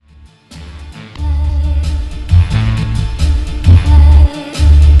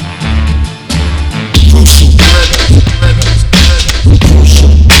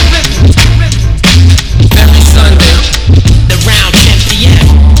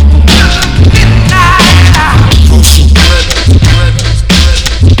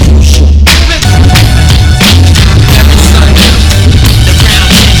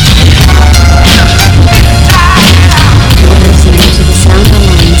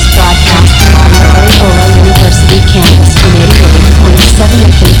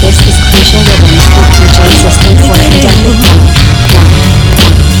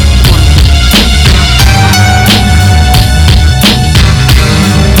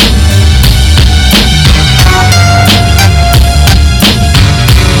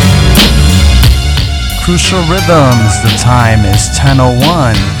Crucial Rhythms. The time is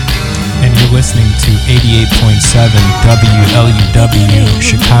 10:01. And you're listening to 88.7 WLUW,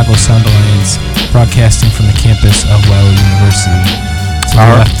 Chicago Sound Alliance, broadcasting from the campus of Weill University. To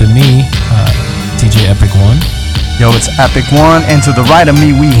the left of me, DJ Epic One. Yo, it's Epic One, and to the right of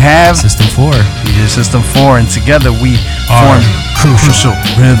me we have System 4. DJ System 4, and together we form Crucial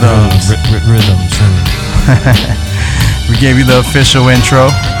Rhythms. Rhythms. We gave you the official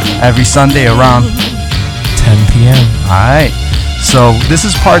intro every Sunday around 10 p.m. Alright, so this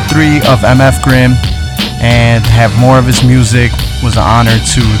is part 3 of MF Grimm, and have more of his music. Was an honor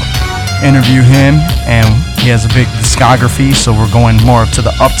to interview him, and he has a big discography, so we're going more to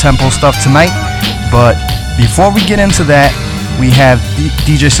the up-tempo stuff tonight. But before we get into that, we have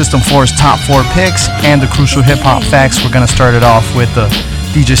DJ System 4's top 4 picks and the Crucial Hip Hop Facts. We're going to start it off with the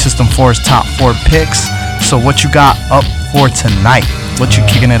DJ System 4's top 4 picks. So what you got up for tonight? What you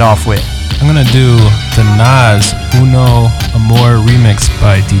kicking it off with? I'm going to do the Nas Uno Amor remix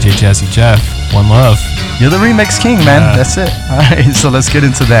by DJ Jazzy Jeff. One Love. You're the remix king, man. That's it. Alright, so let's get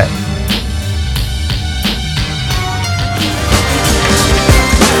into that.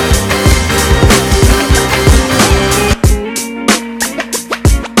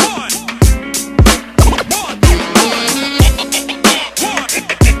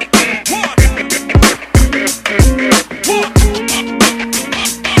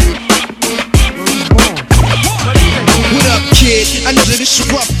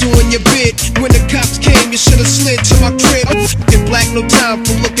 Doing your bid. When the cops came, you should've slid to my crib. In black, no time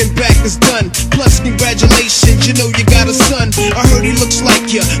for looking back, it's done. Plus, congratulations, you know you got a son. I heard he looks like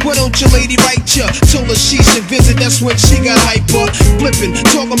ya. Why don't your lady write ya? Told her she should visit, that's when she got hyper. Flipping,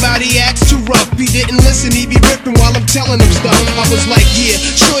 talking about he acts too rough. He didn't listen, he be ripping while I'm telling him stuff. I was like, yeah,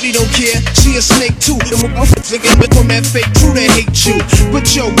 shorty don't care. She a snake too. And we're thinking from that fake crew that hate you. But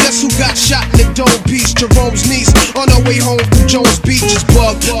yo, guess who got shot in the dome piece? Jerome's niece on her way home from Jones Beach is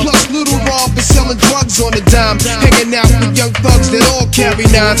bugged. Plus Little Rob is selling drugs on the dime. Hanging out with young thugs that all carry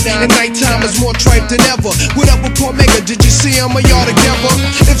nines. And nighttime is more tripe than ever. What up with Paul Mega? Did you see him? Are y'all together?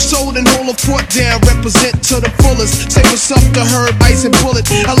 If so, then hold a fort down. Represent to the fullest. Say what's up to Herb, Ice and Bullet.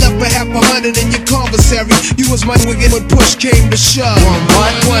 I left for $100 in your commissary. You was my wicked when push came to shove.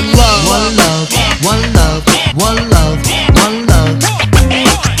 One love. One love. One love. One love. One love.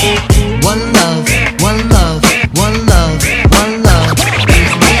 One love. One love. One love. One love.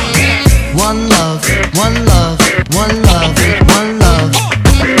 One love, one love, one love, one love.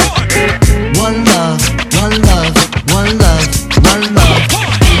 One love, one love, one love, one love.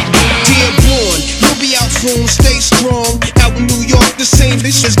 Dear Born, you'll be out soon, stay strong. Out in New York, the same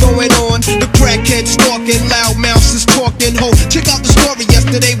this is going on. The crackheads stalking, loud mouths is talking. Ho, check out the story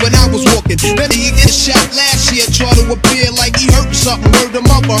yesterday when I was walking. Then he get shot last year, try to appear like he hurt something. Word him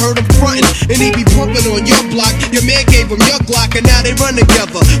up, I heard him frontin', and he be pumping on your block. Your man gave him your Glock, and now they run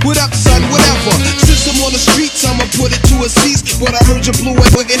together. What up, son? Whatever. Since I'm on the streets, I'ma put it to a cease. But I heard you blew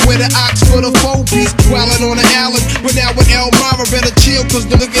it with the ox for the 4-piece. Wildin' on the island, but now with Elmira, better chill, cause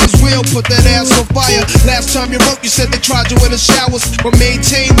the nigga is real. Put that ass on fire. Last time you wrote, you said they tried you in the showers. But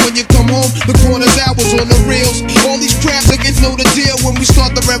maintain when you come home, the corner's hours on the reels. All these crap niggas know the deal. When we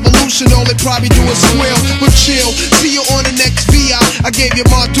start the revolution, all they probably do is squeal. But chill, see you on the next VI. I gave you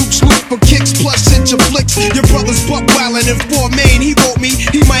my Duke's loot for kicks, plus sent your flicks. Your brother's buck wildin' in 4 Main. He wrote me,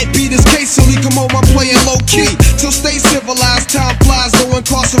 he might be this case, so he come home, I'm playing low key. So stay civilized, time flies, though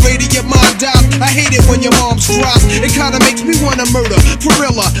incarcerated, your mind dies. I hate it when your mom's cries. It kinda makes me wanna murder, for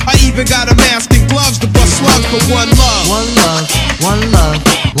real. I even got a mask and gloves to bust slugs for one love. One love, one love,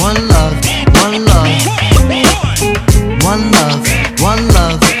 one love, one love. One love, one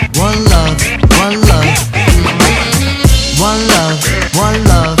love, one love, one love. One love, one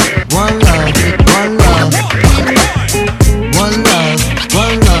love, one love, one love. One love,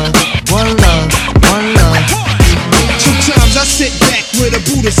 one love, one love, one love. Sometimes I sit back with a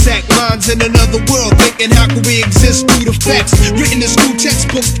Buddha sack, lines in another world, thinking how can we exist through the facts written in school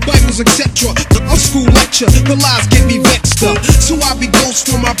textbooks, Bibles, etc. A school lecture, the lies get me vexed up. So I be ghost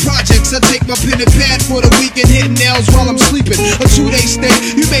for my projects. I take my pen and pad for the weekend, hitting nails while I'm sleeping. A 2-day stay,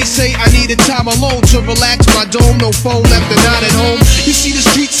 you may say I needed time alone to relax my dome. No phone left and not at home. You see the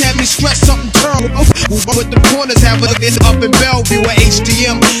streets have me stressed, something terrible. But the corners have it up in Bellevue or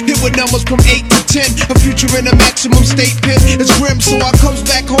HDM. Hit with numbers from 8 to 10. A future in a maximum state pen. It's grim, so I comes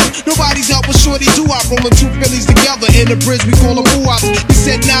back home, nobody's out but shorty do. I rolling two Phillies together in the bridge we call a boo-ops. He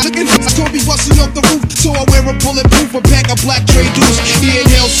said, nah, look at this, I told me busting off the roof. So I wear a bulletproof, a pack of black trade dudes. He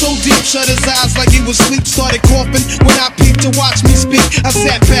inhaled so deep, shut his eyes like he was asleep. Started coughing when I peeped to watch me speak. I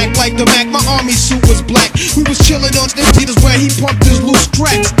sat back like the Mac, my army suit was black. We was chilling on the theaters where he pumped his loose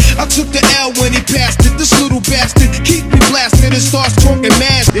cracks. I took the L when he passed it. This little bastard keep me blasted and starts talking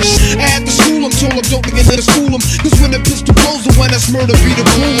mad shit. I had to school him, told him don't begin to school him. Cause when the pistol blows, the one that's murder be the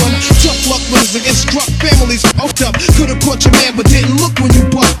cool one. Tough luck was against struck families fucked up. Could've caught your man, but didn't look when you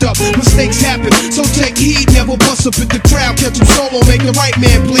bucked up. Mistakes happen, so take heed. Never bust up in the crowd. Catch him solo, make the right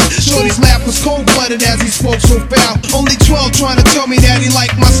man bleed. Shorty's laugh was cold-blooded as he spoke so foul. Only 12 trying to tell me that he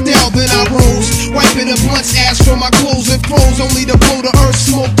liked my style. Then I rose, wiping the blunt's ash from my clothes and froze. Only to blow the earth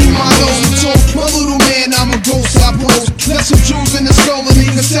smoke through my nose. And told my little man I'm a ghost, I pose. Left some jewels in the skull and he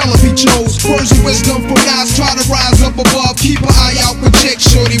could sell if he chose. Words of wisdom from guys try to rise up above. Keep an eye out for chicks,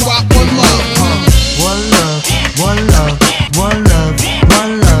 shorty rock one love. One love, one love, one love,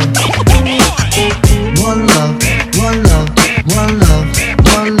 one love. One love, one love, one love,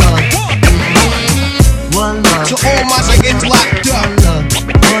 one love. One love. To all my niggas locked up.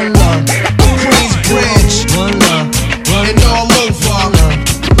 One love, Queensbridge. one love, one And all over.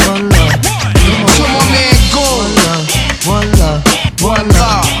 one love. To my man One Gold. love, one love, One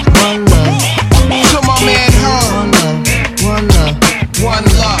love. one love. To my man Herb. One love, one love, One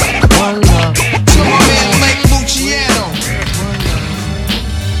love. one love. To my man Lake Luciano.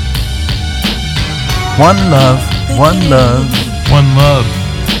 One love, one love. One Love.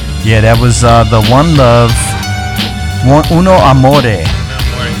 Yeah, that was the One Love, Uno Amore.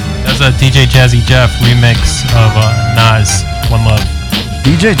 That's a DJ Jazzy Jeff remix of Nas, One Love.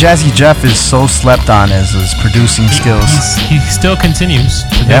 DJ Jazzy Jeff is so slept on as his producing skills. He still continues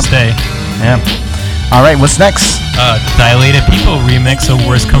to this day. Yeah. All right, what's next? Dilated People remix of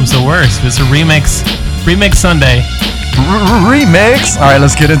Worst Comes to Worst. It's a remix Sunday. Remix. All right,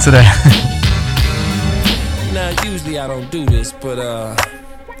 let's get into that. Now, usually I don't do this, but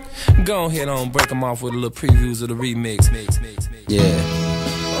go ahead on break them off with a little previews of the remix. Yeah.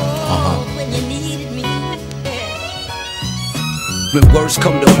 When you needed me. When worst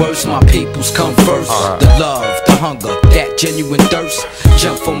come to worst, my peoples come first. The love, the hunger, that genuine thirst.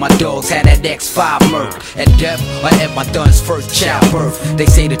 Jump for my dogs, had that X5 murk. At death, or at my don's first childbirth. They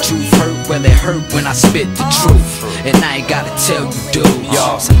say the truth hurt, well it hurt when I spit the truth. And I ain't gotta tell you, dude.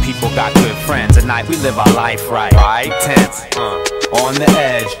 Yo, some people got good friends. Tonight we live our life right. Tense, on the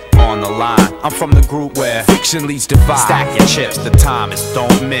edge, on the line. I'm from the group where fiction leads divide. Stack your chips, the time is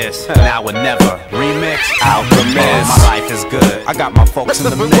don't miss. Now or never. Remix, Alchemist. My life is good. I got my folks in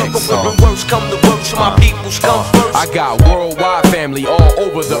the mix. When worst come to worst, my peoples come first. I got worldwide family all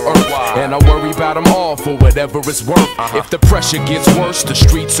over the earth, and I worry about them all for whatever it's worth. If the pressure gets worse, the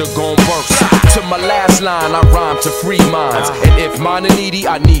streets are gon' burst. To my last line, I rhyme to free minds, and if mine are needy,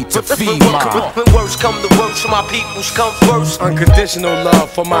 I need to feed mine. When worst come to worst, my peoples come first. Unconditional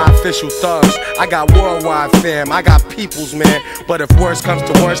love for my official thugs. I got worldwide fam, I got peoples, man. But if worst comes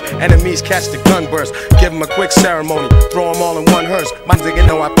to worst, enemies catch the gun burst. Give them a quick ceremony, throw them all in one hearse. My nigga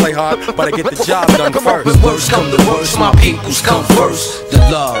know I play hard, but I get the job done first. When worst come to worst, my peoples come first. The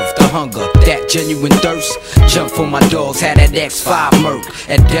love, the hunger, that genuine thirst. Jump for my dogs, had that X5 murk.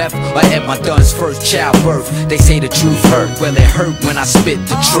 At death, or at my don's first childbirth. They say the truth hurt, well it hurt when I spit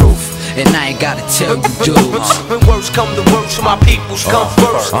the truth. And I ain't gotta tell you, dudes. When worst come to worst, my peoples come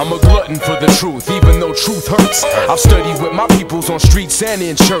first. I'm a glutton for the truth, even though truth hurts. I've studied with my peoples on streets and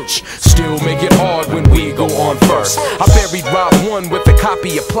in church. Still make it hard when we go on first. I buried Rob 1 with a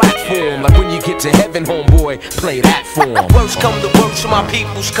copy of Platform. Like when you get to heaven, homeboy, play that form. Worst come to worst, my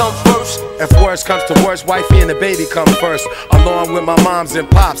peoples come first. If worst comes to worst, wifey and the baby come first. Along with my moms and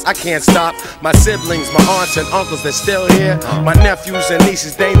pops, I can't stop. My siblings, my aunts and uncles, they're still here. My nephews and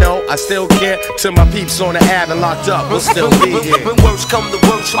nieces, they know I still care. To my peeps on the Ave and locked up, we'll still be here. When worst come to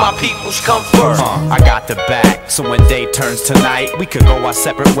worst, my peoples come first. I got the back, so when day turns to night, we could go our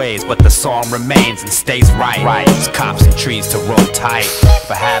separate ways, but the song remains and stays right. Just cops and trees to roll tight.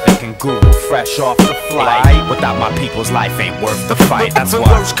 For Havoc and Guru, fresh off the flight. Without my people's life ain't worth the fight. That's when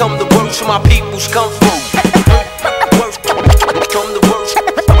why. Worst come to worst, my peoples come first. Worst come to worst.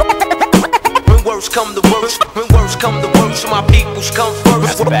 When worst come to worst, when worst come to worst, my peoples come first.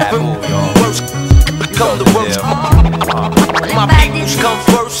 That's a bad move, y'all. Worst come to worst, my peoples come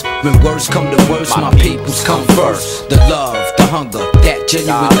first. When worst come to worst, my peoples come first. The love, the hunger, that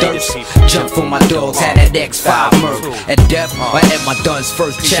genuine thirst. Jump for my dogs, had that X5 murk. At death, or at my don's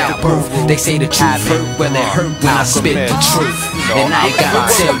first childbirth. They say the truth hurt, well it hurt when I spit the truth. And I ain't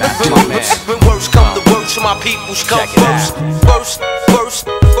gotta tell you, dudes. When worst come to worst, my peoples come first. First,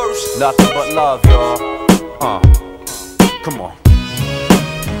 Nothing but love, y'all. Come on.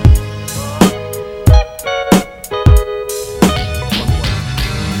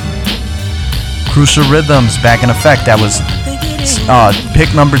 Crucial Rhythms back in effect. That was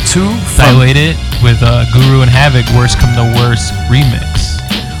pick number 2. Dilated with Guru and Havoc, Worst Come to Worst remix.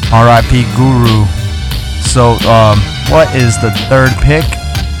 R.I.P. Guru. So, what is the third pick?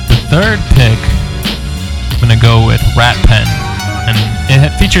 The third pick, I'm gonna go with Rat Pen, and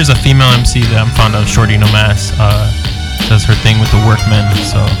it features a female MC that I'm fond of, Shorty No Mass. Does her thing with the Workmen,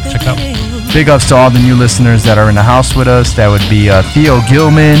 so check out. Big ups to all the new listeners that are in the house with us. That would be Theo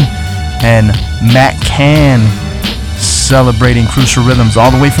Gilman and Matt Can, celebrating Crucial Rhythms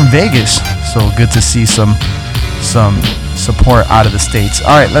all the way from Vegas. So good to see some support out of the States.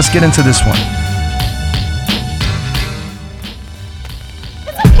 All right, let's get into this one.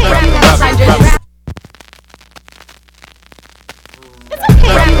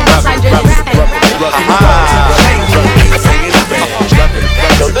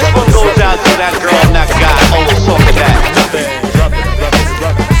 So this one goes out to that girl and that guy always talking that.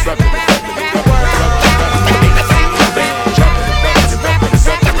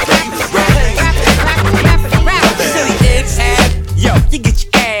 Yo, you get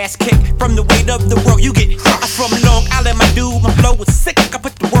your ass kicked from the weight of the world. You get from Long Island, my dude, my flow was sick. I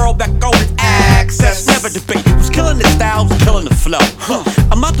put the world back on access. Never debate. It was killing the style, was killing the flow.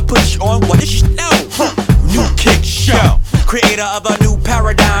 I'm about to put you on what you should know. New kick show. Creator of a new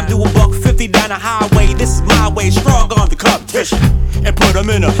paradigm. Do $150 down the highway. This is my way. Strong on the competition. And put them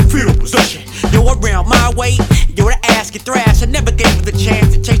in a fetal position. Yo, around my way. Yo, the ass get thrashed. I never gave it the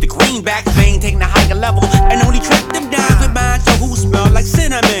chance to chase the greenbacks. Maintain the higher level. And only track them down with mine. So who smell like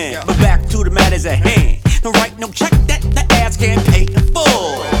cinnamon? But back to the matters at hand. No right, no check that the ass can't pay in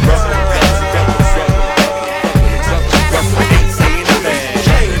full.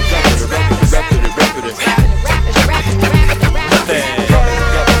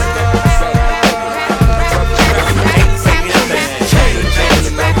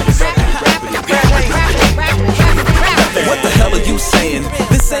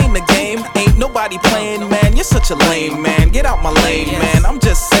 Nobody playing, man, you're such a lame man. Get out my lane, man, I'm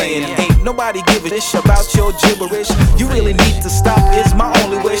just saying. Ain't nobody give a shit about your gibberish. You really need to stop, is my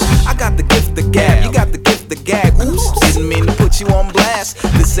only wish. I got the gift of gab, you got the gift of gag. Oops, didn't mean to put you on blast.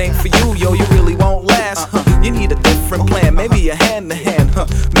 This ain't for you, yo, you really won't last. You need a different plan, maybe a hand-to-hand.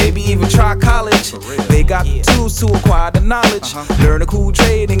 Maybe even try college. They got the tools to acquire the knowledge. Learn a cool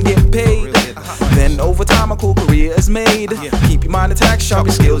trade and get paid. Then over time a cool career is made. Keep your mind intact, sharp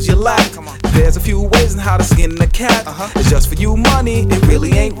your skills you lack. There's a few ways on how to skin the cat. It's just for you money, it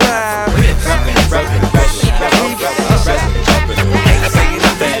really ain't rap.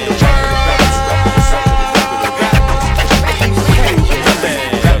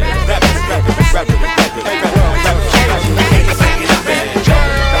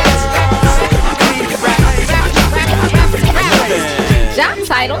 Job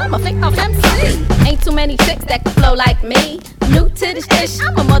title, I'm a fake off MC. Ain't too many chicks that can flow like me. New to this dish,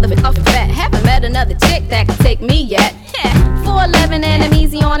 I'm a motherfucking off the bat. Haven't met another chick that can take me yet. 4'11" and I'm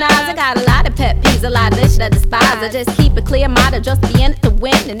easy on eyes. I got a lot of pet peeves, a lot of this shit I despise. I just keep it clear, mind just be in it to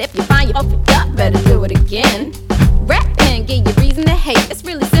win. And if you find you off it up, better do it again. Rap pen, give you reason to hate. It's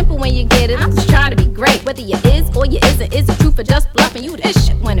really simple when you get it. I'm just trying to be great. Whether you is or you isn't, is the truth or just bluffing. You this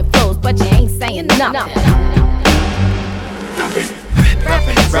shit when it flows, but you ain't saying nothing.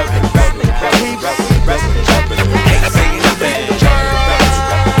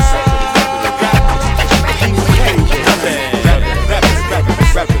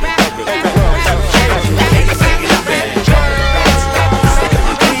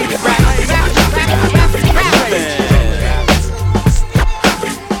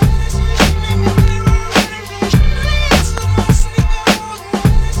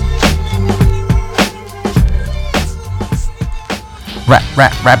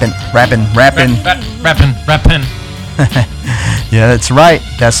 Rapping. Yeah, that's right.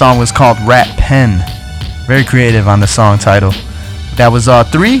 That song was called Rat Pen. Very creative on the song title. That was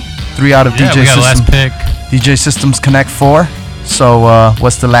three out of DJ we got Systems. Last pick. DJ Systems Connect 4. So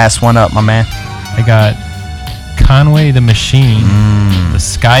what's the last one up, my man? I got Conway the Machine, the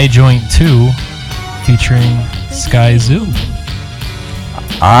Sky Joint 2, featuring Sky Zoo.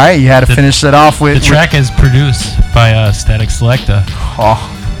 All right, you had to finish it off with... The track is produced by Static Selecta. Oh,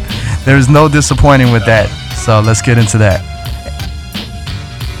 there's no disappointing with that. So let's get into that.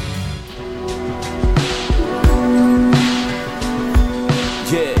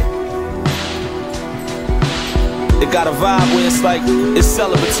 Yeah. It got a vibe where it's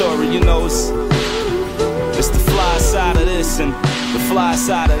celebratory, you know. It's the fly side of this, and the fly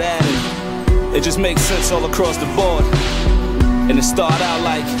side of that, and it just makes sense all across the board. And it started out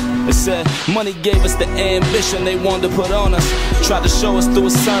like it said, money gave us the ambition they wanted to put on us. Tried to show us through a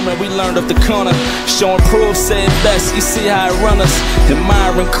sermon, we learned up the corner. Showing proof, say it best, you see how it run us.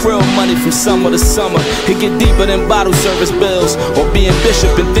 Admiring krill money from summer to summer. It get deeper than bottle service bills, or being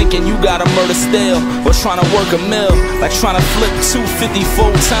bishop and thinking you gotta murder still, or trying to work a mill, like trying to flip 250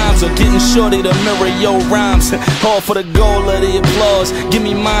 full times, or getting shorty to mirror your rhymes. All for the goal of the applause. Give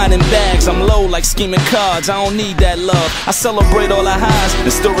me mine in bags, I'm low like scheming cards. I don't need that love, I celebrate all the highs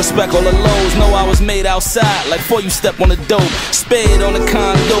and still respect all the lows. Know I was made outside, like before you step on the dope. Spade on the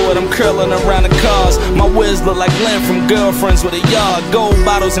conduit, I'm curling around the cars. My whiz look like Lynn from Girlfriends with a Yard. Gold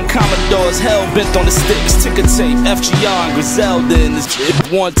bottles and Commodores, hell bent on the sticks. Ticker tape, FGR and Griselda in this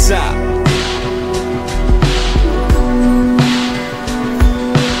shit one time.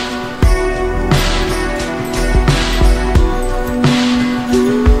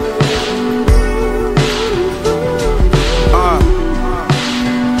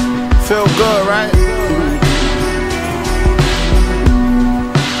 Feel good, right?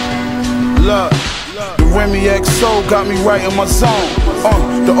 Look, the Remy XO got me right in my zone.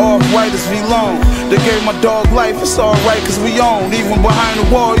 The off-white is V-Long. They gave my dog life, it's alright cause we own. Even behind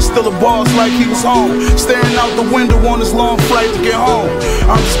the wall, he's still a boss like he was home. Staring out the window on his long flight to get home.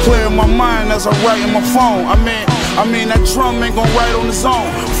 I'm just clearing my mind as I write in my phone. I mean that drum ain't gon' write on his own.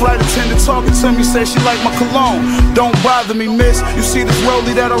 Flight attendant talking to me, say she like my cologne. Don't bother me, miss. You see this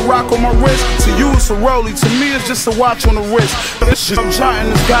rollie that I rock on my wrist? To you it's a rollie, to me it's just a watch on the wrist. This shit I'm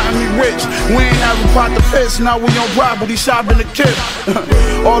jotting has gotten me rich. We ain't having pot the piss, now we on property shopping the kip.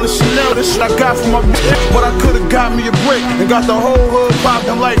 All the Chanel, this shit I got from my bitch. But I could've got me a brick and got the whole hood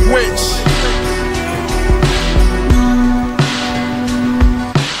popping like witch.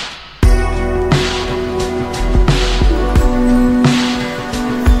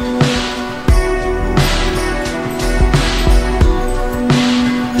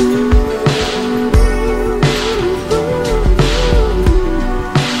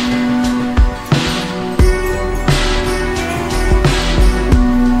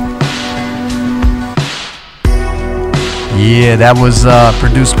 Yeah, that was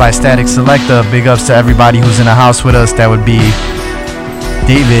produced by Static Selecta. Big ups to everybody who's in the house with us. That would be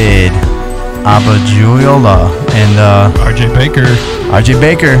David Abajuyola and RJ Baker. RJ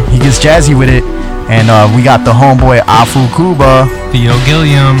Baker, he gets jazzy with it. And we got the homeboy Afu Kuba, Theo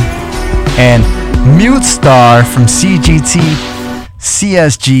Gilliam, and Mute Star from CGT,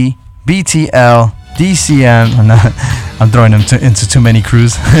 CSG, BTL, DCM. I'm throwing them into too many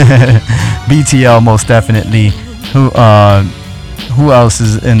crews. BTL most definitely. Who else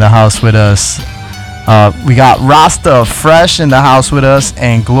is in the house with us? We got Rasta Fresh in the house with us,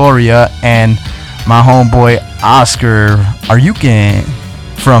 and Gloria, and my homeboy Oscar Aryukin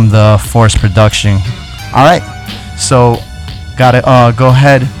from the Force Production. All right, so gotta go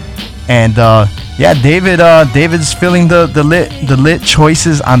ahead and yeah, David's feeling the lit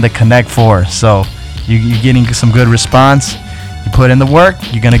choices on the Connect 4. So you're getting some good response. You put in the work,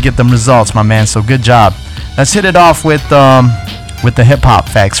 you're gonna get them results, my man. So good job. Let's hit it off with the hip hop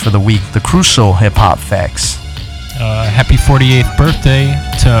facts for the week, the crucial hip hop facts. Happy 48th birthday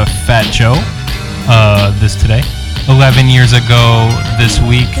to Fat Joe. This today, 11 years ago this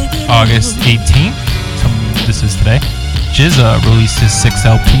week, August 18th. This is today. GZA released his 6th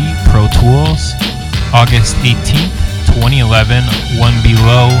LP, Pro Tools. August 18th, 2011, One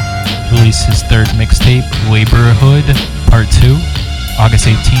Below released his 3rd mixtape, Laborhood Part 2. August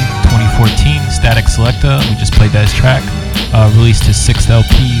 18th, 2014, Static Selecta, we just played that track, released his 6th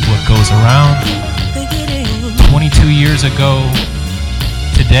LP, What Goes Around. 22 years ago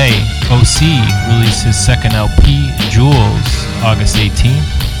today, OC released his 2nd LP, Jewels, August 18th.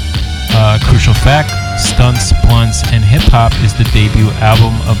 Crucial fact, Stunts, Blunts, and Hip Hop is the debut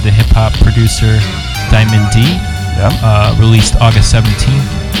album of the hip hop producer Diamond D, released August 17th,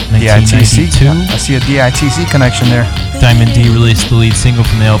 1992. I see a DITC connection there. Diamond D released the lead single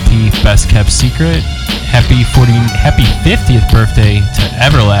from the LP, Best Kept Secret. Happy 50th birthday to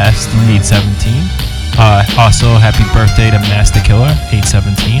Everlast, 817. Also, happy birthday to Master Killer,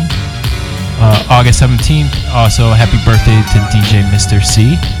 817. August 17th, also happy birthday to DJ Mr.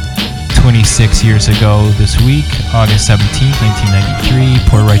 C. 26 years ago this week, August 17th, 1993,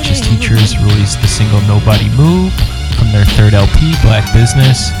 Poor Righteous Teachers released the single Nobody Move from their 3rd LP, Black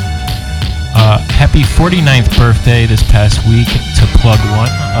Business. Happy 49th birthday this past week to Plug One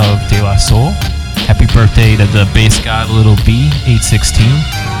of De La Soul. Happy birthday to the bass god Little B, 816.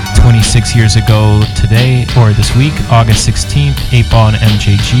 26 years ago today, or this week, August 16th, 8Ball and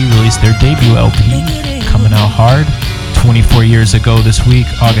MJG released their debut LP, Coming Out Hard. 24 years ago this week,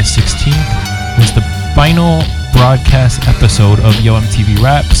 August 16th, was the final broadcast episode of Yo MTV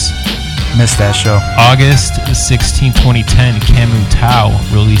Raps. Missed that show. August 16, 2010, Camu Tao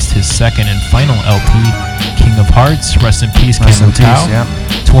released his second and final LP, King of Hearts. Rest in peace, Camu Tao. Yeah.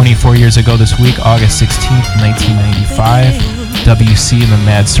 24 years ago this week, August 16th, 1995, WC and the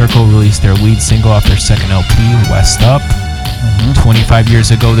Mad Circle released their lead single off their second LP, West Up. 25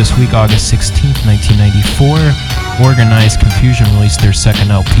 years ago this week, August 16th, 1994, Organized Confusion released their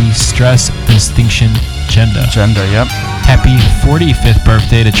second LP, Stress, Distinction, Gender. Yep. Happy 45th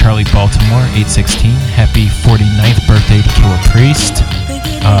birthday to Charlie Baltimore, 816. Happy 49th birthday to Killer Priest.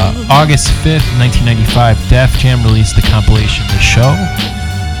 August 5th, 1995, Def Jam released the compilation The Show.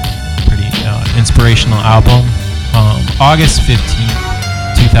 Pretty inspirational album. August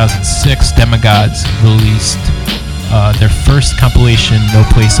 15th, 2006, Demigods released their first compilation, No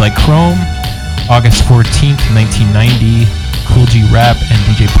Place Like Chrome. August 14th, 1990, Cool G Rap and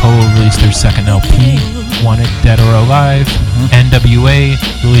DJ Polo released their second LP, Wanted Dead or Alive. NWA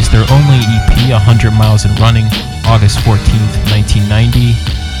released their only EP, 100 Miles and Running, August 14th, 1990.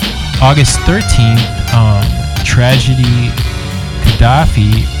 August 13th, Tragedy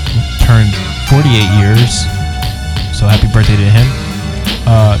Gaddafi turned 48 years, so happy birthday to him.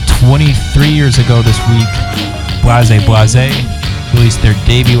 23 years ago this week, Blase Blase released their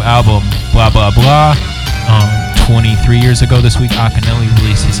debut album, Blah Blah Blah. 23 years ago this week, Akinelli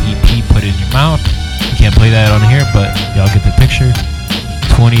released his EP, Put It In Your Mouth. You can't play that on here, but y'all get the picture.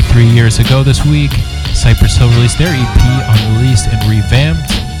 23 years ago this week, Cypress Hill released their EP, Unreleased and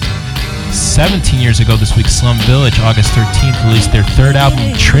Revamped. 17 years ago this week, Slum Village, August 13th, released their third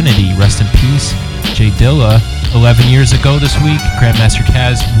album, Trinity, rest in peace, Jay Dilla. 11 years ago this week, Grandmaster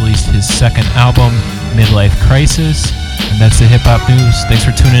Caz released his second album, Midlife Crisis. And that's the hip-hop news. Thanks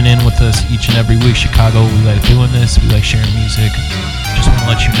for tuning in with us each and every week. Chicago, we like doing this. We like sharing music. Just want to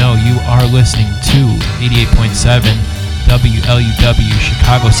let you know you are listening to 88.7 WLUW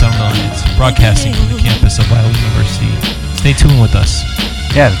Chicago Sunderlands, broadcasting from the campus of Wiley University. Stay tuned with us.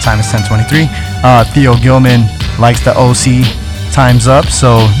 Yeah, the time is 10:23. Theo Gilman likes the OC Time's Up.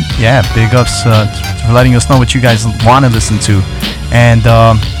 So, yeah, big ups for letting us know what you guys want to listen to. And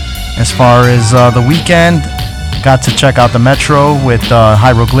as far as the weekend, got to check out the Metro with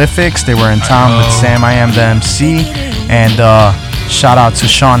Hieroglyphics. They were in town with Sam I Am the MC. And shout out to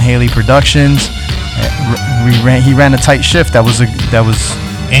Sean Haley Productions. He ran a tight shift. That was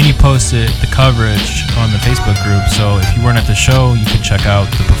and he posted the coverage on the Facebook group. So if you weren't at the show, you could check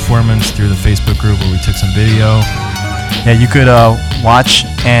out the performance through the Facebook group where we took some video. Yeah, you could watch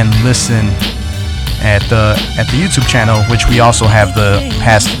and listen at the YouTube channel, which we also have the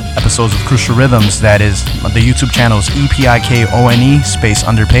past episodes of Crucial Rhythms. That is, the YouTube channel is EPIKONE space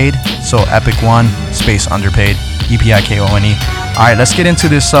underpaid. So Epic One space underpaid, EPIKONE. All right, let's get into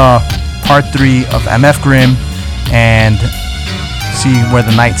this part 3 of MF Grimm and see where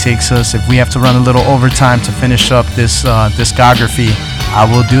the night takes us. If we have to run a little overtime to finish up this discography, I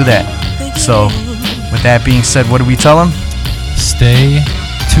will do that. So with that being said, what do we tell them? Stay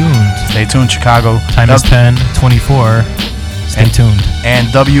tuned. Stay tuned, Chicago. Time is 10:24. Stay tuned. And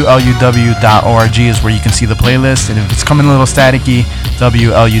WLUW.org is where you can see the playlist. And if it's coming a little staticky,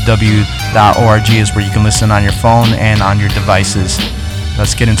 WLUW.org is where you can listen on your phone and on your devices.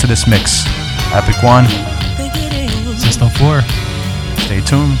 Let's get into this mix. Epic One. System 4. Stay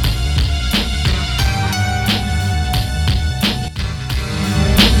tuned.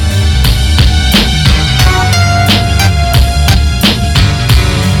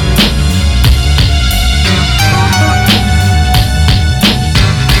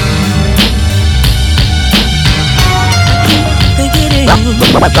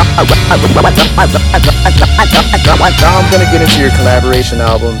 Now I'm gonna get into your collaboration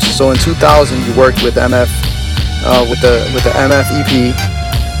albums. So in 2000, you worked with MF, with the MF EP,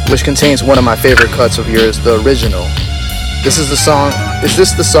 which contains one of my favorite cuts of yours, the original. This is the song. Is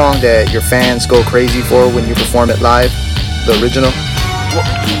this the song that your fans go crazy for when you perform it live? The original?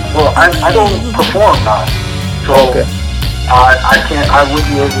 Well, I don't perform live, so okay. I wouldn't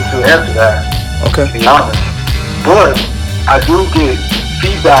be able to answer that. Okay. To be honest, but I do get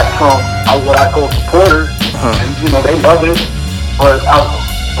feedback from what I call supporters, and they love it. But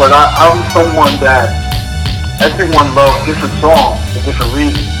I'm someone that everyone loves different songs for different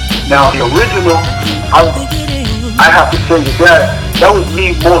reasons. Now the original, I have to say that was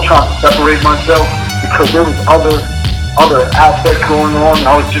me more trying to separate myself because there was other aspects going on. And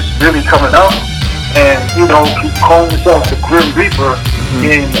I was just really coming up. and you know, calling yourself the Grim Reaper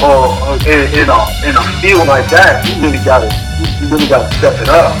in a field like that, you really gotta step it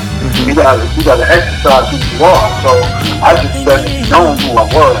up. You gotta exercise who you are. So I just let it know who I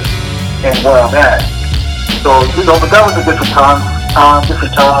was and where I'm at. So you know, but that was a different time,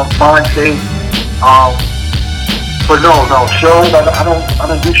 mind state. But no, shows. I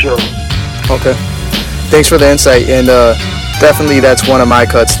don't do shows. Okay. Thanks for the insight, and definitely that's one of my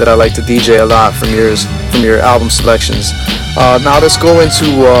cuts that I like to DJ a lot from your album selections. Now let's go into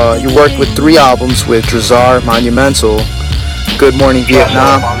you worked with 3 albums with Drazar, Monumental, Good Morning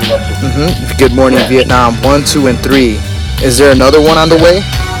Vietnam, Good Morning Vietnam 1, 2, and 3. Is there another one on the way?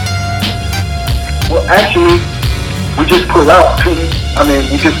 Well, actually, we just put out the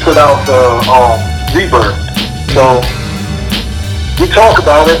Rebirth. So we talk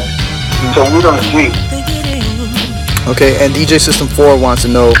about it. So we're gonna see. Okay, and DJ System 4 wants to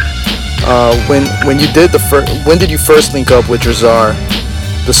know when did you first link up with Drazar,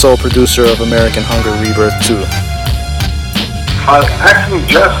 the sole producer of American Hunger Rebirth 2? Actually,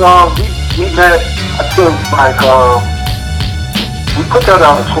 just we met. I think we put that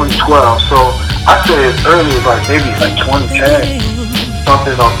out in 2012. So I say it's earlier, maybe 2010,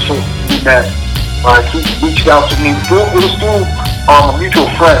 something. So we met. He reached out to me. It was through a mutual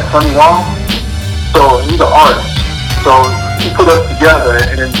friend, Sonny Wong. So he's an artist. So he put us together,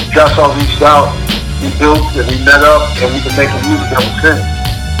 and then Drazar reached out. We built, and we met up, and we've been making music ever since.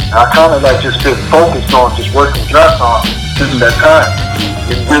 And I kind of just been focused on just working with Drazar since that time.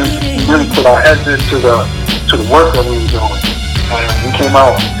 We really put our heads into the work that we were doing, and we came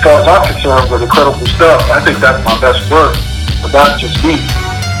out, as far as I'm concerned, with incredible stuff. I think that's my best work, but that's just me.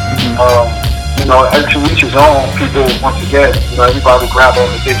 You know, and to each his own. People, once again, everybody grab on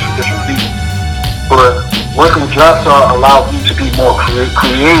the things for different beats. But working with Drazar allowed me to be more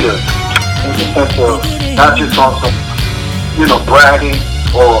creative in the sense of not just on some, bragging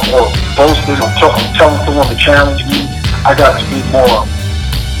or boasting or telling someone to challenge me. I got to be more,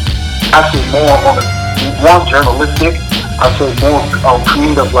 on one journalistic. I say more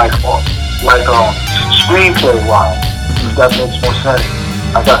creative, screenplay wise. If that makes more sense.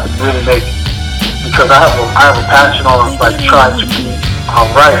 I got to really make. Because I have a passion on trying to be a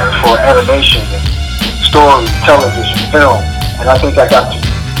writer for animation and story, television, film, and I think I got to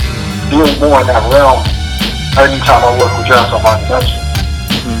deal more in that realm anytime I work with Drazar Monumental.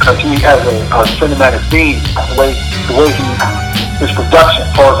 Because he has a cinematic theme, the way his production,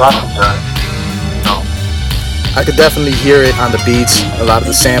 as far as I'm concerned. I could definitely hear it on the beats. A lot of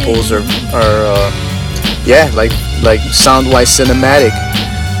the samples are sound-wise cinematic.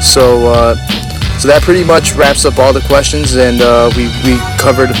 So that pretty much wraps up all the questions, and we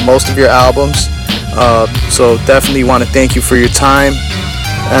covered most of your albums. So definitely want to thank you for your time,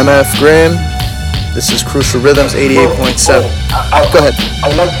 MF Grimm. This is Crucial Rhythms 88.7. Go ahead.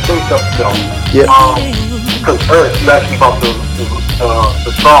 I'd like to say something though. Yeah. Because Earth, you asked me about the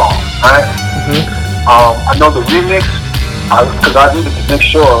song, right? I know the remix, because I needed to make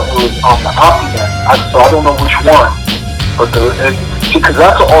sure it was on the Optimat. So I don't know which one, but because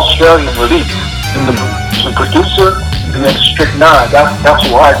that's an Australian release. The producer, the next Strict 9, that's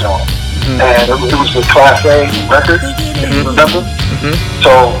who I know. And it was the Class A record, remember?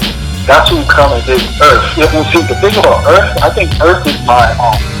 So that's who kind of did Earth. See, the thing about Earth, I think Earth is my,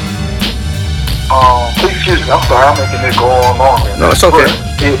 please excuse me, I'm sorry, I'm making it go on long. No, it's okay.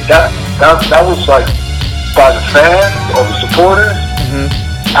 That was by the fans or the supporters.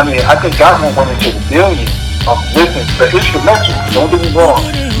 I mean, I think that one went into the billions. Listen, the instrumental, don't get me wrong.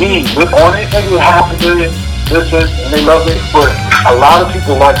 Me, on it, maybe 500,000 listen, and they love it, but a lot of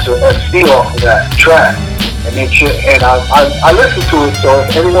people like to steal off of that track. And I listen to it, so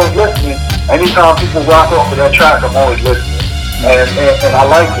if anyone's listening, anytime people rock off of that track, I'm always listening. And I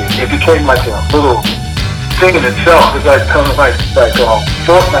like it. It became like a little thing in itself. It's kind of like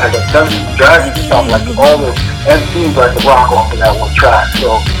Fortnite, Dungeons and Dragons or something, all the MCs like to rock off of that one track.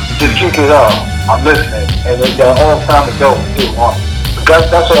 So just keep it up. I'm listening, and they got all time to go.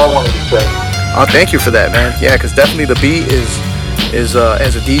 That's what I wanted to say. Oh, thank you for that, man. Yeah, because definitely the beat is as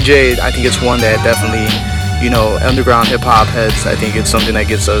a DJ, I think it's one that definitely, underground hip hop heads, I think it's something that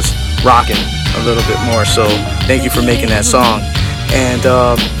gets us rocking a little bit more. So thank you for making that song. And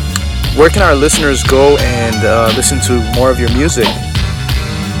where can our listeners go and listen to more of your music?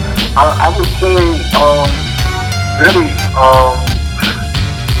 I would say, really,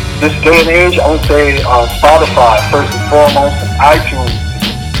 this day and age, I would say Spotify first and foremost, and iTunes,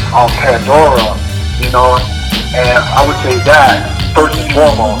 Pandora, and I would say that first and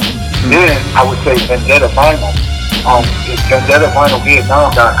foremost. Then I would say Vendetta Vinyl. It's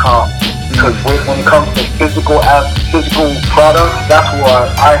VendettaVinylVietnam.com. Because when it comes to physical products, that's where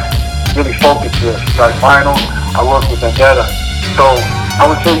I really focus with. Like vinyl, I work with Vendetta. So I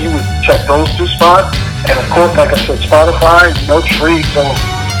would say you would check those two spots. And of course, like I said, Spotify, no treat, so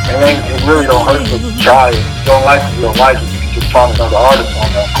it really don't hurt to try it. You don't like it, you don't like it. You can just find another artist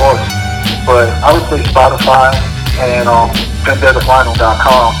on there, of course. But I would say Spotify and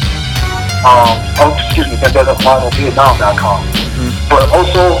VendettaVinyl.com. VendettaVinylVietnam.com. But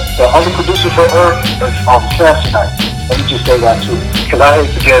also, the other producer for Earth is Samsonite. Let me just say that too, because I hate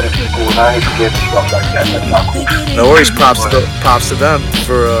forgetting people and I hate forgetting stuff like that. That's not cool. No worries, props to them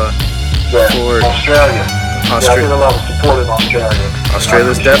for Australia. I get a lot of support in Australia.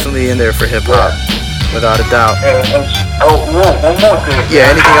 Australia's definitely in there for hip hop, without a doubt. And one more thing.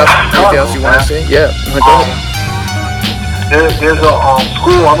 Yeah, anything else you want to say? Yeah, go ahead. There's a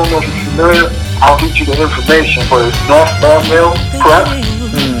school, I don't know if you're familiar, I'll get you the information, but it's North Mill Prep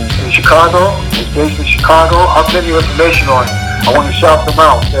in Chicago. It's based in Chicago. I'll send you information on it. I want to shout them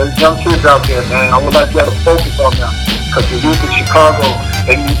out. There's young kids out there, man. I would like you to focus on them, because the youth in Chicago,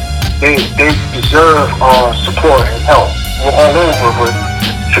 they deserve support and help. We're all over, but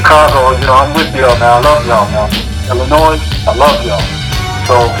Chicago, I'm with y'all, man. I love y'all, man. Illinois, I love y'all.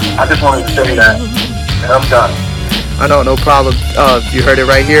 So I just wanted to say that, and I'm done. I know, no problem. You heard it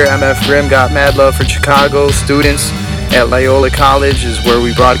right here. MF Grimm got mad love for Chicago students at Loyola College is where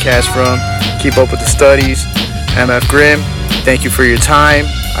we broadcast from. Keep up with the studies. MF Grimm, thank you for your time.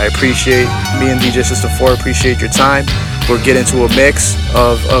 I appreciate, me and DJ System 4 appreciate your time. We'll get into a mix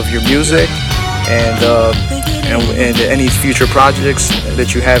of your music and any future projects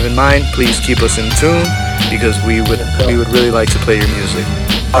that you have in mind. Please keep us in tune, because we would really like to play your music.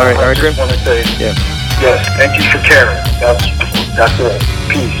 All right, Grimm? Yeah. Yes, thank you for caring. That's it.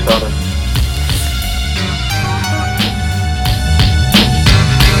 Peace, brother.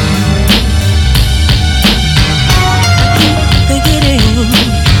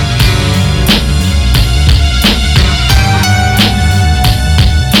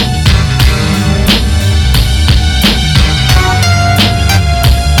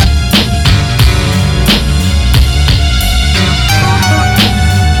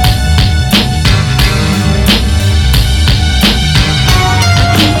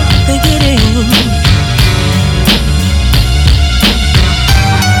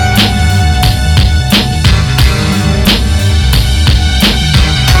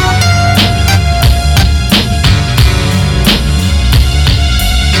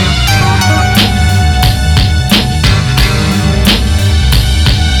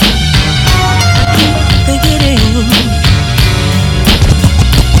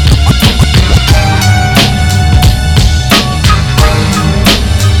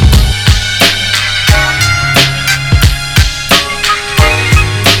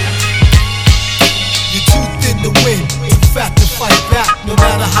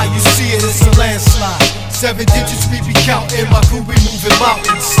 Seven digits we be counting, my crew be moving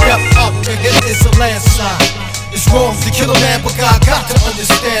mountains. Step up, nigga, it's a landslide. It's wrong to kill a man, but God got to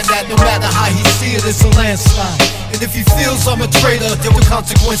understand that no matter how he see it, it's a landslide. And if he feels I'm a traitor, there were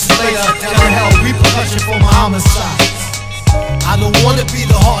consequences later. Down in hell, repercussion for my homicides. I don't wanna be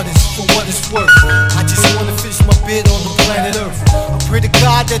the hardest for what it's worth. I just wanna finish my bid on the planet Earth. I pray to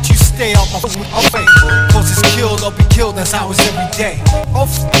God that you stay out my way. Cause it's killed, I'll be killed, that's how it's every day. All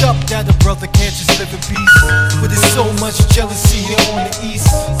f***ed up that a brother can't just live in peace. But there's so much jealousy here on the east.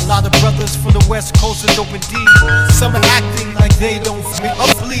 A lot of brothers from the west coast are dope indeed. Some are acting like they don't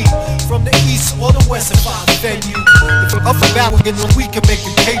flee from the east or the west if I offend you. If I'm up and back, we can make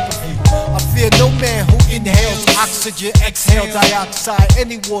a pay-per-view. I fear no man who inhales oxygen, exhale dioxide.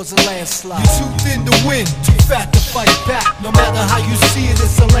 Any war's a landslide. You're too thin to win, too fat to fight back. No matter how you see it,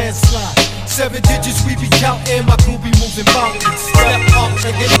 it's a landslide. Seven digits we be counting, my crew be moving mountains. Step up,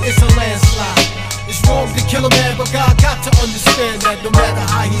 nigga, it's a landslide. It's wrong to kill a man, but God got to understand that no matter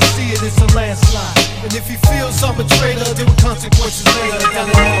how he see it, it's a landslide. And if he feels I'm a traitor, there were consequences later. Down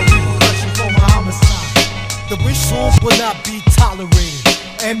in hell, repercussion for my homicide. The rituals will not be tolerated.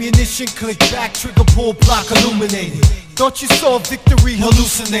 Ammunition click back, trigger pull, block illuminated. Thought you saw victory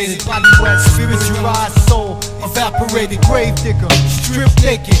hallucinated. Body wet, spiritualized soul evaporated. Grave digger, stripped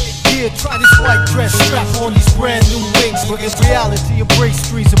naked. Here, try this white dress, strap on these brand new wings. But in reality, embrace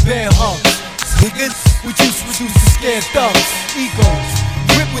streets of bear hugs. Niggas, we just reduce to scare thugs. Egos,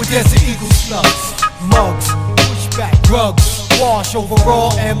 whip with desert eagle slugs. Mugs, pushback, drugs. wash.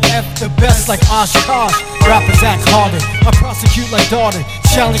 Overall, MF the best like Oshkosh. Rappers act harder, I prosecute like Darden.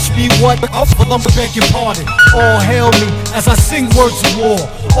 Challenge me, what? I'm beg your pardon. All hail me as I sing words of war.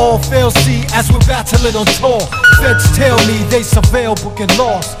 All fail, see, as we're battling on tour. Feds tell me they surveil, booking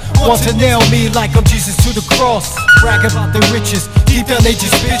lost. Want to nail me like I'm Jesus to the cross. Brag about their riches, deep down they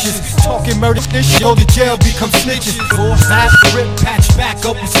just bitches. Talking murder, this shit, go to jail, become snitches. Force ass, rip, patch, back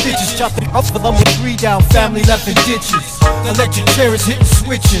up with stitches. Chop them up for them with 3 down, family left in ditches. Electric chairs hitting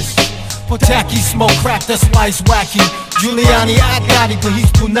switches. Potaki, smoke crack, that's why he's wacky. Giuliani, I got it, but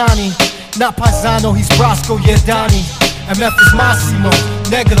he's Punani. Not Paisano, he's Brasco, yeah, Donnie. MF is Massimo,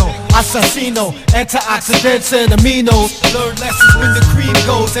 Negro, Assassino, antioxidants and aminos. Learn lessons when the cream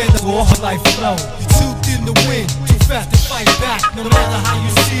goes and the war life flow. Toothed in the wind, too fast to fight back. No matter how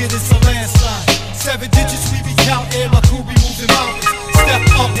you see it, it's a landslide. 7 digits we be counting, my crew be moving mountains. Step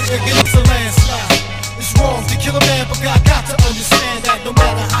up, it's a landslide. It's wrong to kill a man, but God got to understand that no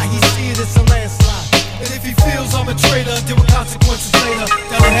matter how he see it, it's a landslide. And if he feels I'm a traitor, deal with consequences later.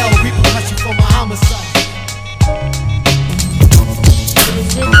 Down hell, repercussion for my homicide.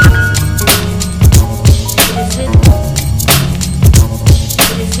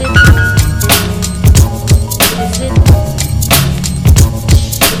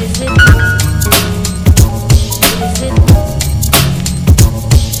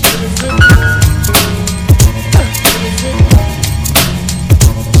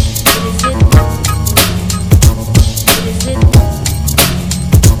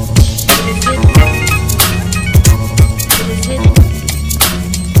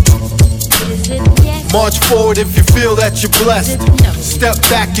 March forward if you feel that you're blessed. Step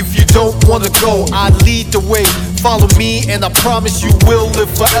back if you don't wanna go. I lead the way. Follow me and I promise you will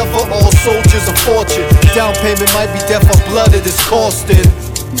live forever. All soldiers of fortune. Down payment might be death or blood, it is costing.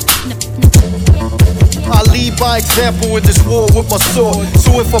 I lead by example in this war with my sword.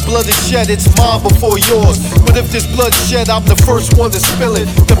 So if a blood is shed, it's mine before yours. But if there's blood shed, I'm the first one to spill it.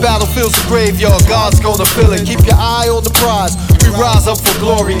 The battlefield's a graveyard, God's gonna fill it. Keep your eye on the prize, we rise up for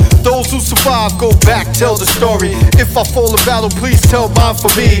glory. Those who survive, go back, tell the story. If I fall in battle, please tell mine for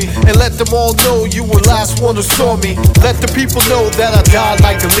me. And let them all know you were last one who saw me. Let the people know that I died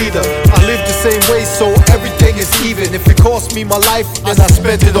like a leader. I live the same way, so everything is even. If it cost me my life, then I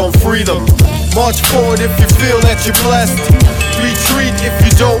spent it on freedom. March forward if you feel that you're blessed. Retreat if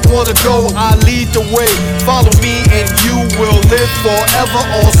you don't wanna go. I lead the way. Follow me and you will live forever.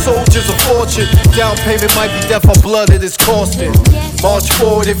 All soldiers of fortune. Down payment might be death or blood, it is costing. March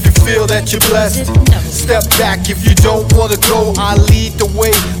forward if you feel that you're blessed. Step back if you don't wanna go. I lead the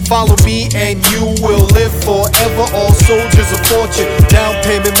way. Follow me and you will live forever. All soldiers of fortune. Down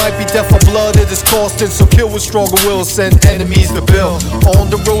payment might be death or blood, it is costing. So kill with stronger will, send enemies the bill. On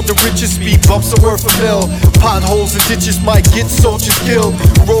the road to riches, speed bumps are worth a mill. Potholes and ditches might get soldiers killed.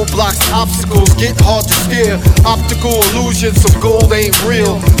 Roadblocks, obstacles get hard to steer. Optical illusions, some gold ain't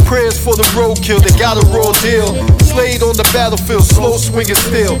real. Prayers for the roadkill, they got a raw deal. Slayed on the battlefield, slow swinging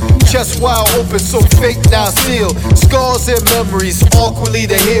still. Chest wide open, so fake now sealed. Scars and memories, awkwardly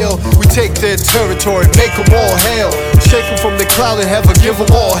to heal. We take their territory, make them all hail. Shake them from the cloud in heaven, give them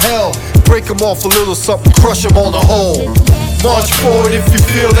all hell. Break them off a little something, crush them on the whole. March forward if you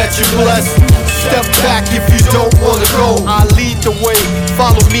feel that you're blessed. Step back if you don't wanna go. I lead the way.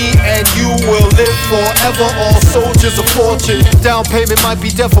 Follow me and you will live forever. All soldiers of fortune. Down payment might be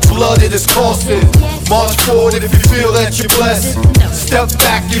death or blood, it is costing. March forward if you feel that you're blessed. Step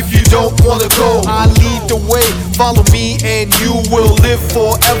back if you don't wanna go. I lead the way. Follow me and you will live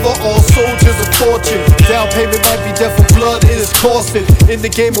forever. All soldiers of fortune. Down payment might be death or blood, it is costing. In the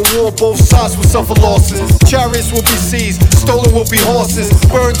game of war, both sides will suffer losses. Chariots will be seized, stolen will be horses.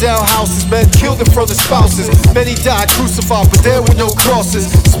 Burned down houses, men killed in front of spouses. Many died crucified, but there were no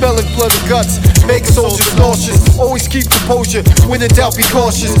crosses. Smelling blood and guts, make soldiers nauseous. Always keep composure, when in doubt be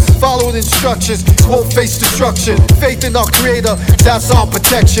cautious. Following instructions, won't face destruction. Faith in our creator, that's our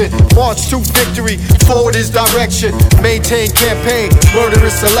protection. March to victory, forward is direction. Maintain campaign,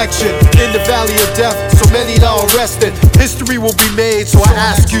 murderous election. In the valley of death, so many now arrested. History will be made, so I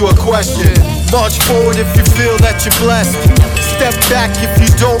ask you a question. March forward if you feel that you're blessed. Step back if you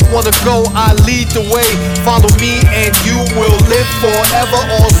don't wanna go. I lead the way. Follow me and you will live forever.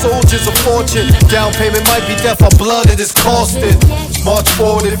 All soldiers of fortune. Down payment might be death or blood, it is costing. March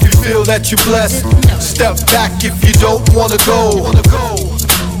forward if you feel that you're blessed. Step back if you don't wanna go.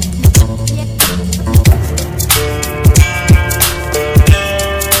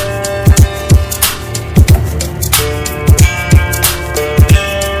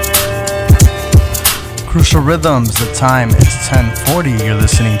 Crucial Rhythms, the time is 10:40. You're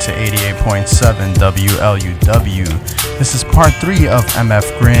listening to 88.7 WLUW. This is part 3 of MF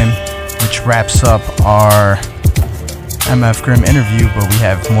Grimm, which wraps up our MF Grimm interview, but we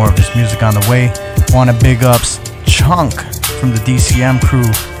have more of his music on the way. Wanna big ups Chunk from the DCM crew,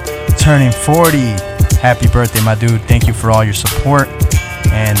 turning 40. Happy birthday, my dude. Thank you for all your support.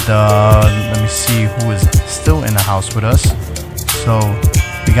 And let me see who is still in the house with us. So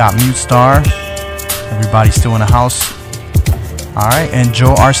we got Mute Star. Everybody's still in the house. Alright, and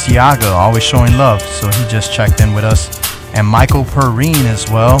Joe Arciaga, always showing love. So he just checked in with us. And Michael Perrine as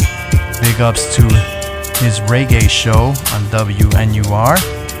well. Big ups to his reggae show on WNUR.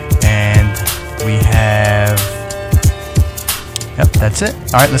 And we have... Yep, that's it.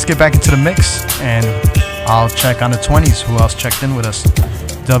 Alright, let's get back into the mix. And I'll check on the 20s. Who else checked in with us?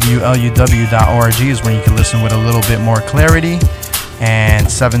 WLUW.org is where you can listen with a little bit more clarity. And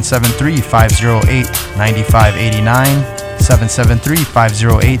 773-508-9589,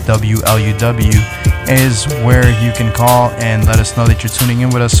 773-508-WLUW is where you can call and let us know that you're tuning in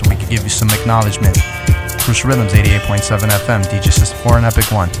with us so we can give you some acknowledgement. Crucial Rhythms, 88.7 FM, DJ System 4 and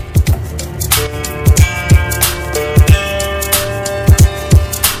Epic One.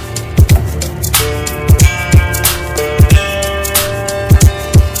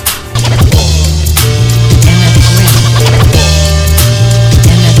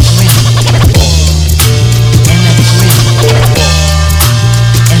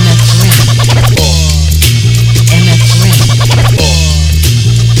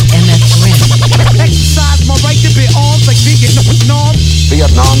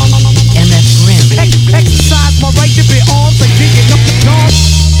 Vietnam. MF Grimm. Exercise my right to bear arms like Vietnam.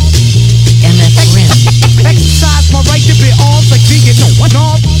 MF Grimm. Exercise my right to bear arms like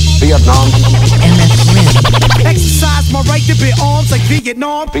Vietnam. Vietnam. MF Grimm. Exercise my right to bear arms like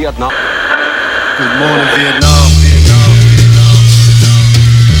Vietnam. Vietnam. Good morning, Vietnam.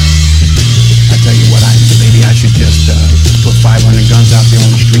 I tell you what, maybe I should just put 500 guns out there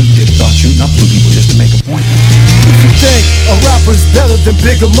on the street and just start shooting up some people just to make a point. If you think a rapper's better than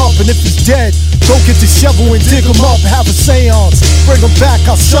Big 'em Up, and if he's dead, go get the shovel and dig 'em up. Have a seance, bring 'em back,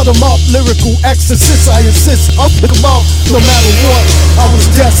 I'll shut 'em up. Lyrical exorcist, I insist, I'll pick 'em up. No matter what, I was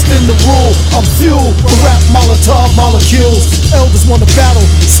destined to rule. I'm fuel for rap Molotov molecules. Elders want to battle,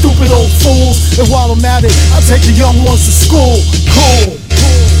 stupid old fools. And while I'm at it, I take the young ones to school. Cool.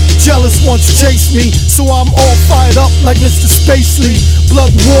 Jealous ones chase me, so I'm all fired up like Mr. Spacely. Blood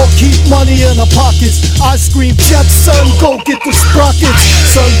war, keep money in our pockets. I scream, jet, son, go get the sprockets.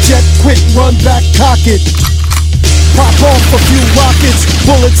 Son, jet, quick, run back, cock it. Pop off a few rockets,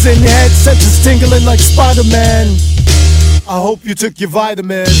 bullets in head, senses tingling like Spider-Man. I hope you took your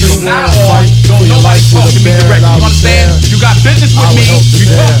vitamin. You don't want to fight, go your life with a bear. You understand? You got business with me. You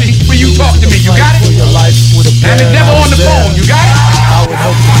talk to me when you talk to me. You got it? And it's never on the phone. You got it? I would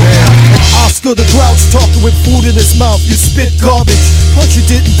help you bear. Oscar the Grouch talking with food in his mouth. You spit garbage, but you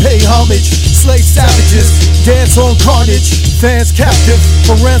didn't pay homage. Slay savages, dance on carnage. Fans captive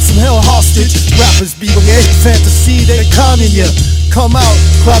for ransom held hostage. Rappers be a fantasy, they conning ya. Come out,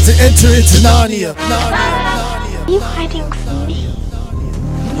 closet, enter into Narnia. Are you hiding from me?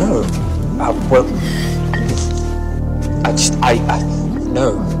 No. Well, I was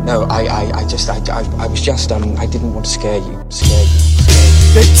just, I didn't want to scare you.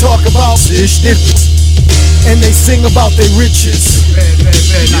 They talk about this, and they sing about their riches.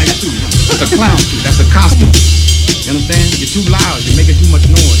 Very nice too. That's a clown suit. That's a costume. You understand? You're too loud. You're making too much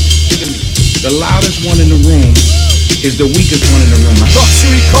noise. Look at me. The loudest one in the room is the weakest one in the room.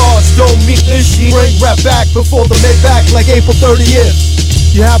 Luxury cars don't meet this shit. Bring rap back before the Maybach like April 30th.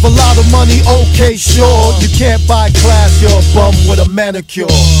 You have a lot of money, okay, sure. You can't buy class, you're a bum with a manicure.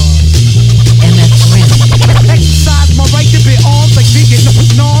 MF Grimm. Exercise my right to bear arms like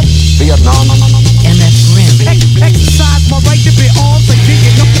Vietnam. Vietnam. MF Grimm. Exercise my right to bear arms like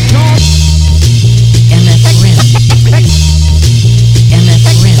Vietnam. MF Grimm. MF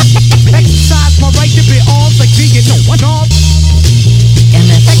Grimm. Exercise my right to bear arms like Vietnam.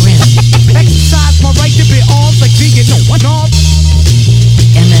 MF Grimm. Exercise my right to bear arms like Vietnam.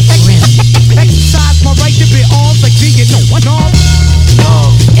 MF Grimm. Exercise my right to bear arms like Vietnam.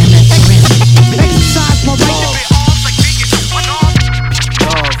 MF Grimm. Exercise my right to bear arms like Vietnam.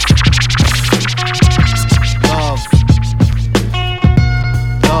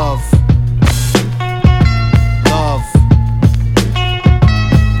 Love.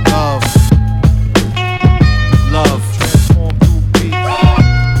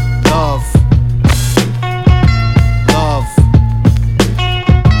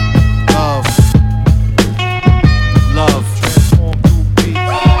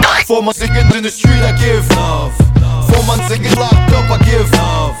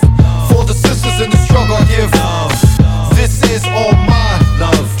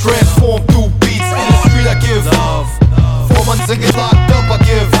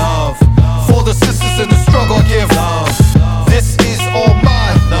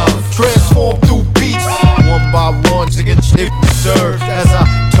 curved as I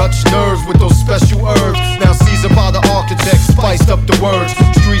touch nerves with those special herbs. Now seasoned by the architect, spiced up the words.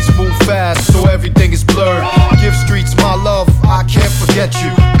 Streets move fast, so everything is blurred. Give streets my love, I can't forget you.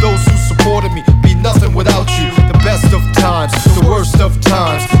 Those who supported me be nothing without you. The best of times, the worst of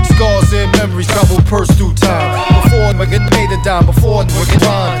times. Scars and memories travel purse through time. Before I get made a dime, before I get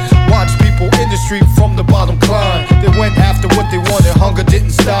mine. Watch people in the street from the bottom climb. They went after what they wanted, hunger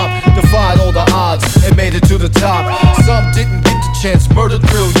didn't stop. Defied all the odds and made it to the top. Some didn't get the chance, murdered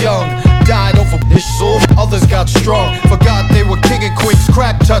real young. Died over this soul, others got strong. Forgot they were king and queens,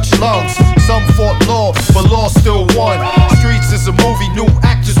 crack touched lungs. Some fought law, but law still won. Streets is a movie, new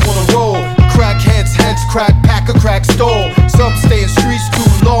actors wanna roll. Crackheads, heads crack, pack a crack stole. Some stay in streets too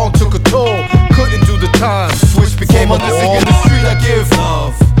long, took a toll. Couldn't do the time, switch became a nigga in the street. I give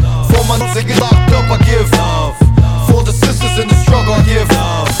love. For my niggas locked up, I give love. For the sisters in the struggle, I give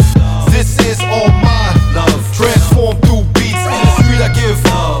love. This is all my love. Transform through beats in the street, I give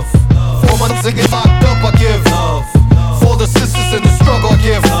love. For my niggas locked up, I give love. For the sisters in the struggle, I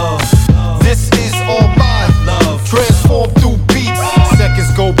give love. This is all my love. Transform through beats.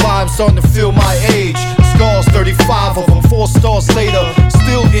 Seconds go by, I'm starting to feel my age. Scars, 35 of them, 4 stars later.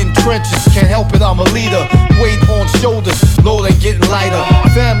 Still in trenches, can't help it, I'm a leader. Weight on shoulders, load ain't getting lighter.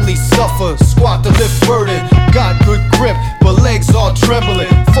 Family suffer, squat to lift burden. Got good grip, but legs are trembling.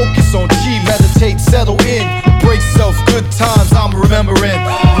 Focus on G, meditate, settle in. Brace self, good times I'm remembering.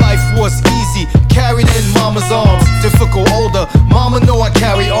 Life was easy, carried in mama's arms. Difficult older, mama know I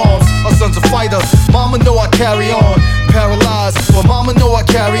carry arms. Our son's a fighter, mama know I carry on. Paralyzed, but mama know I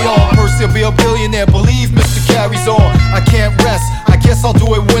carry on. Percy will be a billionaire, believe Mr. Carries on. I can't rest, I guess I'll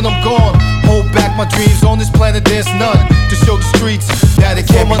do it when I'm gone. Hold back my dreams, on this planet there's none. To show the streets that it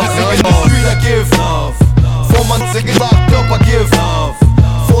can't be done. In the street I give love. For my niggas locked up I give love.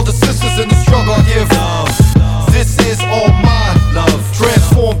 For the sisters in the struggle I give love. This is all my love.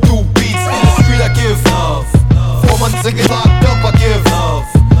 Transform through beats in the street I give love. For my niggas locked up I give love.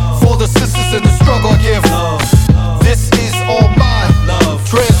 For the sisters in the struggle I give love. This is all my love.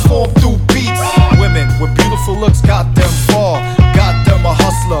 Transform through beats. Women with beautiful looks got them far. Got them a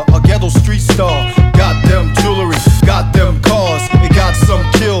hustler, a ghetto street star. Got them jewelry, got them cars. It got some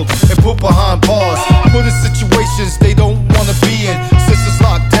killed and put behind bars. Put in situations they don't wanna be in. Sisters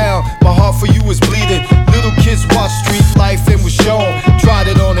locked down, my heart for you is bleeding. Little kids watch street life and was shown. Tried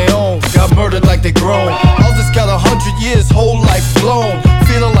it on their own, got murdered like they grown. Others got 100 years, whole life blown.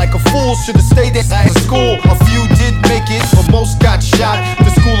 Feeling like a fool, should've stayed in school. A few did make it, but most got shot.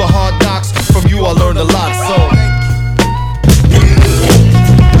 The school of hard knocks, from you I learned a lot, so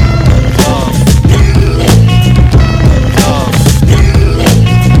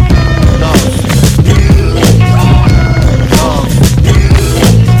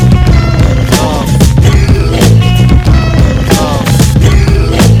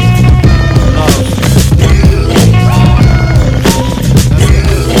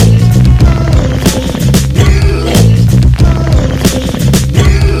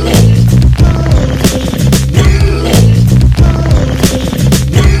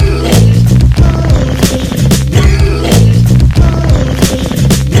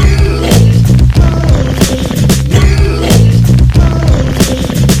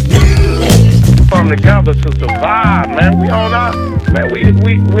together to survive, man. We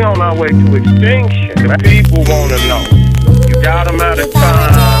on our way to extinction. People wanna know. You got them at a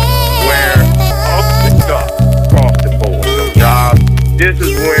time where up across the board. So jobs. This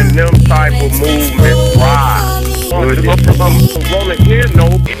is when them type of movements rise. Wanna hear no.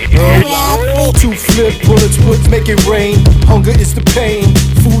 To flip bullets would make it rain. Hunger is the pain.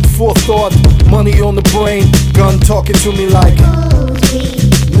 Food for thought. Money on the brain. Gun talking to me like.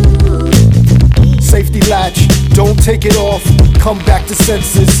 Safety latch, don't take it off. Come back to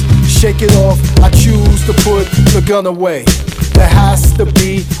senses, shake it off. I choose to put the gun away. There has to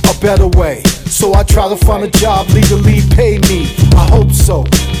be a better way. So I try to find a job, legally pay me. I hope so,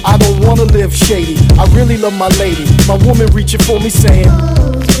 I don't wanna live shady. I really love my lady, my woman reaching for me saying.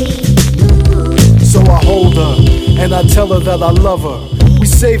 So I hold her, and I tell her that I love her. We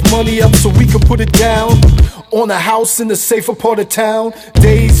save money up so we can put it down on a house in the safer part of town.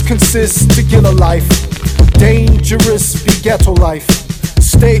 Days consist to get a life. Dangerous be ghetto life.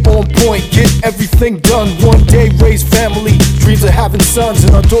 Stay on point, get everything done. One day raise family, dreams of having sons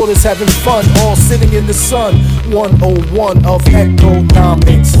and our daughters having fun, all sitting in the sun. 101 of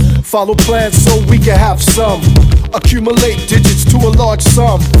economics. Follow plans so we can have some. Accumulate digits to a large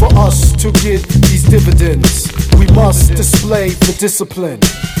sum. For us to get these dividends, we must display the discipline.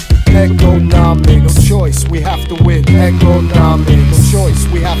 Economic, no choice, we have to win. Economic, no choice,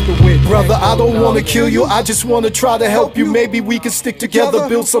 we have to win. Brother, I don't wanna kill you, I just wanna try to help you. Maybe we can stick together,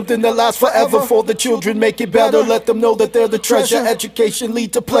 build something that lasts forever. For the children, make it better. Let them know that they're the treasure. Education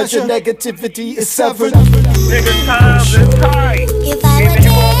lead to pleasure. Negativity is severed. Nigga, times is tight. Either you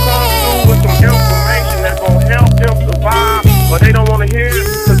gonna come through with some information that's gonna help them survive, or they don't wanna hear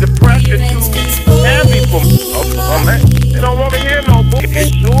the depression too heavy for me. They don't wanna hear no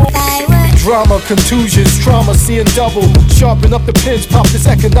bullshit. Drama, contusions, trauma, seeing double. Sharpen up the pins, pop this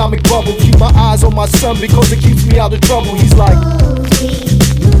economic bubble. Keep my eyes on my son because it keeps me out of trouble. He's like,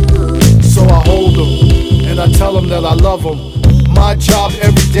 so I hold him and I tell him that I love him. My job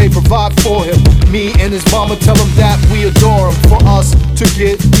every day, provide for him. Me and his mama tell him that we adore him. For us to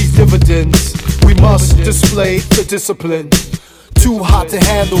get these dividends, we must display the discipline. Too hot to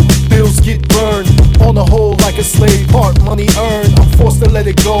handle, bills get burned. On the whole like a slave, part money earned. I'm forced to let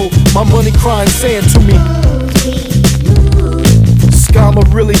it go, my money crying saying to me, Skama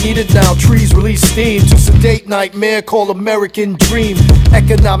really need it now. Trees release steam to sedate nightmare called American dream.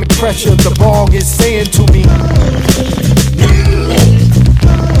 Economic pressure, the bong is saying to me,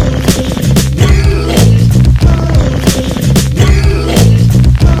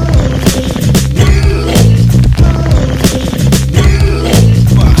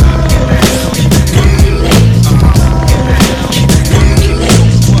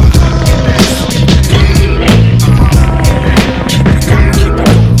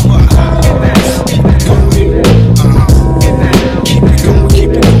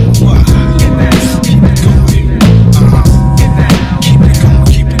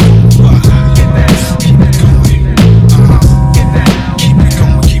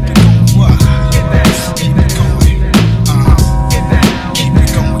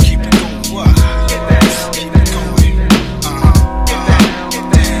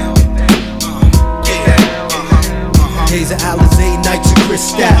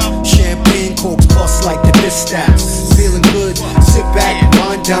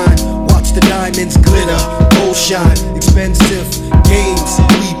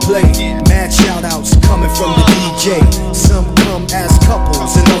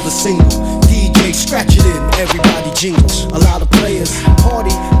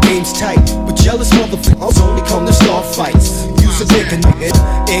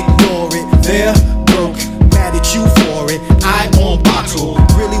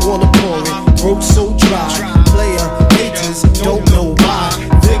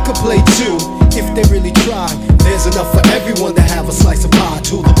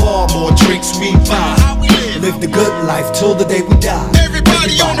 till the day we die.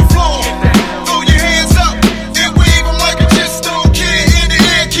 Everybody on the floor, throw your hands up and wave them like you just don't care. In the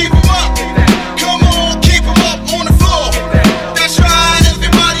air, keep them up. Come on, keep them up on the floor. That's right,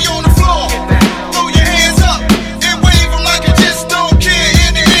 everybody on the floor. Throw your hands up and wave them like you just don't care.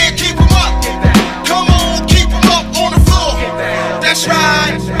 In the air, keep them up. Come on, keep them up on the floor. That's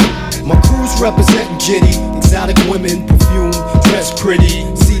right. My crew's representing Jitty, exotic women, perfume, dress pretty.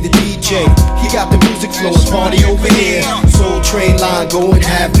 See the DJ, he got the music flowing, party over here. Soul train line going,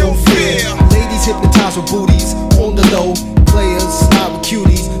 have no fear. Ladies hypnotized with booties on the low. Players slide with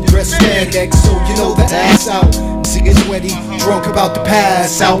cuties, dress spandex, so you know the ass out. See it's sweaty, drunk about to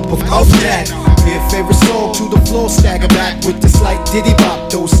pass out. But of that, your favorite song to the floor, stagger back with this like Diddy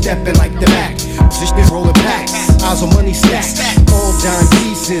Bop, those stepping like the Mac. Position rolling packs, eyes on money stacks. All dime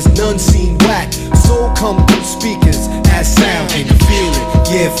pieces, none seen whack. Soul come through speakers as sound. Can you feel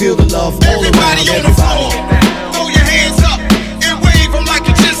it? Yeah, feel the love all around everybody. Throw your hands up and wave them like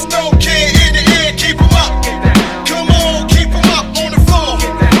you just don't care. In the air, keep them up. Come on, keep them up on the floor.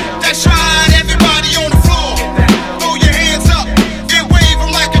 That's right, everybody on the floor. Throw your hands up and wave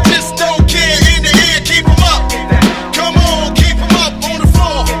them like you just don't care. In the air, keep them up. Come on, keep them up on the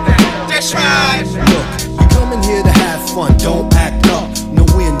floor. That's right. Look, we coming here to have fun, don't act up. No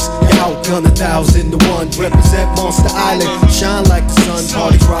wins, you outgun 1,000 to 1. Represent Monster Island, shine like the sun.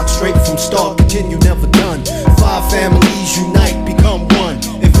 Parties rock straight from start, continue never done. 5 families unite, become one.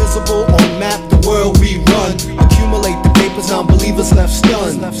 Invisible on map, the world we run. Accumulate the papers, unbelievers left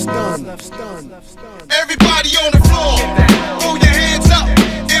stunned. Everybody on the floor, throw your hands up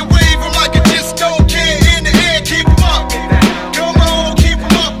and wave them like you just don't care. In the air, keep them up. Come on, keep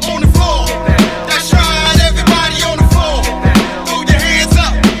them up on the floor. That's right, everybody on the floor. Throw your hands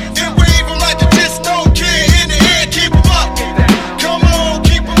up and wave them like you just don't care. In the air, keep them up. Come on,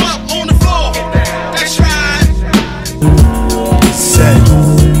 keep them up on the floor. That's right. Said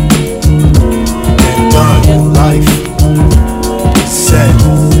and done life. Said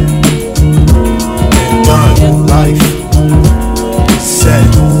and done life.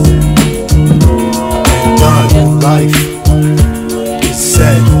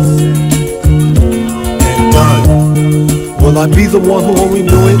 the one who only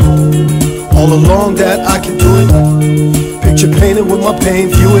knew it. All along that I can do it. Picture painted with my pain,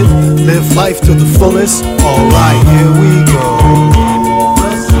 view it. Live life to the fullest. Alright, here we go.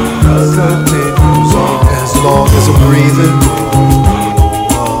 As long as I'm breathing.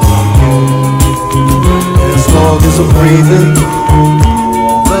 As long as I'm breathing.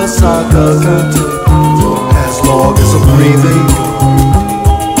 The saga continues. As long as I'm breathing.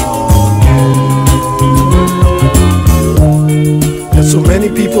 There's so many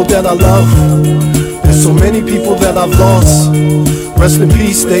people that I love. There's so many people that I've lost. Rest in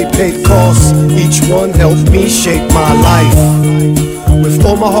peace, they paid costs. Each one helped me shape my life. With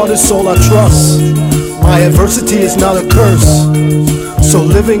all my heart and soul I trust. My adversity is not a curse. So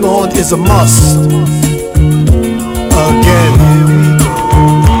living on is a must. Again, here we go.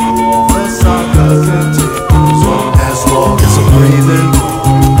 The saga continues. As long as I'm breathing.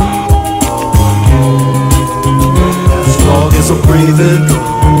 As long as I'm breathing.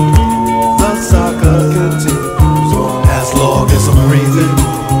 The saga continues. As long as I'm breathing.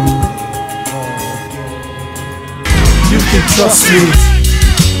 You can trust me.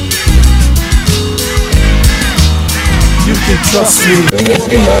 You can trust me.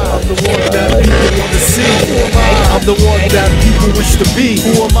 I'm the one that people want to see. I'm the one that people wish to be.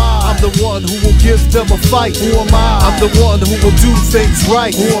 Who am I? I'm the one who will give them a fight. Who am I? I'm the one who will do things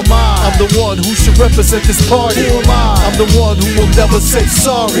right. Who am I? I'm the one who should represent this party. Who am I? I'm the one who will never say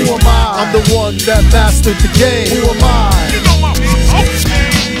sorry. Who am I? I'm the one that mastered the game. Who am I?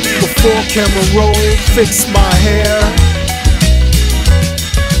 Before camera roll, fix my hair.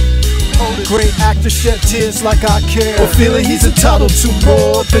 Great actor shed tears like I care. For feeling he's entitled to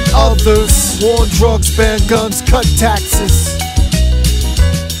more than others. War, drugs, ban guns, cut taxes.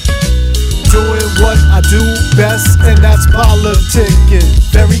 Doing what I do best, and that's politicking.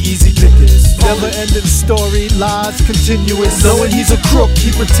 Very easy pickings. Never ending story, lies continuous. Knowing he's a crook,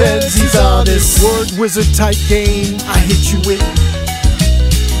 he pretends he's honest. Word wizard type game, I hit you with.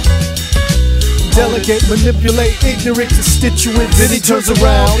 Delegate, manipulate, ignorant constituents. Then he turns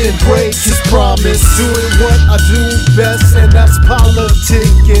around and breaks his promise. Doing what I do best, and that's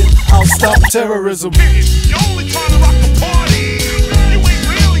politicking. I'll stop terrorism. You only trying to rock the party. You ain't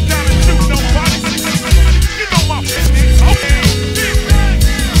really gonna do nobody. You know my business, okay?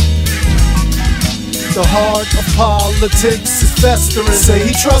 The heart of politics is festering. Say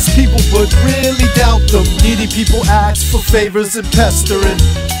he trusts people, but really doubt them. Needy people ask for favors and pestering.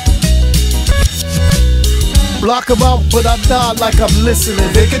 Block him out, but I'm not like I'm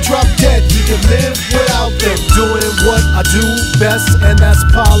listening. They can drop dead, he can live without them. Doing what I do best, and that's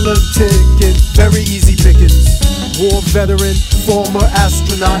politicking. Very easy pickings. War veteran, former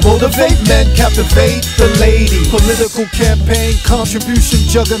astronaut. Motivate men, captivate the lady. Political campaign, contribution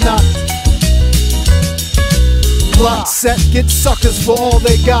juggernaut. Plot set, get suckers for all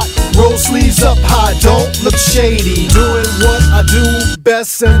they got. Roll sleeves up high, don't look shady. Doing what I do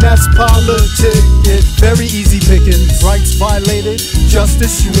best, and that's politicking. Very easy pickings. Rights violated,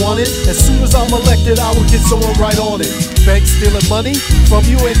 justice you want it. As soon as I'm elected, I will get someone right on it. Bank stealing money from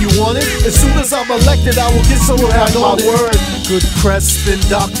you and you want it. As soon as I'm elected, I will get someone right on it. Word. Good crest and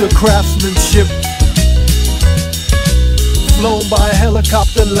doctor craftsmanship. Flown by a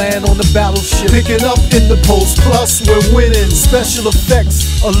helicopter, land on the battleship. Picking up in the post, plus we're winning. Special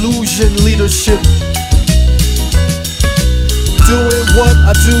effects, illusion, leadership. Doing what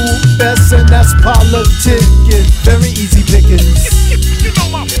I do best, and that's politicking. Very easy pickings. You know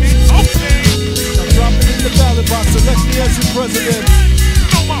my business, okay? Now drop it in the ballot box, elect me as your president. You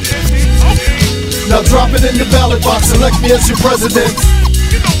know my business, okay? Now drop it in the ballot box, elect me as your president.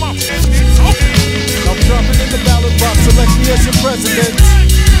 You know my business, okay? Now drop it in the ballot box, elect me as your president.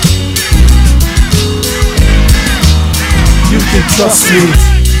 You can trust me.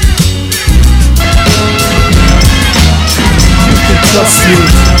 You can trust me.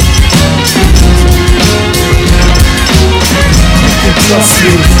 You can trust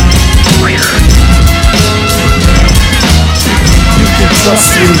me. You can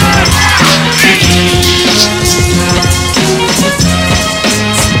trust me.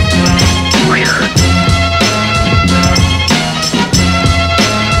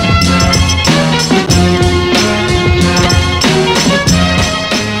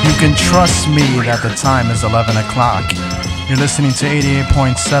 You can trust me that the time is 11 o'clock. You're listening to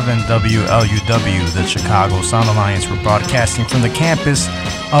 88.7 WLUW, the Chicago Sound Alliance. We're broadcasting from the campus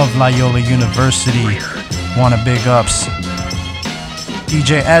of Loyola University. Wanna big ups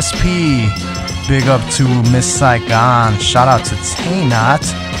DJ SP, big up to Miss Saigon. Shout out to Taynot,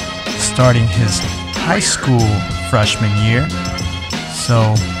 starting his high school freshman year.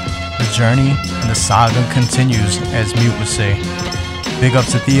 So the journey and the saga continues, as Mute would say. Big up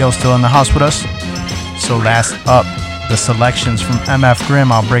to Theo, still in the house with us. So last up, the selections from MF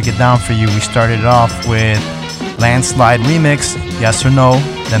Grimm. I'll break it down for you. We started it off with Landslide Remix, Yes or No,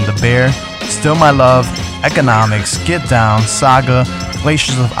 then The Bear, Still My Love, Economics, Get Down, Saga,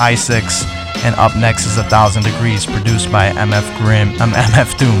 Glaciers of Isaacs, and up next is 1,000 Degrees, produced by MF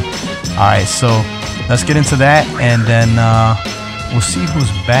Doom. Alright, so let's get into that, and then we'll see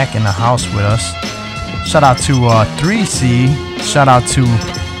who's back in the house with us. Shout out to 3C, shout out to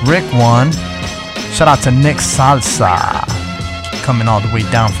Rick One, shout out to Nick Salsa, coming all the way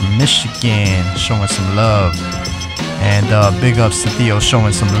down from Michigan, showing some love. And big ups to Theo,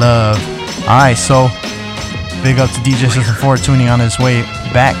 showing some love. Alright, so big up to DJ System 4 tuning on his way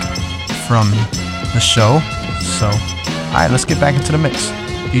back from the show. So, alright, let's get back into the mix.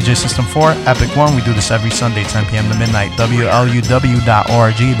 DJ System 4, Epic One. We do this every Sunday, 10 p.m. to midnight.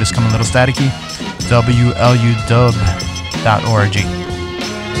 WLUW.org. If it's coming a little staticky, WLUW.org.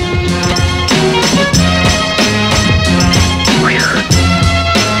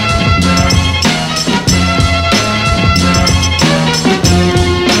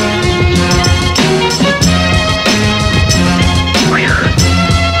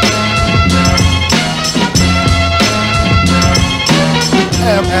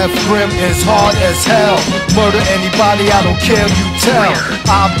 MF Grimm is hard as hell. Murder anybody, I don't care, you tell.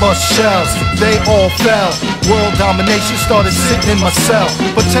 I bust shells, they all fell. World domination started sitting in my cell.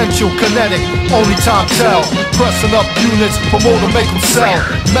 Potential kinetic, only time tell. Pressing up units, promoter make them sell.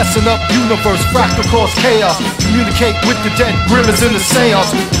 Messing up universe, fractal cause chaos. Communicate with the dead, Grimm is in the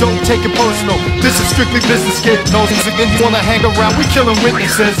seance. Don't take it personal, this is strictly business, kid. Noses again, you wanna hang around, we killing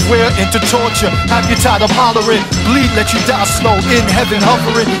witnesses. We're into torture, have you tired of hollering? Bleed, let you die slow, in heaven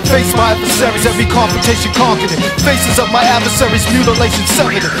hovering. Face my adversaries, every confrontation conquered it. Faces of my adversaries, mutilation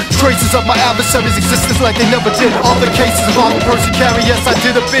severed it. Traces of my adversaries' existence like they never did. Other cases of armed person carry, yes I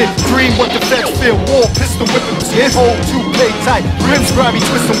did a bit. Dream what the feds feel, war, pistol whipping, his hold too play tight. Rims grabby,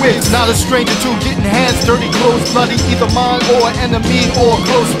 twisting wigs, not a stranger to getting hands dirty, clothes bloody. Either mine or enemy or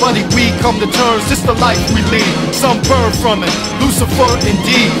close buddy. We come to terms, this the life we lead. Some burn from it, Lucifer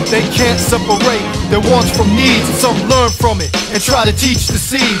indeed. They can't separate their wants from needs. Some learn from it and try to teach the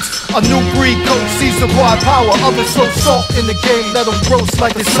seeds. A new breed coach sees the wide power. Others throw salt in the game, let them roast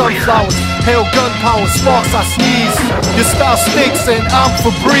like the sunflowers. Hail gunpowder, sparks I sneeze. Your style stinks and I'm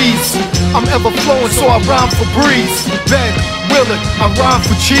Febreze. I'm ever flowing so I rhyme for breeze. Ben Willard, I rhyme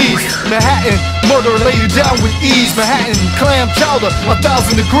for cheese. Manhattan, murder lay you down with ease. Manhattan, clam chowder,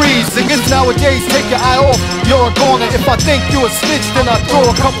 1,000 degrees. Niggas nowadays take your eye off, you're a goner. If I think you a snitch, then I throw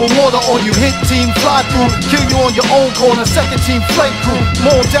a cup of water on you. Hit team, fly through, kill you on your own corner. Second team, flank crew,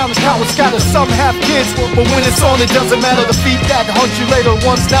 mow down the cowards. Scatter, some have kids, but when it's on, it doesn't matter. The feet that hunt you later,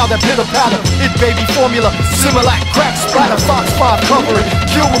 once now that pitter patter. It baby formula, Similac, crack splatter, Fox 5 cover it.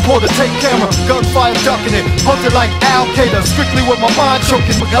 Kill reporter, take camera, gunfire ducking it. Hunted like Al Qaeda, strictly with my mind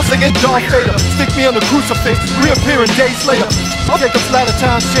choking. Guns against Darth Vader, stick me on the crucifix, reappearing days later. I'll take a flatter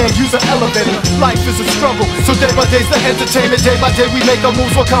town chance, use an elevator. Life is a struggle, so day by day's the entertainment. Day by day we make our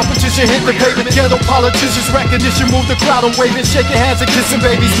moves while competition hit the pavement. Ghetto politicians recognition, move the crowd and waving, shaking hands and kissing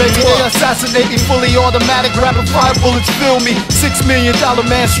babies. Maybe they assassinate me, fully automatic, rapid fire bullets fill me. $6 million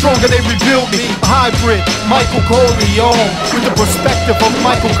man stronger, they rebuild me. A hybrid, Michael Corleone, with the perspective of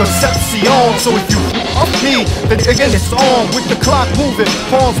Michael Concepcion. So if you up me, then again it's on. With the clock moving,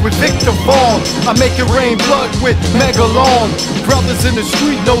 pawns with Victor Vaughn. I make it rain blood with Megalon. Brothers in the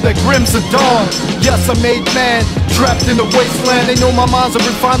street know that Grimm's a dawn. Yes, I made man, trapped in the wasteland. They know my mind's a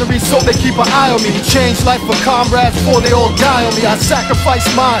refinery, so they keep an eye on me. Change life for comrades before they all die on me. I sacrifice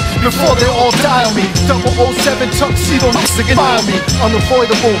mine before they all die on me. 007 tuxedo knocks again fire me.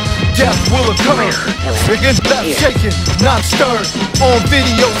 Unavoidable, death will occur. Begin left shaking, not stirred. On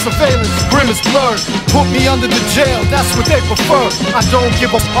video surveillance, Grimm is blurred. Put me under the jail, that's what they prefer. I don't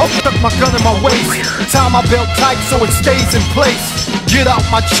give a fuck, tuck my gun in my waist. Tie my belt tight so it stays in place. Get out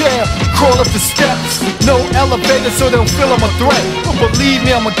my chair, crawl up the steps. No elevator so they don't feel I'm a threat. But believe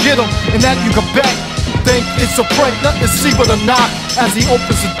me, I'ma get them, and that you can bet. Think it's a prank, nothing to see but a knock. As he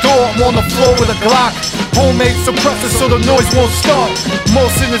opens the door, I'm on the floor with a Glock. Homemade suppressor so the noise won't start.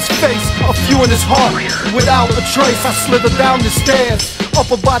 Most in his face, a few in his heart. Without a trace, I slither down the stairs.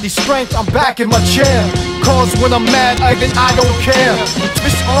 Upper body strength, I'm back in my chair. Cause when I'm mad, I don't care.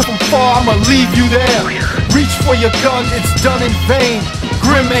 Fish off from far, I'ma leave you there. Reach for your gun, it's done in vain.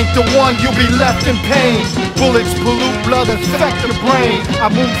 Grimm ain't the one, you'll be left in pain. Bullets pollute blood, infect the brain.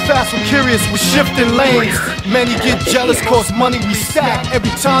 I move fast, I'm curious with shifting lanes. Many get jealous cause money we stack. Every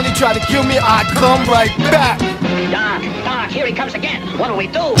time they try to kill me, I come right back. Doc, here he comes again. What'll we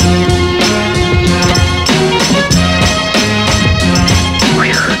do?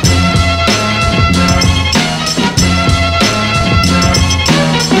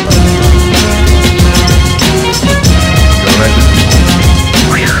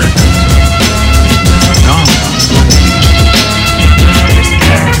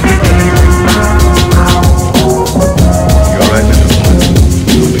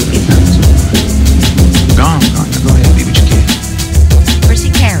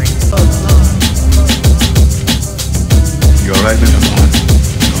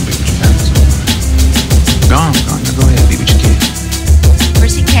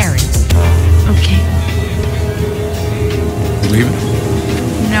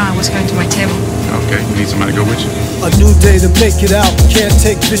 To make it out, can't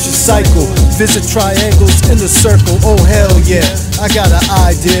take vicious cycle. Visit triangles in the circle, oh hell yeah. I got an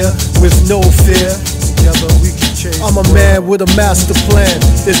idea with no fear. Together we can change. I'm a man with a master plan,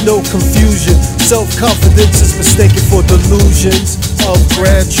 there's no confusion. Self-confidence is mistaken for delusions of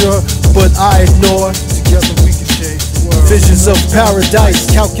grandeur, but I ignore. Together we can change the world. Visions of paradise,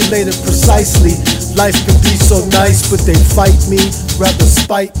 calculated precisely. Life can be so nice, but they fight me, rather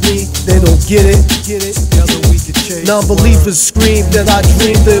spite me. They don't get it. Together we can change. Non-believers scream that I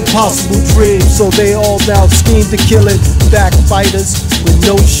dreamed the impossible dream, so they all now scheme to kill it. Backbiters with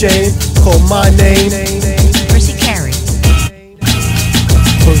no shame, call my name Percy Carey.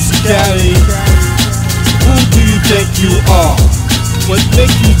 Percy Carey. Who do you think you are? What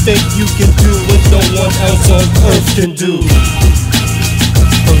makes you think you can do what no one else on earth can do?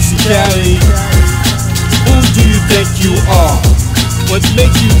 Percy Carey. Who do you think you are? What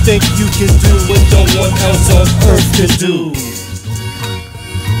makes you think you can do what no one else on earth can do?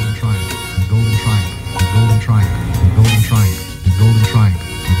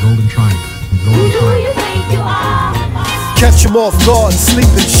 Catch him off guard, sleep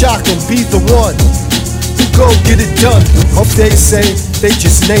and shock him, be the one who go get it done. Hope they say, they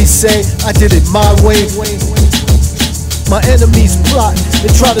just naysay, I did it my way. My enemies plot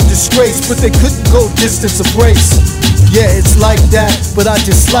and try to disgrace, but they couldn't go distance or brace. Yeah, it's like that, but I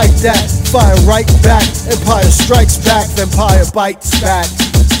dislike that. Fire right back, empire strikes back, vampire bites back.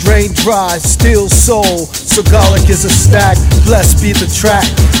 Drain dry, still soul, so garlic is a stack. Blessed be the track.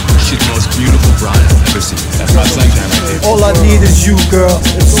 She's the most beautiful bride I've ever seen. That's my sunshine right there. All I need is you, girl.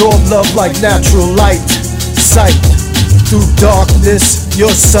 Absorb love like natural light. Sight through darkness,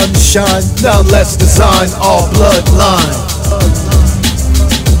 your sunshine. Now let's design our bloodline.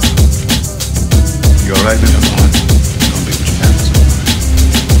 You alright, man? Come on. Don't be with your parents.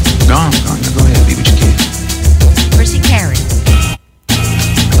 Go on. Now go ahead, be with your kids. Percy Carey.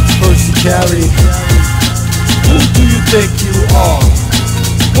 Percy Carey. Who do you think you are?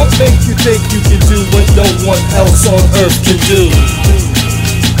 What makes you think you can do what no one else on earth can do?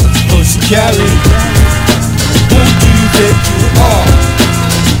 Percy Carey. Who do you think you are?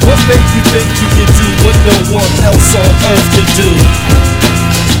 What makes you think you can do what no one else on earth can do?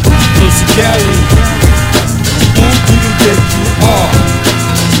 Percy Carey. Who do you think you are?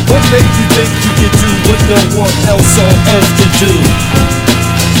 What makes you think you can do what no one else on earth can do?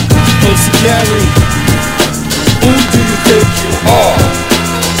 Percy Carey. Who do you think you are?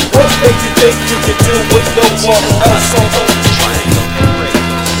 What makes you think you can do what no one else on earth can do?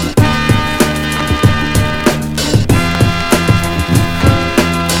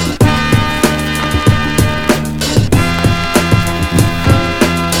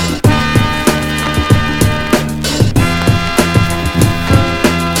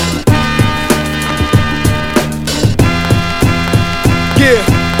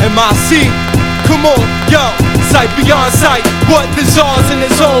 MIC, come on, yo, sight beyond sight. What there's ours in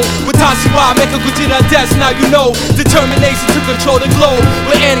its own. Watashi wa make a good death. Now you know determination to control the globe.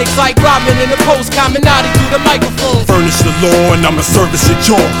 With annex like Robin in the post, Caminati through the microphone. Furnish the law and I'ma service your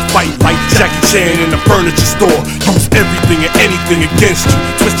jaw. Fight like Jackie Chan in a furniture store. Use everything and anything against you.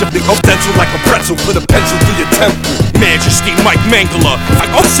 Twist your big old dental like a pretzel. Put a pencil through your temple. Majesty Mike Mangala. I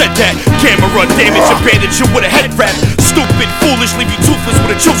offset that. Camera damage and bandage you with a head wrap. Stupid, foolish, leave you toothless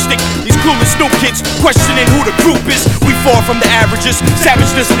with a chopstick. These clueless new kids questioning who the group is. We far from the averages.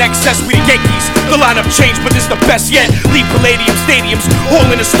 Savageness and excess, we the Yankees. The lineup changed, but it's the best yet. Leave Palladium stadiums, all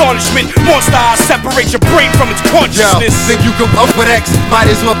in astonishment. Monster eyes separate your brain from its consciousness. Yo, think you can up with X?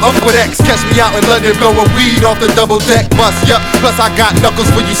 Might as well up with X. Catch me out in London blowing weed off the double deck bus. Yup, plus I got knuckles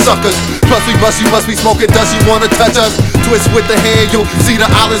for you suckers. Plus we bust, you must be smoking dust, you wanna touch us. Twist with the hand, you'll see the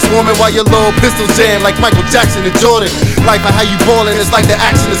island swarming while your little pistols jam like Michael Jackson and Jordan. Life of how you ballin', it's like the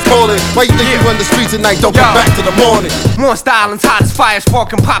action is calling. Why you think you run the streets at night, don't come back to the morning? Monster Island's hot as fire,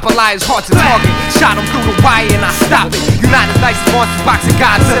 sparking Popeye is hard to target. Shot him through the wire and I stopped it. United nicest monsters, boxing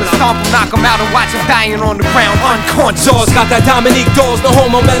Godzilla. Stomp him, knock him out and watch him dying on the ground unconscious. Jaws got that Dominique Dawes, the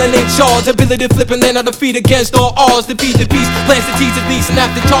homo melanin charge. Ability to flip and land on the feet against all odds. Defeat the beast, plans to tease the beast. And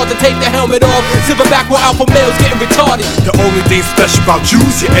after charge to take the helmet off. Silverback where alpha males getting retarded. The only thing special about you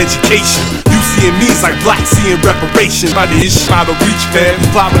is your education. You seeing me is like black seeing reparation. By the issue, out of reach, man.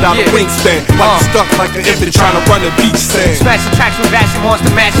 Fly without a wingspan. While you stuck like an infant trying to run a beach sand. Smashing tracks with bashing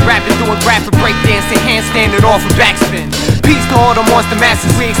monster mash, rapping, doing graphic breakdancing, handstanding off a backspin. Peace to all the monster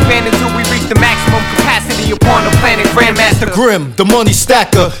masters, we expand until we reach the maximum capacity upon the planet. Grandmaster Grim, the money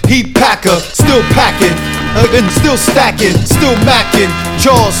stacker, heat packer, still packing, and still stacking, still macking,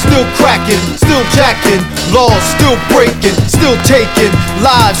 jaws still cracking, still jacking, laws still breaking, still taking,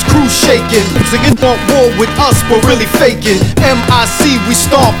 lives crew shaking. Singing want war with us, but really faking. MIC, we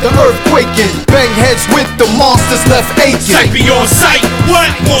stomp the earth quaking, bang heads with the monsters left aching. Sight beyond sight, what?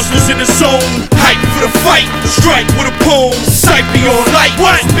 Monsters in the zone, hype for the fight, strike with a poem. Sight beyond light,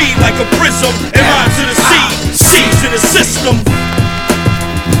 what? Speed like a prism, and rhymes to the sea, seas in the system.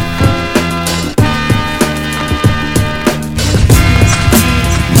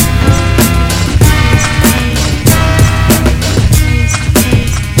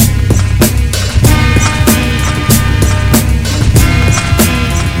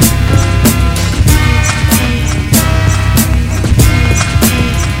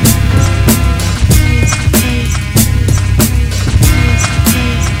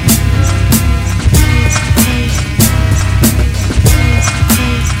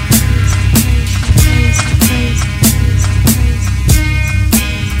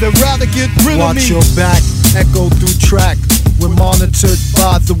 Get rid of me. Watch your back, echo through track. We're monitored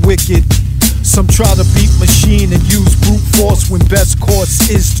by the wicked. Some try to beat machine and use brute force when best course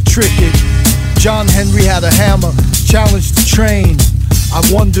is to trick it. John Henry had a hammer, challenged the train. I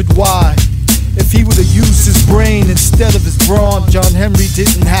wondered why. If he would have used his brain instead of his brawn, John Henry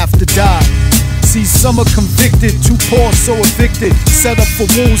didn't have to die. See, some are convicted, too poor, so evicted. Set up for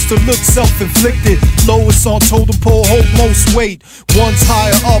wounds to look self-inflicted. Lowest on totem pole, hold most weight. One's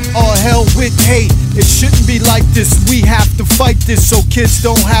higher up, all hell with hate. It shouldn't be like this, we have to fight this so kids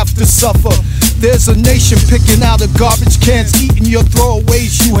don't have to suffer. There's a nation picking out of garbage cans, eating your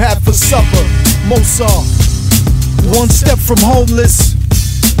throwaways you had for supper. Most are one step from homeless,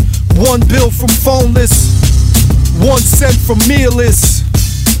 one bill from phoneless, 1 cent from mealless.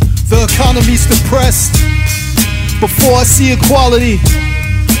 The economy's depressed. Before I see equality,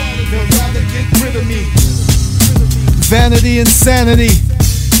 they'll rather get rid of me. Vanity, insanity,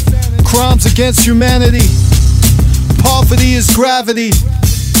 crimes against humanity. Poverty is gravity.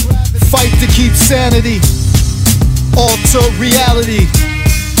 Fight to keep sanity. Alter reality.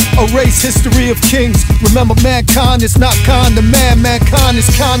 Erase history of kings. Remember, mankind is not kind to man. Mankind is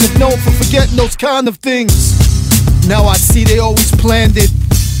kind of known for forgetting those kind of things. Now I see they always planned it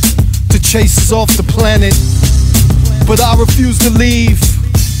to chase us off the planet, but I refuse to leave.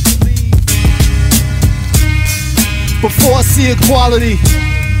 Before I see equality,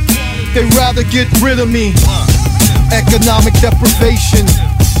 they rather get rid of me. Economic deprivation,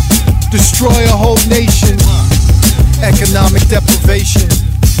 destroy a whole nation. Economic deprivation,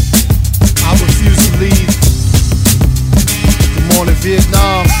 I refuse to leave. Good morning,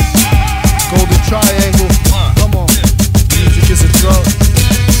 Vietnam. Golden Triangle, come on. Music is a drug.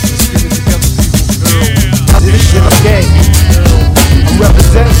 This shit is gay. I'm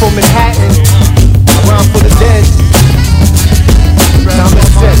representing from Manhattan, ground for the dead. Now I'm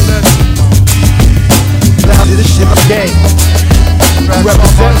upset. Now this shit is gay. I'm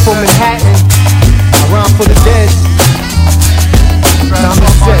representing from Manhattan, ground for the dead. Now I'm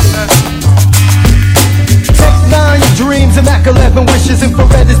upset. Text 9, your dreams, and Mac 11 wishes.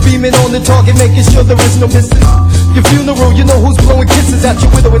 Infrared is beaming on the target, making sure there is no misses. Your funeral, you know who's blowing kisses at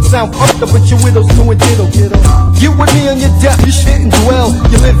your widow. It sound fucked up, but your widow's doing ditto. You with me on your death, you shouldn't dwell.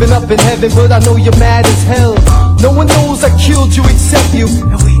 You're living up in heaven, but I know you're mad as hell. No one knows I killed you except you,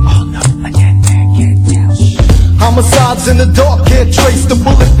 and we all know I can't down. Homicides in the dark, can't trace the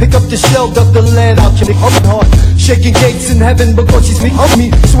bullet. Pick up the shell, duck the lead out your heart. Shaking gates in heaven because she's me on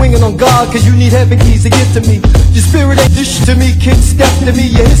me. Swinging on God, cause you need heaven keys to get to me. Your spirit ain't this shit to me, kid, step to me.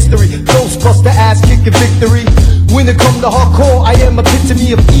 Your history, Ghostbuster ass kicking victory. When it come to hardcore, I am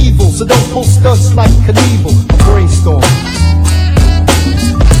epitome of evil. So don't pull stunts like Knievel. Brainstorm.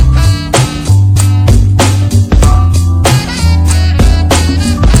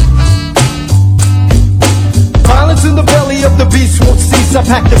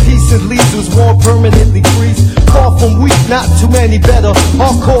 Pack the pieces, leaves war permanently freeze. Far from weak, not too many better.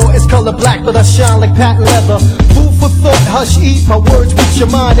 Hardcore is color black, but I shine like patent leather. Food for thought, hush, eat my words with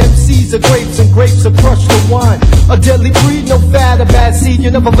your mind. MCs are grapes and grapes are crushed to wine. A deadly breed, no fad, a bad seed.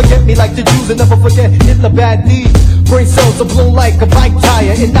 You never forget me like the Jews and never forget Hitler bad deeds. Brain cells are blown like a bike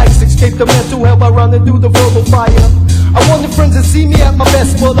tire. Ignites, escape the mental hell by running through the verbal fire. I wanted friends to see me at my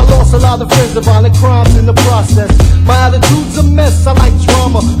best, but I lost a lot of friends of violent crimes in the process. My attitude's a mess, I like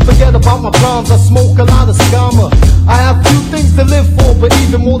drama. Forget about my problems, I smoke a lot of scammer. I have few things to live for, but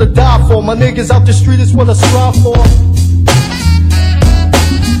even more to die for. My niggas out the street is what I strive for.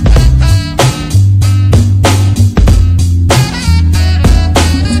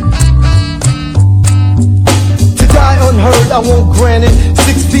 To die unheard, I won't grant it.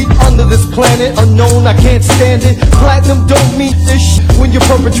 6 feet under this planet, unknown, I can't stand it. Platinum don't mean this shit when you're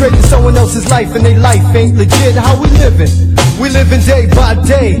perpetrating someone else's life and their life ain't legit. How we living? We living day by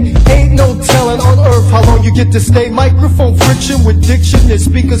day. Ain't no telling on earth how long you get to stay. Microphone friction with diction. There's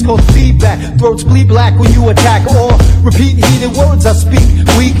speakers called feedback. Throats bleed black when you attack or repeat heated words I speak.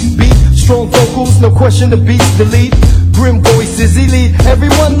 Weak beat, strong vocals, no question the beats delete. Grim voices elite.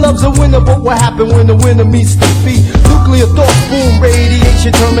 Everyone loves a winner, but what happened when the winner meets defeat? Nuclear thought, boom,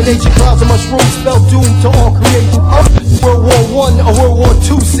 radiation, termination, clouds of mushrooms, spell doom to all creation. World War I or World War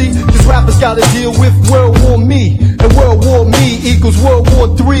II, see, these rappers gotta deal with World War Me. And World War Me equals World War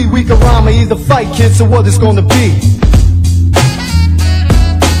III. We can rhyme or either fight, kids, so what it's gonna be.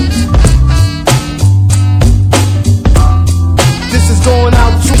 This is going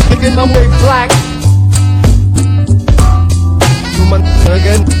out to nigga, I'm way black. You my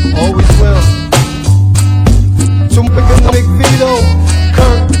again, always will. So Big Vito,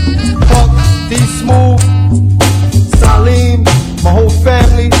 Kurt, Puck, D Smooth, Salim, my whole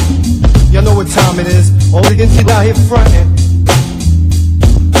family. Y'all know what time it is. All the kids out here frontin'.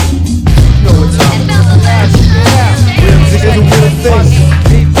 You know what time it is. Real niggas do real things.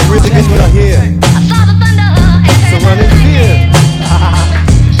 Real niggas out here. So run in fear.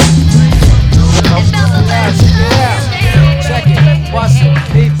 Check it, watch it,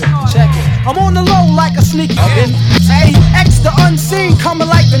 peep it, check it. I'm on the low like a sneaky kid. Hey, X the unseen, coming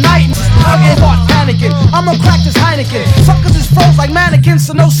like the night. I'm start panicking. I'ma crack this Heineken. Suckers is froze like mannequins,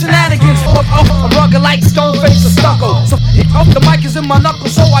 so no shenanigans. I'm rugged like stone face or stucco. So the mic is in my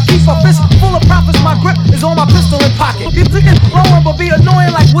knuckles, so I keep a fist full of profits. My grip is on my pistol in pocket. You thinking blowing, but be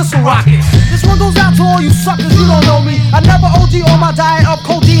annoying like whistle rockets. This one goes out to all you suckers, you don't know me. I never OD on my diet of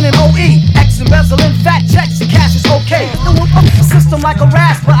codeine and OE. X embezzling fat checks and cash is okay. It will up the system like a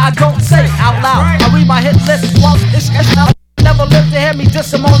rasp, but I don't say it out loud. I read my hit list while it's out. Never lived to hear me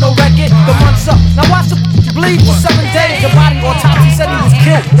diss him on no record. The month's up. Now watch the bleed for 7 days. The body autopsy said he was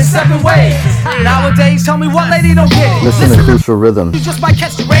killed in 7 ways. Nowadays, tell me what lady don't get it. Listen to Crucial Rhythm. You just might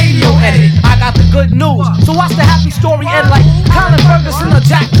catch the radio edit. I got the good news. So watch the happy story end like Colin Ferguson or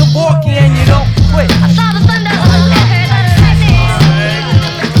Jack Kevorkian, and you don't quit. I saw the thunder.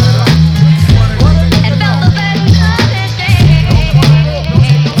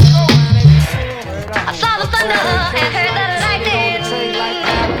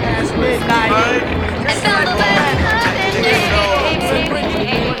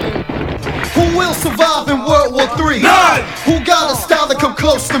 Who will survive in World War III? None! Who got a style that come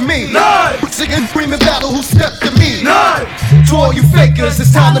close to me? None! Singing dream in battle, who stepped to me? None! To all you fakers,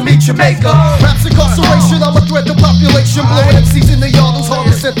 it's time to meet your maker. Raps incarceration, I'm a threat to population. Blowing MCs in the yard, who's hard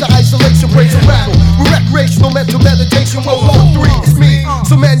to sent to isolation. Praise and rattle, with recreational mental meditation. World War III is me,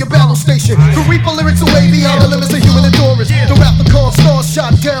 so man your battle station. The reaper lyrics away beyond the limits of human endurance. The rapper called stars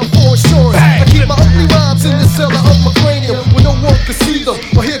shot down for assurance. I keep my ugly rhymes in the cellar of my cranium, where no one can see them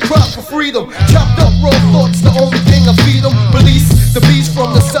or hear cries for freedom. Chopped up raw thoughts, the only thing I feed them. Release the beast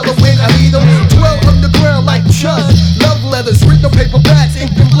from the cellar when I need them. Dwell underground like Chud. Love letters, written on paper bags,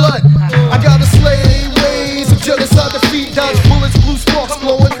 ink and blood. I gotta slay ways of genocide, defeat, dodge bullets, blue sparks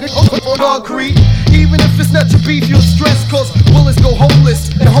blowing on concrete. Even if it's not your beef, you'll stress, cause bullets go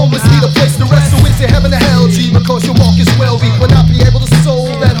homeless, and homeless need a place to rest. So it's a heaven or hell, G, because your walk is well beat. Will not be able to soul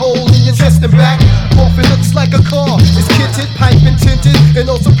that hole in your chest and back. Often looks like a car, it's kitted, pipe and tinted, and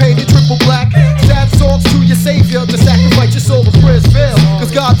also painted triple black. Sad songs to your savior, to sacrifice your soul, but prayers fail,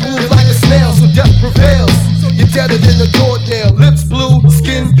 cause God moves like a snail, so death prevails. You're deader than a doornail, lips blue,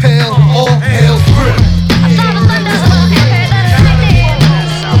 skin pale, all hail grip.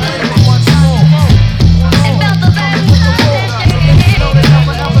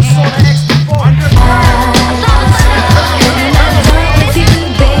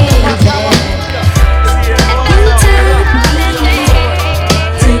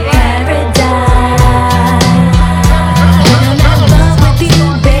 To paradise. When I'm in love with you.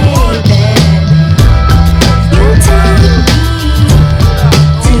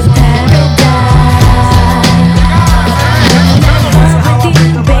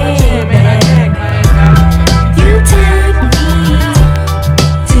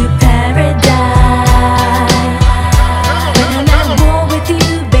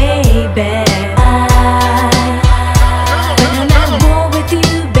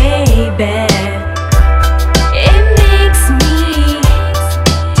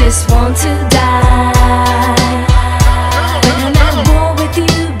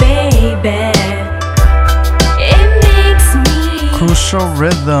 Crucial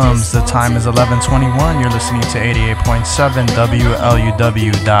Rhythms. The time is 11:21. You're listening to 88.7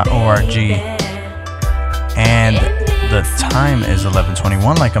 WLUW.org. And the time is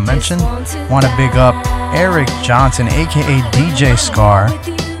 11:21, like I mentioned. Want to big up Eric Johnson, aka DJ Scar.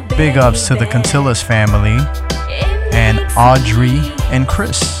 Big ups to the Cantillas family. And Audrey and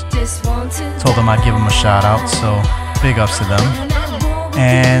Chris. Told them I'd give them a shout out, so big ups to them.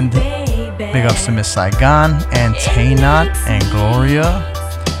 And big ups to Miss Saigon and Taynot and Gloria.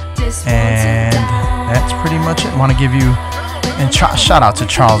 And that's pretty much it. Want to give you and shout out to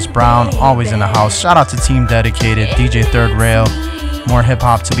Charles Brown, always in the house. Shout out to Team Dedicated, DJ Third Rail. More hip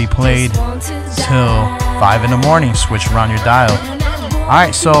hop to be played till 5 in the morning. Switch around your dial.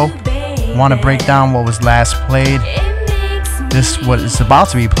 Alright, so want to break down what was last played. What is about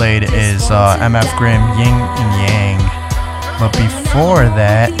to be played is MF Grimm, Yin and Yang. But before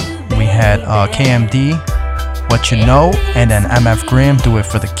that, we had KMD, What You Know, and then MF Grimm, Do It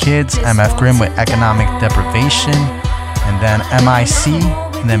For The Kids. MF Grimm with Economic Deprivation, and then MIC,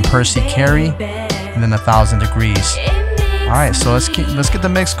 and then Percy Carey, and then 1,000 Degrees. Alright, so let's get the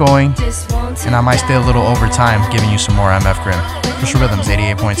mix going, and I might stay a little over time giving you some more MF Grimm. Crucial Rhythms,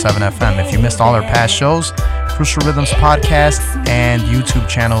 88.7 FM. If you missed all our past shows, Crucial Rhythms podcast and YouTube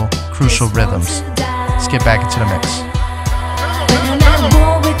channel Crucial Rhythms. Let's get back into the mix. When I'm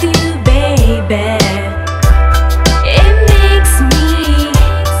born with you, baby, it makes me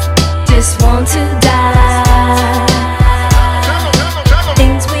just want to die.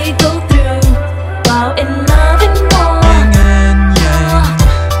 Things we go through while in love and war. Yin and yang.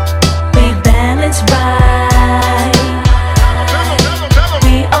 We balance right.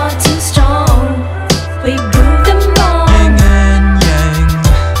 We are too strong. We prove them wrong. Yin and yang.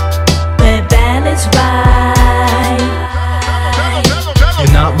 We're balanced right.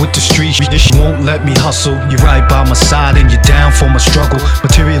 You're not with the streets, you won't let me hustle. You're right by my side and you're down for my struggle.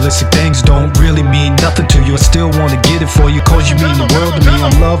 Materialistic things don't really mean nothing to you. I still wanna get it for you cause you mean the world to me.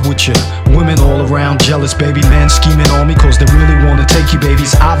 I'm in love with you. Women all around jealous, baby. Men scheming on me cause they really wanna take you, baby.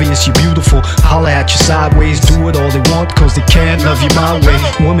 It's obvious you're beautiful. Holla at you sideways, do it all they want cause they can't love you my way.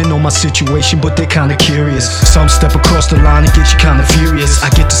 Women know my situation but they're kinda curious. Some step across the line and get you kinda furious. I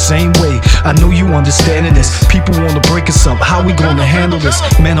get the same way, I know you understanding this. People wanna break us up, how we gonna handle this?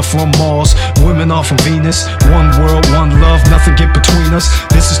 Men are from Mars, women are from Venus. One world, one love, nothing get between us.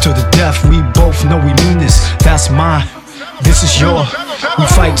 This is to the death, we both know we mean this. That's mine, this is your. We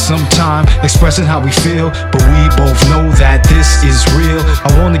fight sometime, expressing how we feel, but we both know that this is real.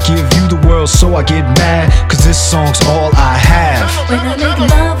 I wanna give you the world so I get mad, cause this song's all I have. When I make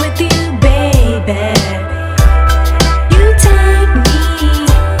love with you, baby, you take me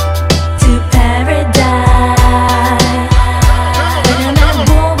to paradise. When I'm at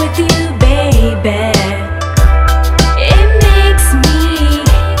war with you, baby, it makes me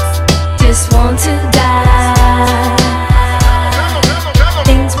just want to die.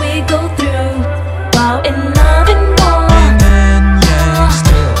 Things we go through while in love and war. Yin and yang.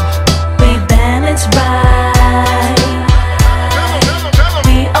 Still. We balance right.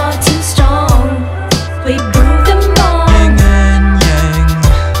 We are too strong. We prove them wrong. Yin and yang.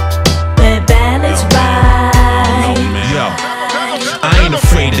 We're balanced right. Yo, I ain't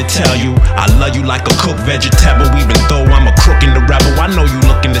afraid to tell you I love you like a cooked vegetable. Even though I'm a crook and a rebel, I know you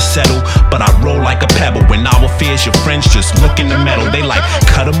looking to settle, but I roll like a pebble. When our fears, your friends just look in the metal. They like,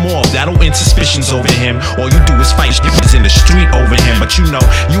 cut him off, that'll end suspicions over him. All you do is fight niggas in the street over him. But you know,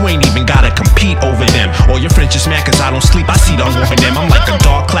 you ain't even gotta compete over them. All your friends just mad cause I don't sleep, I see them over them. I'm like a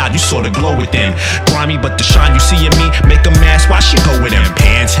dark cloud, you sorta glow with them. Grimy but the shine you see in me, make a mask, why she go with them?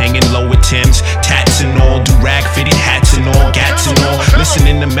 Pants hanging low with Tim's, tats and all, do-rag fitted hats and all, gats and all.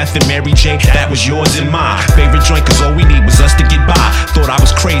 Listening to Method Mary J, that was yours and mine. Favorite joint cause all we need was us to get by. Thought I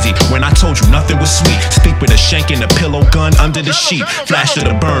was crazy when I told you nothing was sweet. Sleep with a shank and a pillow gun under the sheet. Flash of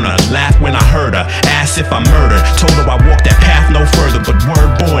the burner, laugh when I heard her. Asked if I murdered, told her I walked that path no further. But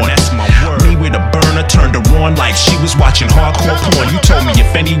word born, that's my word. Me with a burner turned her on like she was watching hardcore porn. You told me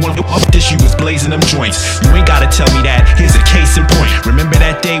if anyone up this, you was blazing them joints. You ain't gotta tell me that, here's a case in point. Remember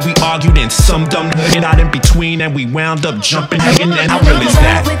that day we argued and some dumb nigga out in between, and we wound up jumping and how real is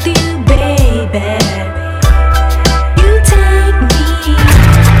that? With you, baby, you take me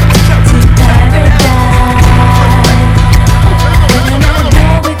to paradise. When I'm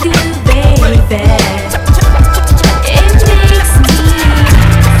there with you, baby, it makes me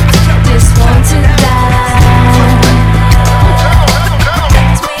just want to die.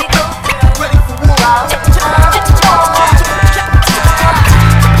 Things we go through while in love and war.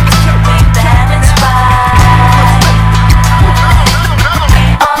 We balance right. We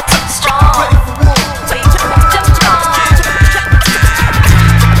are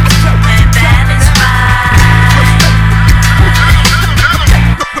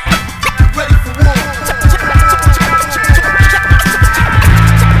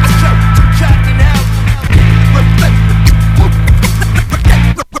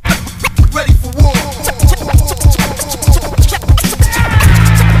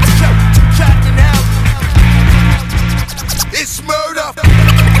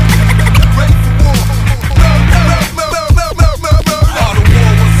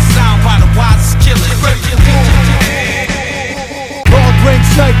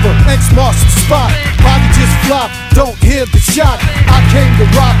the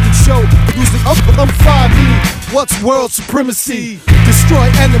rocket show. Losing up, I'm 5E. What's world supremacy? Destroy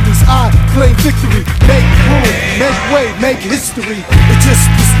enemies, I claim victory. Make room, make way, make history. It's just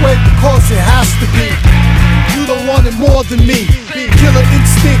this way because it has to be. You don't want it more than me. Killer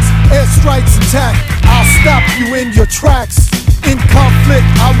instincts, airstrikes attack. I'll stop you in your tracks. In conflict,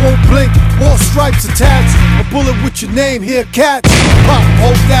 I won't blink. War stripes attached. A bullet with your name here, catch. Pop,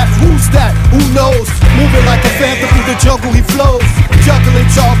 hold that, who's that? Who knows? Moving like a phantom through the jungle, he flows. Juggling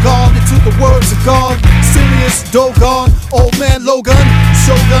jargon until the words are gone. Serious, Dogon, old man Logan.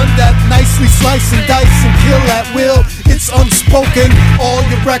 Shogun that nicely slice and dice and kill at will. It's unspoken, all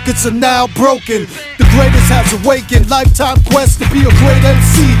your records are now broken. The greatest has awakened, lifetime quest to be a great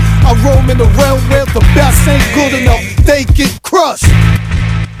MC. I roam in a realm where the best ain't good enough, they get crushed.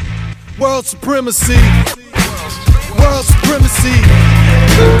 World supremacy. World supremacy.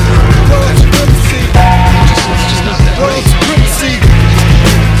 World supremacy. World supremacy.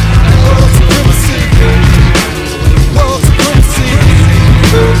 World supremacy. World supremacy.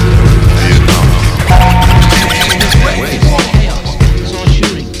 It's all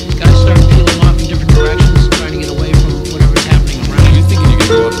shooting. Gotta start peeling off in different directions, trying to get away from whatever's happening around. You're thinking you can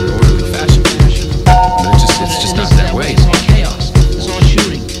go up in an orderly fashion. But it's just not that way. It's all chaos. It's all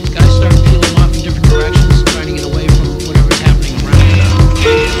shooting. Gotta start peeling off in different directions, trying to get away from whatever's happening around.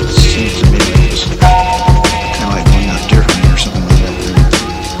 It seems to me like it's kind of like going out deer hunting or something like that.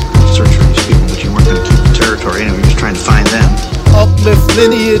 Search for these people, but you weren't going to keep the territory anyway. You're just trying to find them. Uplift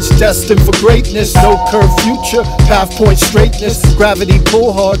lineage, destined for greatness. No curve future, path point straightness. Gravity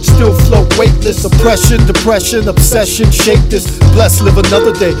pull hard, still float weightless. Oppression, depression, obsession, shape this. Bless, live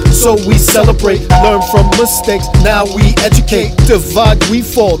another day, so we celebrate. Learn from mistakes, now we educate. Divide, we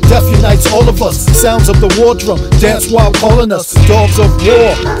fall, death unites all of us. Sounds of the war drum, dance while calling us. Dogs of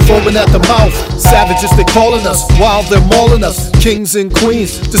war, foaming at the mouth. Savages, they calling us, while they're mauling us. Kings and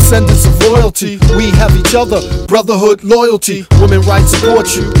queens, descendants of royalty. We have each other, brotherhood, loyalty. Women rights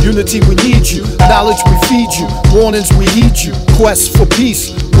support you, unity we need you, knowledge we feed you, warnings we heed you, quest for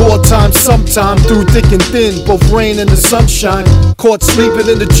peace, wartime sometime through thick and thin, both rain and the sunshine, caught sleeping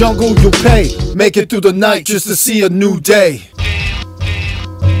in the jungle you'll pay, make it through the night just to see a new day.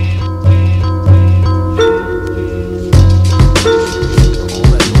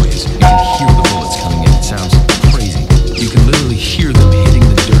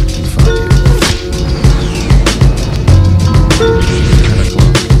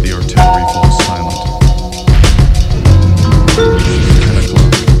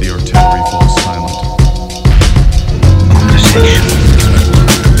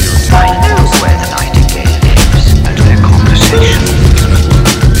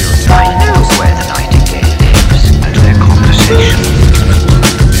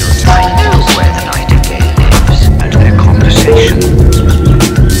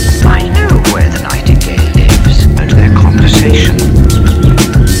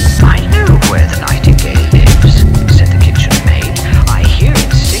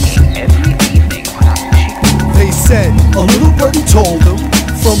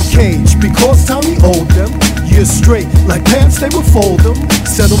 Like pants, they would fold them.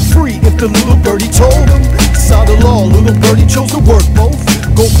 Set them free if the little birdie told them. Saw the law, little birdie chose to work both.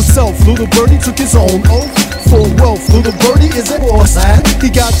 Go for self, little birdie took his own oath. Full wealth, little birdie is a boss lad.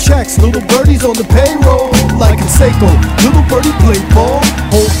 He got checks, little birdie's on the payroll. Like in Seiko, little birdie played ball.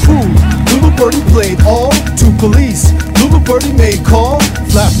 Whole crew, little birdie played all. To police, little birdie made call.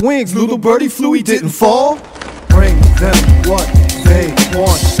 Flap wings, little birdie flew, he didn't fall. Bring them what they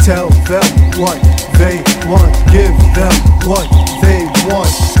want, tell them what they want, give them what they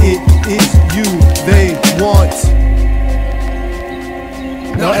want. It is you they want.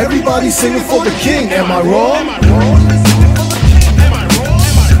 Now everybody's singing for the king, am I wrong?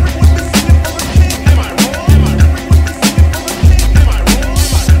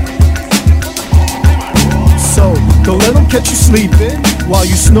 So, don't let them catch you sleeping while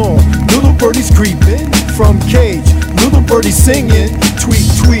you snore. Little birdie's creeping from cage. Little birdie singing, tweet,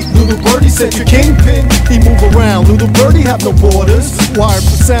 tweet. Little birdie said you're kingpin. He move around. Little birdie have no borders. Wired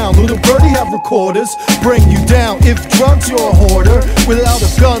for sound. Little birdie have recorders. Bring you down. If drugs, you're a hoarder. Without a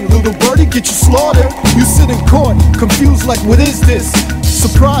gun, little birdie get you slaughtered. You sit in court, confused like what is this?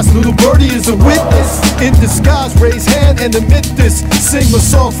 Surprise, little birdie is a witness. In disguise, raise hand and admit this. Sing a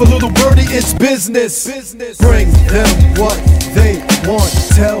song for little birdie, it's business. Bring them what they want.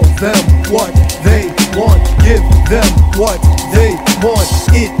 Tell them what they want. Give them what they want.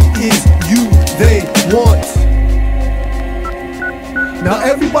 It is you they want. Now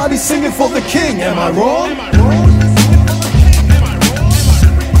everybody's singing for the king, am I wrong?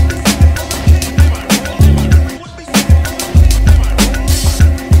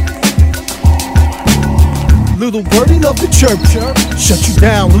 Little birdie loved the chirp chirp. Shut you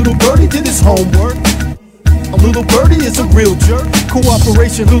down, little birdie did his homework. A little birdie is a real jerk.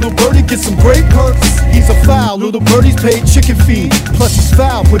 Cooperation, little birdie gets some great perks. He's a foul, little birdie's paid chicken feed. Plus he's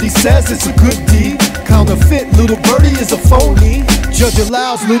foul, but he says it's a good deed. Counterfeit, little birdie is a phony. Judge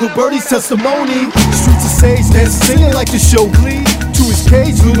allows little birdie's testimony. Streets of sage, dance singing like the show Glee. To his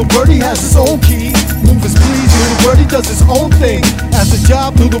cage, little birdie has his own key. Move his please, little birdie does his own thing. As a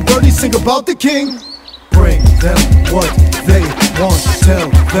job, little birdie sing about the king. Bring them what they want, tell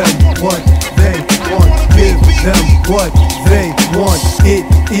them what they want, give them what they want. It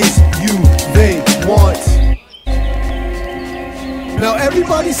is you they want. Now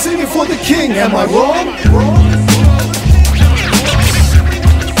everybody singing for the king, am I wrong?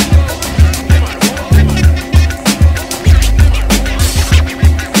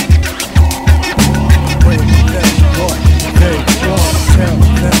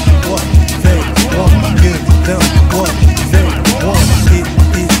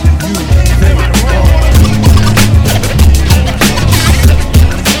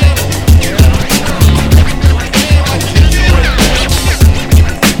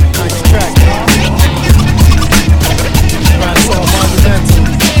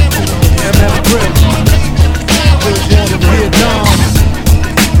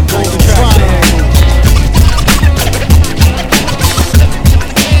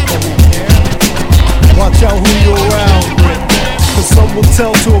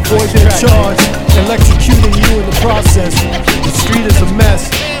 Tell to avoid their charge, electrocuting you in the process. The street is a mess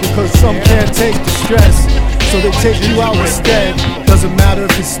because some can't take the stress, so they take you out instead. Doesn't matter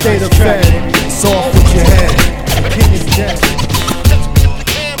if it's state or fed, it's off with your head. The king is dead.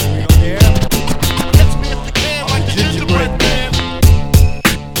 I'm a gingerbread man.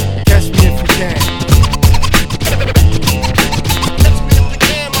 Catch me if you can.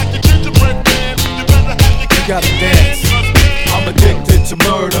 You gotta dance. I'm addicted to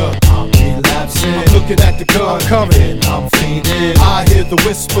murder. I'm relapsing. I'm looking at the gun. I'm coming. I'm fiending. I hear the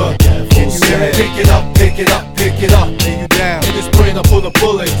whisper. Devil say, pick it up, pick it up, pick it up. Lay you down. In his brain I pull the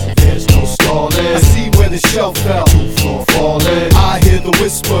bullet. There's no stalling. I see where the shelf fell. 2 floor falling. I hear the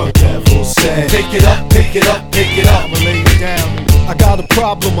whisper. Devil say, pick it up, pick it up, pick it up. I'ma lay you down. I got a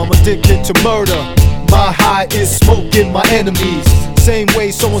problem. I'm addicted to murder. My high is smoking my enemies. Same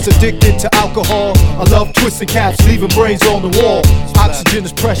way someone's addicted to alcohol. I love twisting caps, leaving brains on the wall. Oxygen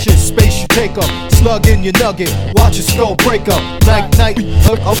is precious, space you take up. Slug in your nugget, watch your skull break up. Night,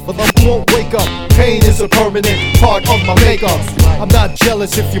 won't wake up. Pain is a permanent part of my makeup. I'm not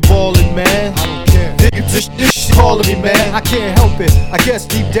jealous if you're ballin', man. I don't care. This shit calling me, man. I can't help it. I guess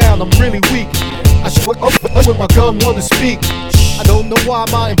deep down I'm really weak. I should up with my gun, wanna speak. I don't know why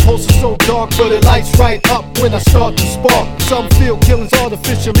my impulse is so dark, but it lights right up when I start to spark. Some feel killing's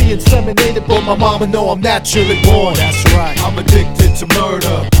artificially inseminated, but my mama know I'm naturally born. That's right, I'm addicted to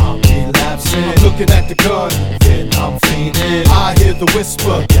murder. I'm relapsing. I'm looking at the gun, then I'm fiending. I hear the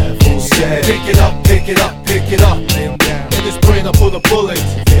whisper. Devil say, pick it up, pick it up, pick it up. Lay him down. In his brain I pull a bullet.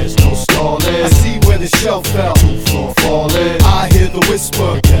 There's no stalling. I see where the shelf fell. 2 floor falling. I hear the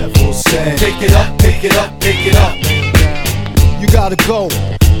whisper. Devil say, pick it up, pick it up, pick it up. You gotta go,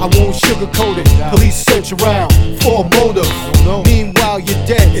 I won't sugarcoat it. Police search around for a motive. Meanwhile you're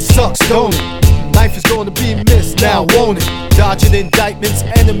dead, it sucks, don't it? Life is gonna be missed, now won't it? Dodging indictments,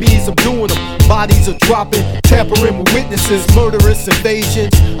 enemies, I'm doing them. Bodies are dropping, tampering with witnesses. Murderous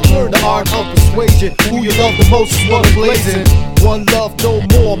invasions, I learned the art of persuasion. Who you love the most is what I'm blazing. One love, no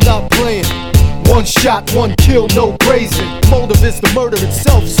more, I'm not playing. One shot, one kill, no grazing. Motive is the murder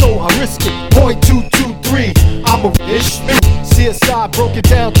itself, so I risk it. .223, I'm a ish. CSI broke it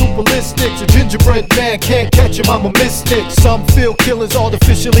down to ballistics. A gingerbread man can't catch him, I'm a mystic. Some feel killers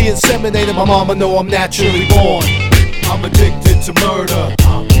artificially inseminated. My mama know I'm naturally born. I'm addicted to murder.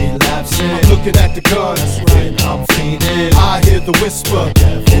 I'm relapsing. I'm looking at the gun, then I'm fiending. I hear the whisper.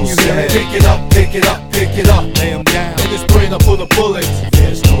 Then you say, pick it up, pick it up, pick it up. Lay him down. In his brain I pull a bullet.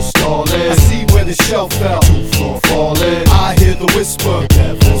 There's no stalling. I see where the shelf fell. 2 floor falling. I hear the whisper.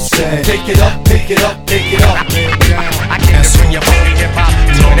 Devil say, pick it up, pick it up, pick it up. Lay him down. I can't bring your booty hip hop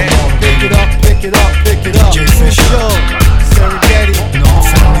to an end. Pick it up, pick it up, pick it up. DJ Fisher, Serengeti,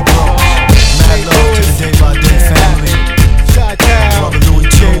 family bro. Mad love to the Day by Day family. Chi-Town,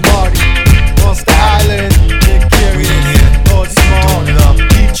 J Marty, Monster Island, Nick Carey, Lord Small,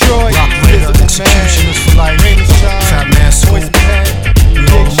 Detroit, Rock Raider, Executioners for Life, Fat Man School, we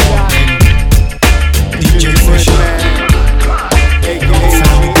all more, DJ Fisher,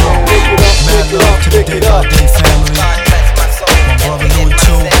 family bro. Mad love to the Day by Day family. My brother Louis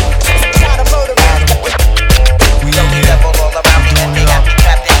too. Adam, we in here, we doing it up.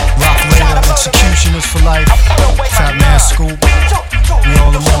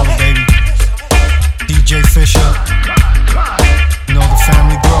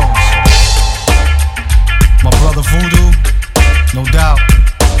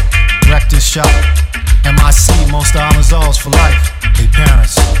 this shop. MIC, most Amazons for life. Hey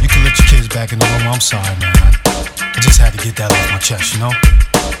parents, you can let your kids back in the room. I'm sorry, man. I just had to get that off my chest, you know?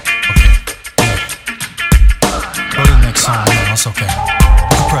 Okay, yeah. Go to the next song, man, that's okay.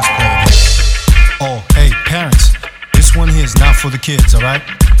 You can press play again. Oh, hey, parents, this one here is not for the kids, alright?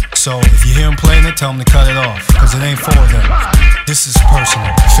 So if you hear them playing it, tell them to cut it off, cause it ain't for them. This is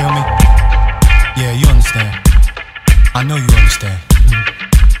personal, you feel me? Yeah, you understand. I know you understand.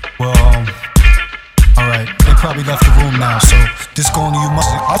 Well, alright, they probably left the room now, so this going to you must.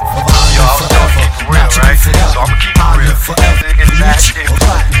 I live forever, not to be forgotten. I live forever.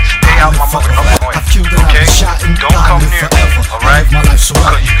 Stay out my motherfucking. I've killed and I've been shot and I live forever. I live my life so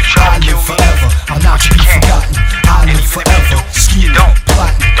right. I live forever. I'm not to be forgotten. I live forever. Scheming,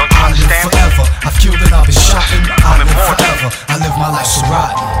 plotting. I live forever. I've killed and I've been shot and I live forever. I live my life so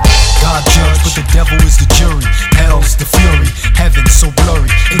right. God judge, but the devil is the jury. Hell's the fury, heaven so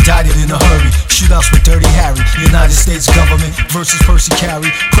blurry. Indicted in a hurry, shootouts with Dirty Harry. United States government versus Percy Carey.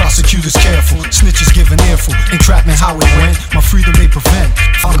 Prosecutors careful, snitches give an earful. Entrapment how it went, my freedom they prevent.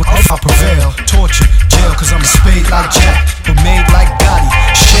 I prevail, torture, jail, cause I'm a spade like Jack, but made like Gotti.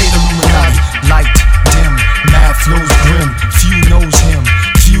 Shade Illuminati, light, dim, mad flows grim. Few knows him,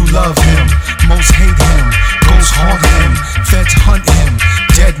 few love him, most hate him. Ghosts haunt him, feds hunt him.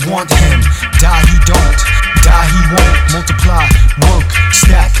 Dead want him, die he don't, die he won't. Multiply, work,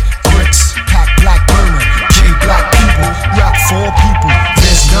 stack, bricks, pack black burner, J black people, rap for people.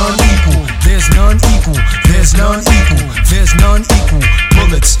 There's none equal, there's none equal, there's none equal, there's none equal.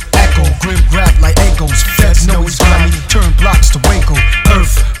 Bullets echo, grim grab like echoes. Feds know he's grimy, turn blocks to Waco.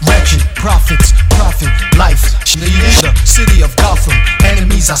 Earth, wretched, profits, profit, life. The city of Gotham,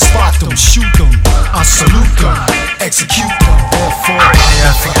 enemies I spot them, shoot them, I salute them, execute them. Therefore I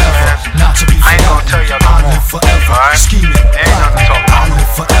live forever, not to be forgotten. I live forever, scheming, plotting. I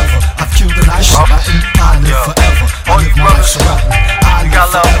live forever, I've killed and I shot. I live forever, I live my life so rotten. I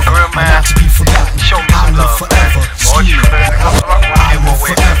live forever, not to be forgotten. I live forever, scheming, I live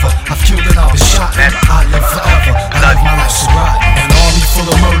forever, I've killed and I've been shot. I live forever, I live my life so rotten. An army full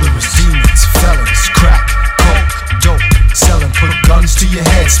of murderers, demons, felons, crack, coke, dope, selling, put guns to your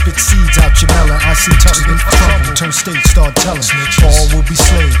head, spit seeds out your melon. I see touching in trouble, turn state, start telling. All will be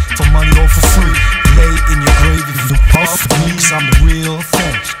slaved, for money or for free. Lay in your grave if you puff me, cause I'm the real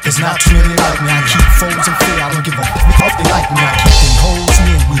thing. There's not too many like me, I keep foes in fear. I don't give a fuck, they like me. I keep them hoes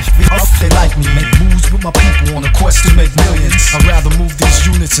near me, they like me. Make moves with my people on a quest to make millions. I'd rather move these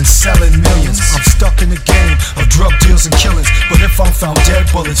units and sell it millions. I'm stuck in the game of drug deals and killings, but if I'm found dead,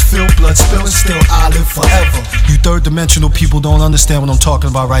 bullets fill, blood spilling, still I live forever. You third dimensional people don't understand what I'm talking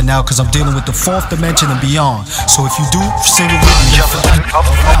about right now, cause I'm dealing with the fourth dimension and beyond. So if you do, sing it with me.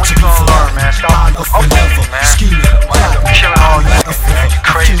 Not to be forgotten, I live forever, scheming, plotting. I live forever,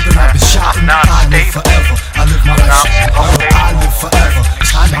 I've killed and I've been shot. I live forever, I live my life. I live forever,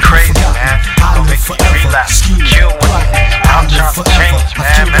 I'm not forgotten. I live forever, scheming, plotting. I live forever, I've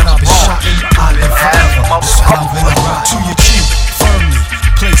killed and I've been shot. I live forever, I'm gonna ride to your cheek firmly.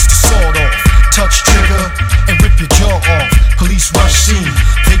 Place the sword off, touch trigger and rip your jaw off. Police rush scene,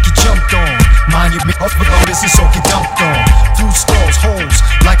 they get jumped on. Mind your business or get dumped on. Through skulls, holes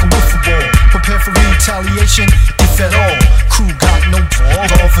like a wiffle ball. Prepare for retaliation if at all. Crew got no balls,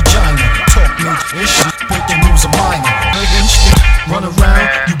 all vagina. Talk major issues, but their moves are minor. Run around,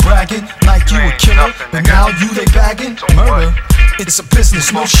 you bragging like you a killer, but now you they bagging. Murder, it's a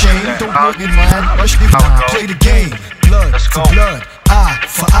business, no shame. Don't look in line, rush the play the game. Blood for blood, eye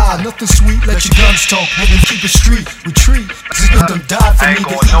for eye, nothing sweet. Let your guns talk, nigga, keep it street. Retreat, cause it done died for me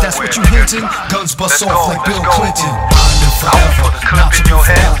to eat. That's what you hinting. Guns bust off like Bill Clinton. I live forever, not to be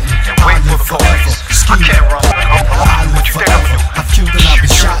forgotten. I live forever, scheming, I live forever. I've killed and I've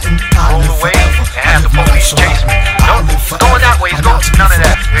been shot. I live forever, I live my life so right. I live forever, going that way, none of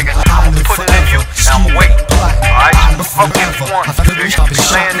that, nigga. I'm putting it in you, and I'm waiting. Alright, okay, I've been shot.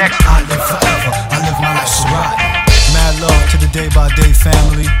 I live forever, I live my life so right. Mad love to the Day by Day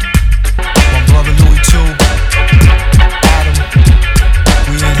family. My brother Louis too. Adam,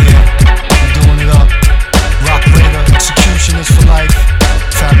 we in here, we doing it up. Rock Raider, Executioners for life.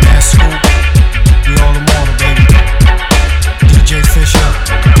 Fat Man Scoop, we all immortal, baby. DJ Fisher,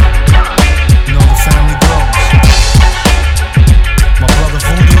 you know the family grows. My brother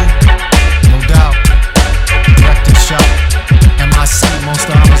Voodoo, no doubt. Directed shot, MIC, most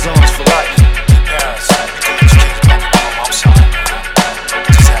Amazons for life. Paris. I'm sorry, man.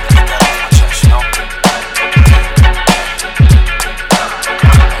 Just had to get that off my chest, you know?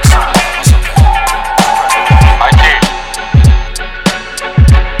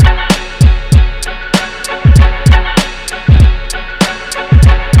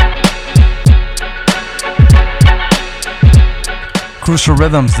 Crucial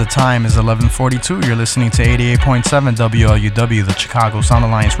Rhythms, the time is 11:42. You're listening to 88.7 WLUW, the Chicago Sound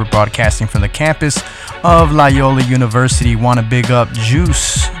Alliance. We're broadcasting from the campus of Loyola University. Want to big up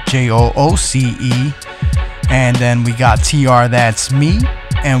Juice, Jooce. And then we got TR, that's me.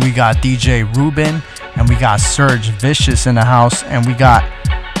 And we got DJ Ruben. And we got Serge Vicious in the house. And we got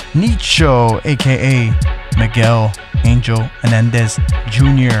Nicho, aka Miguel Angel Menendez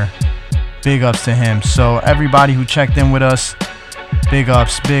Jr. Big ups to him. So everybody who checked in with us, big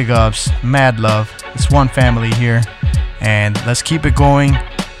ups, mad love. It's one family here, and let's keep it going.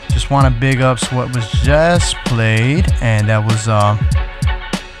 Just want to big ups what was just played, and that was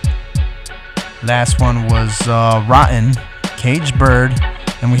last one was Rotten, Caged Bird,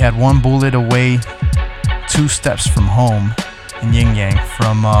 and we had One Bullet Away, Two Steps From Home, and Yin Yang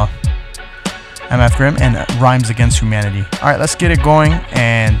from MF Grimm, and Rhymes Against Humanity. All right, let's get it going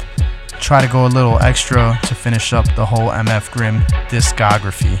and try to go a little extra to finish up the whole MF Grimm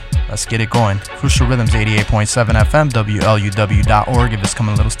discography. Let's get it going. Crucial Rhythms, 88.7 FM, WLUW.org if it's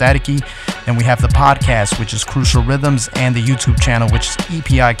coming a little staticky. And we have the podcast, which is Crucial Rhythms, and the YouTube channel, which is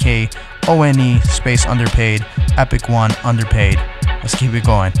EPIKONE space underpaid, Epic One underpaid. Let's keep it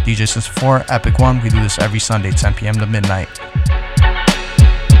going. DJ System 4, Epic One. We do this every Sunday, 10 p.m. to midnight.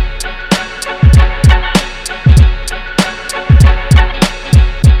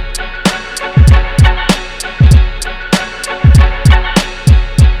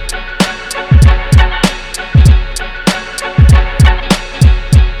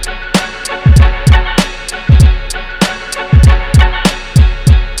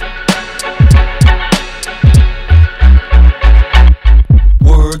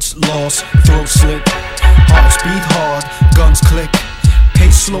 Throat slit, hearts beat hard, guns click,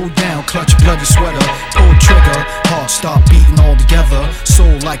 pace slow down, clutch bloody sweater, pull trigger, heart start beating all together,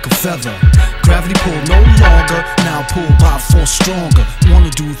 soul like a feather, gravity pull no longer, now pull by force stronger,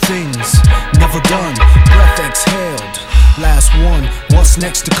 wanna do things never done, breath exhaled, last one, what's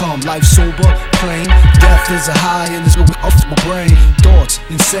next to come, life sober, plain, death is a high and it's off my brain, thoughts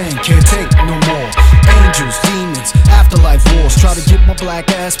insane, can't take no more, angels, demons, afterlife wars, try to get my black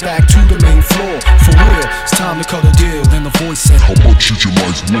ass back to the main floor, for real, it's time to cut a deal, then the voice said, how much is your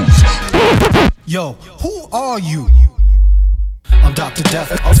life worth? Yo, who are you? I'm Dr.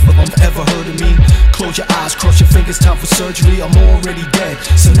 Death, ever heard of me? Close your eyes, cross your fingers, time for surgery, I'm already dead.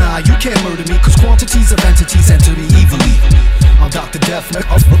 So nah, you can't murder me, cause quantities of entities enter me evilly. I'm Dr. Death,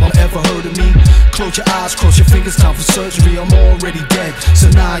 ever heard of me? Close your eyes, cross your fingers, time for surgery, I'm already dead. So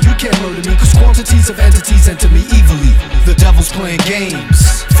nah, you can't murder me, cause quantities of entities enter me evilly. The devil's playing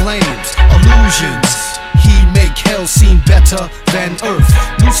games, flames, illusions. He make hell seem better than earth.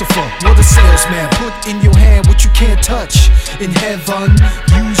 Lucifer, what a salesman. Put in your hand what you can't touch. In heaven,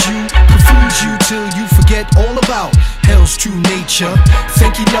 use you, confuse you till you forget all about hell's true nature.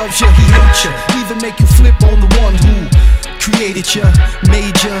 Think he loves you, he hates you. Even make you flip on the one who created you.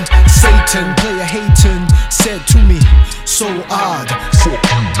 Major Satan, player hating, said to me, so odd. Fuck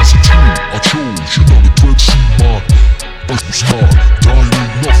you, it's a tool I chose. You're not a threat, see my earth was hard. Dying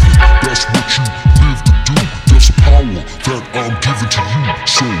ain't nothing, that's what you live to do. There's a power that I'm giving to you.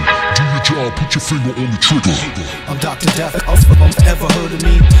 So, do your job, put your finger on the trigger. I'm Dr. Death, ever heard of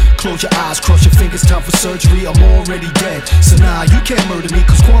me? Close your eyes, cross your fingers, time for surgery, I'm already dead. So nah, you can't murder me,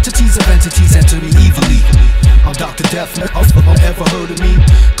 cause quantities of entities enter me evilly. I'm Dr. Death, ever heard of me?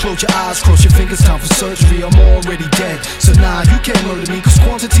 Close your eyes, cross your fingers, time for surgery, I'm already dead. So nah, you can't murder me, cause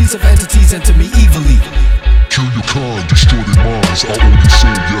quantities of entities enter me evilly. Kill your kind, destroy their minds. I only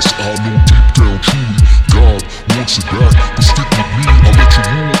say yes, I know deep down truly God wants it back, but stick with me, I'll let you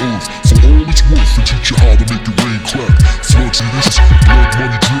rule earth for all it's worth and teach you how to make the rain crack. Floods in this, blood,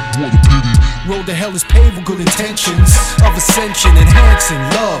 money, drip, water, pity. Road to hell is paved with good intentions of ascension, enhancing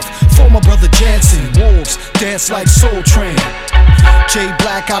love for my brother Jansen. Wolves dance like Soul Train. J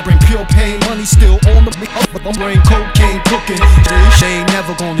Black, I bring pure pain. Money still on the brain, cocaine cooking. They ain't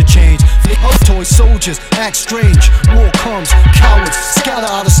never gonna change. Toy soldiers act strange. War comes, cowards scatter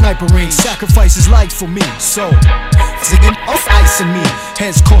out of sniper range. Sacrifice his life for me, so singing off ice in me.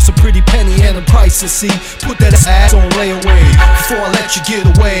 Hence cost a pretty penny and a price to see. Put that ass on layaway before I let you get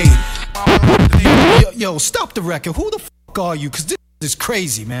away. Yo, stop the record. Who the fuck are you? Cause this is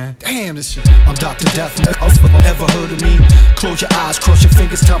crazy, man. Damn, this shit. I'm Dr. Death, ever heard of me? Close your eyes, cross your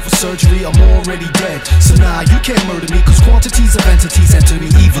fingers, time for surgery, I'm already dead. So nah, you can't murder me, cause quantities of entities enter me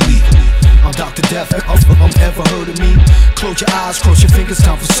evilly. I'm Dr. Death, ever heard of me? Close your eyes, cross your fingers,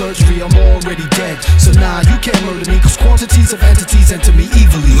 time for surgery, I'm already dead. So nah, you can't murder me, cause quantities of entities enter me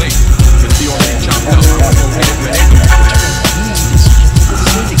evilly.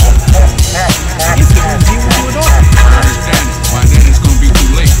 I understand it. Why then it's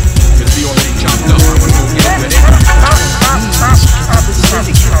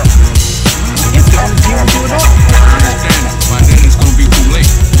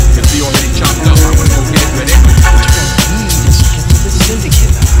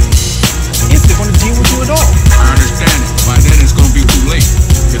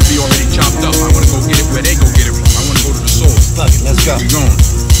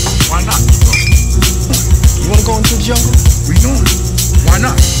Why not? You wanna go into the jungle? We doing it. Why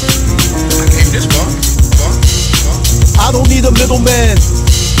not? I came this far. I don't need a middleman.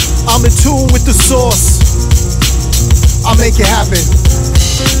 I'm in tune with the source. I'll make it happen.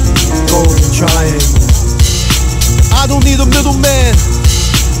 Golden triangle. I don't need a middleman.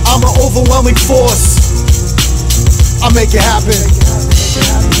 I'm an overwhelming force. I'll make it happen.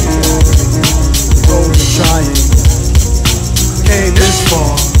 Golden triangle. Came this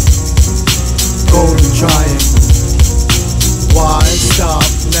far. Golden triangle. Why stop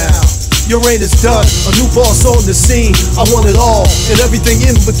now? Your reign is done, a new boss on the scene. I want it all, and everything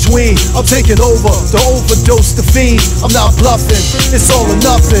in between. I'm taking over, to overdose the fiend. I'm not bluffing, it's all or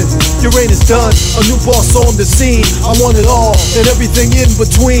nothing. Your reign is done, a new boss on the scene. I want it all, and everything in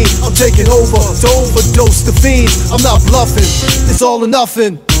between. I'm taking over, to overdose the fiend. I'm not bluffing, it's all or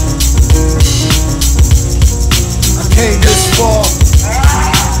nothing. I came this far,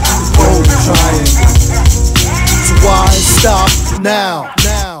 golden triangle. So why stop now?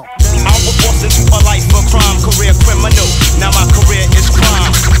 I was forced into my life for crime, career criminal. Now my career is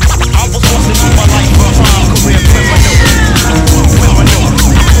crime. I was forced into my life for crime, career criminal. I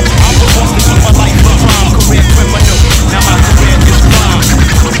was forced into my life for crime, career criminal. Now my career is crime.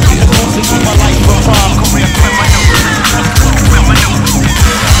 I was forced into my life for crime, career criminal.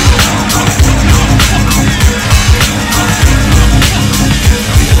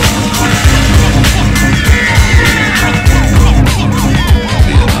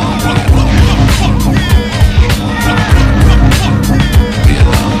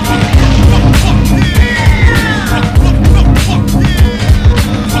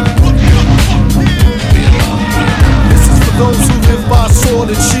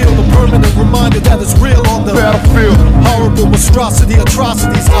 And shield, a permanent reminder that it's real on the battlefield. Horrible monstrosity,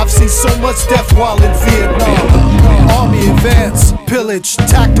 atrocities. I've seen so much death while in Vietnam. Army advance, pillage,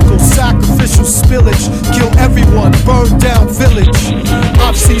 tactical, sacrificial spillage. Kill everyone, burn down village.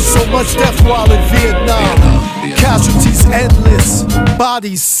 I've seen so much death while in Vietnam. Casualties endless,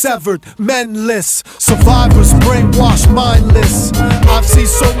 bodies severed, menless. Survivors brainwashed, mindless. I've seen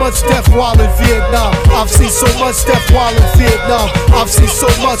so much death while in Vietnam. I've seen so much death while in Vietnam. I've seen so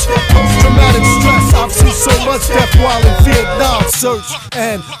much post-traumatic stress. I've seen so much death while in Vietnam. Search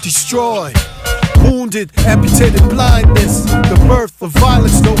and destroy. Wounded, amputated blindness. The birth of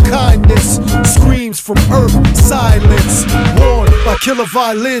violence, no kindness. Screams from earth, silence. Warned by killer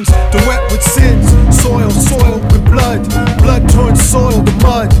violins, the wet with sins. Soil with blood. Blood turned soil to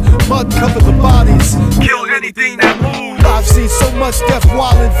mud. Mud covered the bodies. Kill anything that moves. I've seen so much death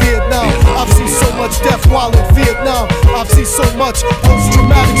while in Vietnam. I've seen so much death while in Vietnam. I've seen so much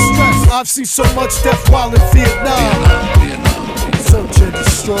post-traumatic stress. I've seen so much death while in Vietnam. Search and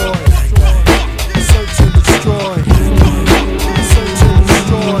destroy. Search and destroy. Search and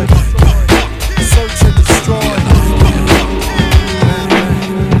destroy. Search and destroy.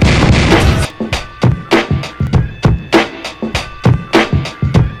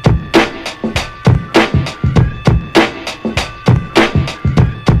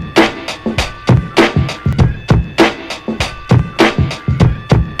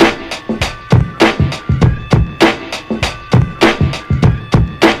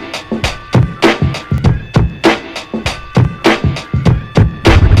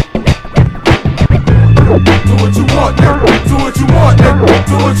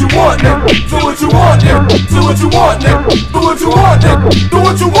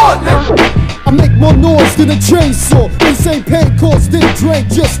 I make more noise than a chainsaw. Insane pain caused it drink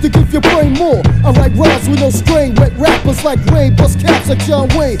just to give your brain more. I write rhymes with no strain. Wet rappers like rain. Bust caps like John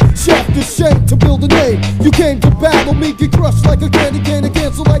Wayne. Shaft to shame to build a name. You came to battle me, get crushed like a candy cane and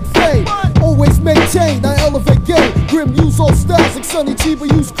cancel like fame. Always maintain, I elevate game. Grim use all styles like Sonny Chiba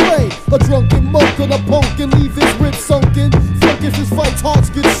use clay. A drunken monk on a punk and leave his ribs sunken. Funk if his fights hearts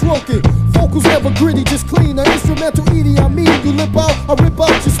get shrunken. Vocals never gritty, just clean. An instrumental Edie, I mean. You lip out, I rip out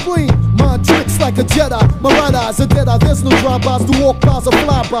your spleen. Mind tricks like a Jedi. My right eye's a dead eye. There's no drive-bys, the walk-bys or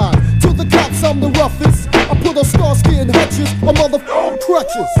fly-by. To the cops, I'm the roughest. I put on Starsky and Hutchins on motherfucking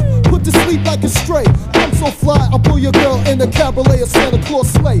crutches. Put to sleep like a stray. I'm so fly, I pull your girl in a cabaret or Santa Claus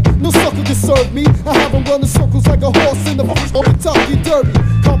sleigh. No sucker can serve me. I have him running circles like a horse in the Kentucky Derby.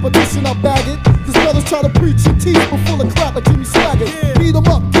 Competition, I bag it. Cause brothers try to preach and teach, but full of crap like Jimmy Swaggart. Beat him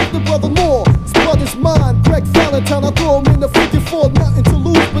up, give the brother more. His brother's mine. Greg Valentine, I throw him in the freaking Ford. Nothing to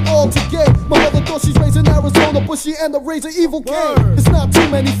lose, but all to gain. My mother thought she's raising Arizona, but she end up raising evil Kane. It's not too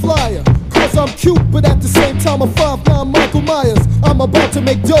many flyer. Cause I'm cute, but at the same time I'm 5'9" Michael Myers. I'm about to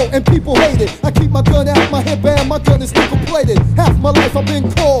make dough and people hate it. I keep my gun out my hip and my gun is nickel plated. Half my life I've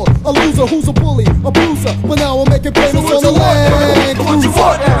been called a loser who's a bully, a bruiser. But now I'm making payments on the land. Do what you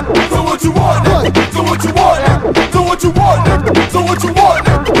want now. Do what you want now. Do what you want now. Do what you want now. Do what you want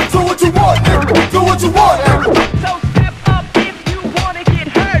now. Do what you want now. Do what you want now. So step up if you wanna get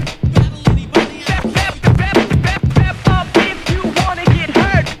hurt. Step up if you wanna get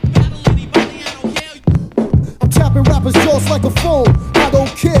hurt. I'm tapping rappers' jaws like a phone. I don't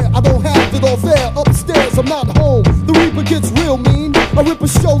care, I don't have it all there. Upstairs, I'm not home. The Reaper gets real mean. I rip a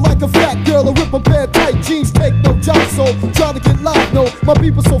show like a fat girl. I rip a pair of tight jeans, take no job, so try to get live. No, my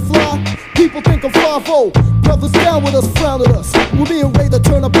people so fly. People think I'm 5-0. Brothers down with us, frown at us. We're being ready to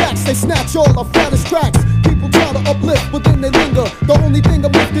turn our backs. They snatch all our fattest tracks. People try to uplift, but then they linger. The only thing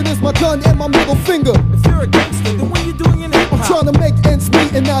I'm lifting is my gun and my middle finger. If you're a gangster, then what you doing in hip-hop? I'm trying to make ends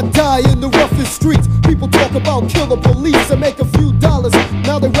meet and not die in the roughest streets. People talk about kill the police and make a few dollars.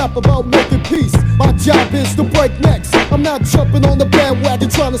 Now they rap about making peace. My job is to break necks. I'm not jumping on the bandwagon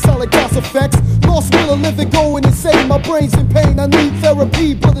trying to sound like Gas Effects. Lost will a living, going insane. My brain's in pain. I need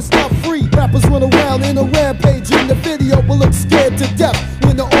therapy, but it's not free. Rappers run around in a rampage in the video, but look scared to death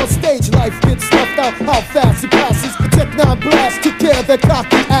when they're on stage. Life gets snuffed out. How fast it passes. Tech 9 blast took care of their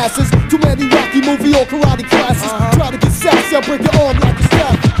cocky asses. Too many Rocky movie or karate classes. Try to get sassy, I break your arm like a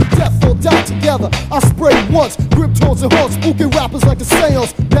staff. Death or die together. I spray once, grip towards and heart, spooking rappers like a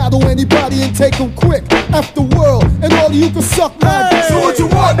seance. Battle anybody and take them quick. F the world, and all of you can suck my dick. Do what you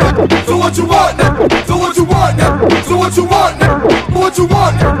want now. Do what you want now. Do what you want now. Do what you want now. Do what you want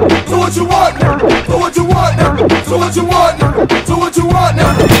now. Do what you want now. Do what you want now. Do what you want now. Do what you want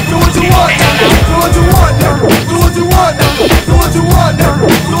now. Do what you want now. Do what you want now. Do what you want now. Do what you want now.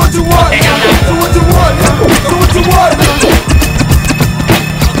 Do what you want now. Do what you want now. Do what you want now.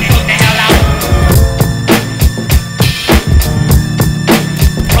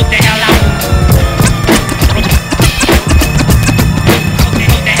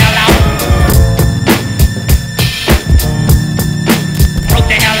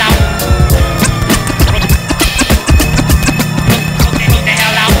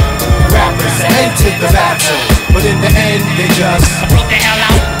 The battle, but in the end they just broke the hell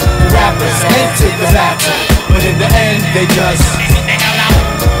out. Rappers entered the battle, but in the end they just broke the hell out.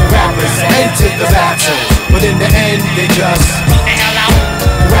 Rappers entered the battle, but in the end they just broke the hell out.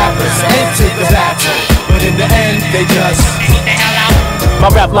 Rappers entered the battle, but in the end they just broke the hell out. My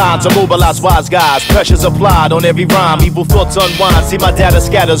rap lines are mobilized wise guys. Pressure's applied on every rhyme. Evil thoughts unwind. See my data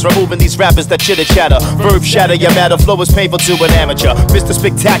scatters. Removing these rappers that chitter chatter. Verb shatter your matter. Flow is painful to an amateur. Mr.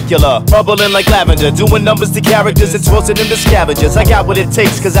 Spectacular. Bubbling like lavender. Doing numbers to characters and tossing them to scavengers. I got what it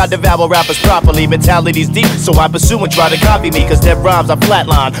takes cause I devour rappers properly. Mentality's deep so I pursue and try to copy me. Cause their rhymes are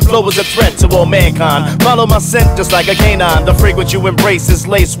flatline. Flow is a threat to all mankind. Follow my scent just like a canine. The fragrance you embrace is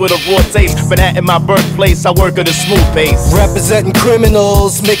laced with a raw taste. Manhattan my birthplace. I work at a smooth pace. Representing criminals.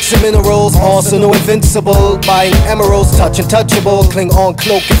 Mixing minerals, arsenal invincible. Buying emeralds, touch untouchable. Cling on,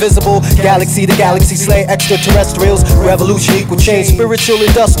 cloak invisible. Galaxy to galaxy, slay extraterrestrials. Revolution equal change, spiritual,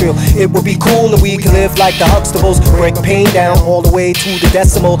 industrial. It would be cool if we could live like the Huxtables. Break pain down all the way to the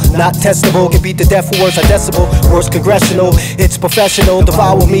decimal. Not testable, can beat the death for words are decibel. Words congressional, it's professional.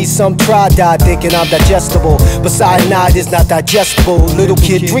 Devour me, some try die thinking I'm digestible. But cyanide is not digestible. Little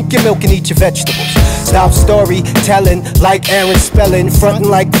kid, drink your milk and eat your vegetables. Stop storytelling like Aaron Spelling.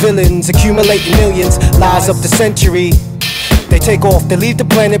 Frontin' like villains, accumulating millions, lies up the century. They take off, they leave the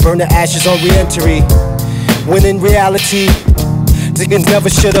planet, burn the ashes on re-entry. When in reality, niggas never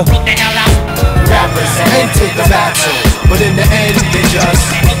should've. Rappers entered the battle, but in the end they just.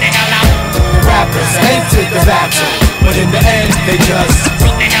 Rappers entered the battle, but in the end they just.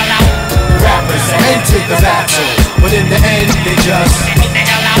 Rappers entered the battle, but in the end they just.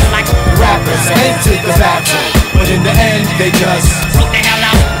 Rappers entered the battle, but in the end they just.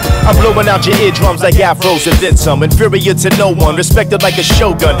 I'm blowing out your eardrums like afros and then some. Inferior to no one, respected like a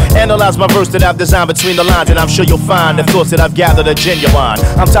shogun. Analyze my verse that I've designed between the lines, and I'm sure you'll find the thoughts that I've gathered are genuine.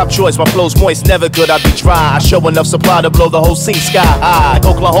 I'm top choice, my flow's moist, never could I be dry. I show enough supply to blow the whole scene sky high.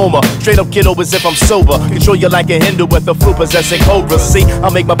 Oklahoma, straight up kiddo as if I'm sober. Control you like a Hindu with a fruit possessing cobra. See,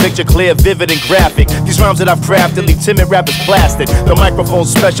 I'll make my picture clear, vivid and graphic. These rhymes that I've crafted leave timid rappers blasted. The microphone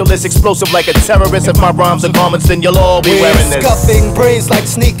specialist, explosive like a terrorist. If my rhymes are garments, then you'll all be wearing this. Scuffing brains like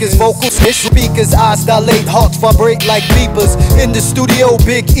sneakers. His vocals, his speakers, eyes dilate, hearts vibrate like beepers. In the studio,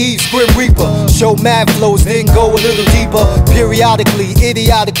 Big E's Grim Reaper. Show mad flows, then go a little deeper. Periodically,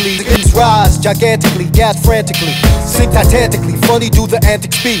 idiotically, things rise gigantically, gas frantically, sing titanically. Funny do the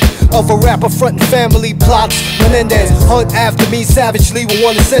antics be of a rapper frontin' family plots. Menendez hunt after me savagely with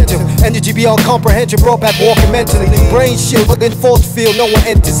one incentive. Energy beyond comprehension, brought back walking mentally. Brain shit, but in force field, no one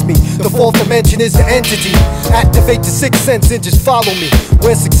enters me. The fourth dimension is the entity. Activate the sixth sense and just follow me.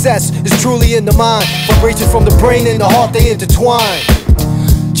 Where success is truly in the mind. Vibrations from the brain and the heart, they intertwine.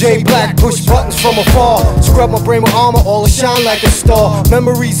 J Black, push buttons from afar. Scrub my brain with armor, all shine like a star.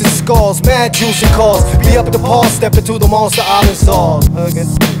 Memories and scars, mad juice and cars. Be up at the par, step into the Monster Island Stars.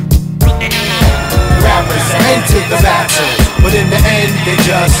 Rappers entered the battle, but in the end they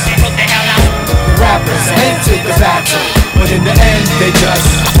just. Rappers entered the battle, but in the end they just.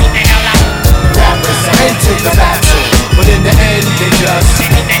 Rappers entered the battle, but in the end they just.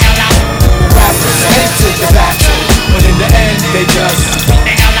 Rappers entered the battle, but in the end they just.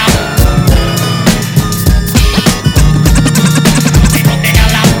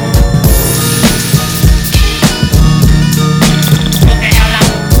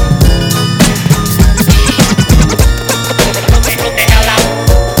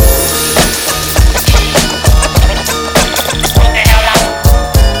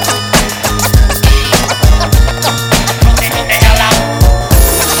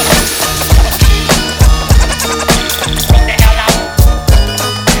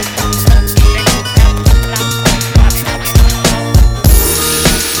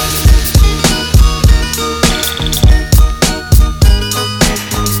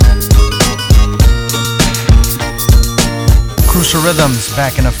 Crucial Rhythms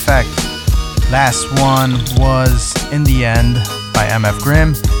back in effect. Last one was In the End by MF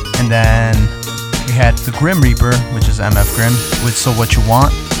Grimm, and then we had The Grim Reaper, which is MF Grimm, with So What You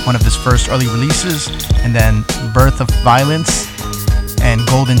Want, one of his first early releases, and then Birth of Violence and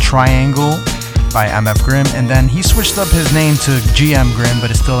Golden Triangle by MF Grimm, and then he switched up his name to GM Grimm, but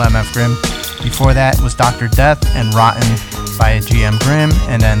it's still MF Grimm. Before that was Dr. Death and Rotten by GM Grimm,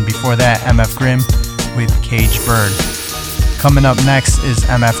 and then before that MF Grimm with Cage Bird. Coming up next is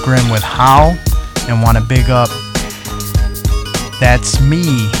MF Grimm with How, and want to big up That's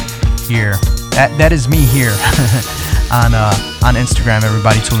Me Here. That is me here on Instagram.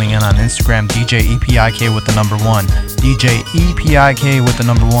 Everybody tuning in on Instagram, DJ EPIK with the number 1. DJ EPIK with the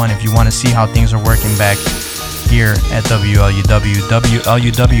number 1 if you want to see how things are working back here at WLUW,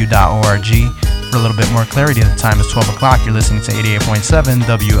 WLUW.org. For a little bit more clarity, the time is 12 o'clock. You're listening to 88.7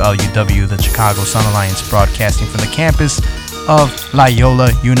 WLUW, the Chicago Sun Alliance, broadcasting from the campus of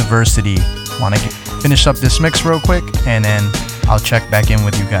Loyola University. Want to finish up this mix real quick, and then I'll check back in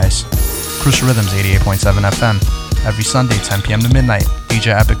with you guys. Crucial Rhythms, 88.7 FM, every Sunday, 10 p.m. to midnight.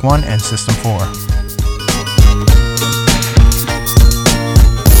 DJ Epic 1 and System 4.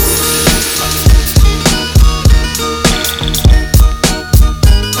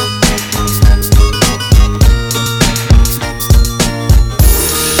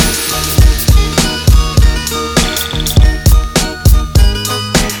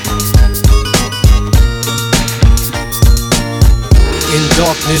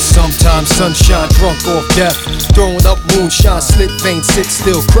 Darkness, sometimes sunshine, drunk off death. Throwing up moonshine, slit veins, sit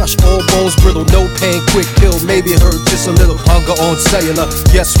still. Crush all bones, brittle, no pain, quick kill. Maybe hurt just a little, hunger on cellular.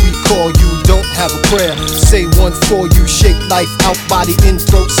 Yes, we call you, don't have a prayer. Say one for you, shake life out, body in,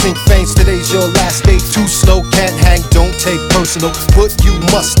 throat, sink veins. Today's your last day, too slow, can't hang, don't take personal. But you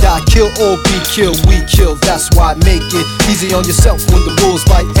must die, kill or be killed, we kill. That's why make it easy on yourself when the rules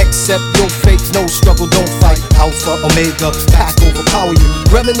bite. Accept your fate, no struggle, don't fight. Alpha, Omega, pack overpower you.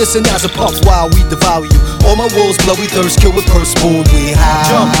 Reminiscing as a pup while we devour you. All my wolves blow, we thirst, kill with purse, spoon, we high.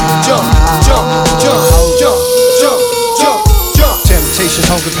 Jump, jump, jump, jump, jump, jump, jump, jump. Temptation,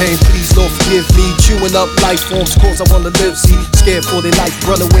 hunger, pain, please Lord forgive me. Chewing up life forms, cause I wanna live, see. Scared for their life,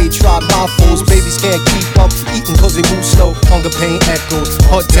 run away, try my foes. Babies can't keep up, eating cause they move slow. Hunger, pain, echoes,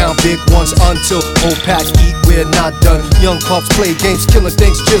 hunt down big ones until whole pack eat, we're not done. Young pups play games, killing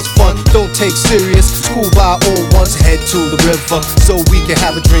things, just fun. Don't take serious, school by all ones. Head to the river, so we can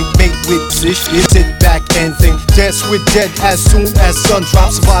have a drink. Mate with fish, sit back and think. Dance with dead as soon as sun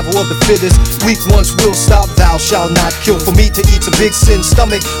drops. Survival of the fittest, weak ones will stop. Thou shalt not kill. For me to eat's a big sin,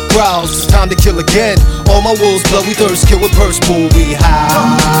 stomach growls, it's time to kill again. All my wolves blood, we thirst, kill with purse, bull, we high.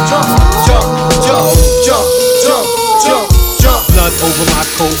 Jump, jump, jump, jump, jump, jump, jump. Blood over my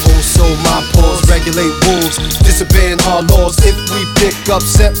coat, oh so so my paws regulate wolves, disobeying our laws. If we pick up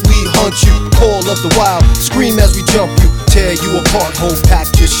scent, we hunt you. Call of the wild, scream as we jump you, tear you apart, whole pack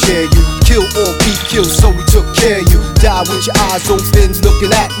just share you. Kill or be killed, so we took care of you. Die with your eyes open,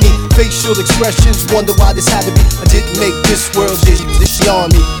 looking at me. Facial expressions, wonder why this had to be. I didn't make this world, this on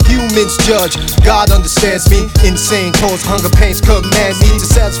me. Humans judge, God understands me. Insane cause hunger pains command me to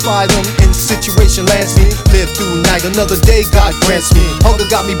satisfy them in situation lands me. Live through night, another day God grants me. Hunger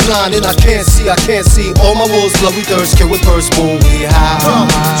got me blind and I can't see. All my wolves blood we thirst, kill with first moon we high.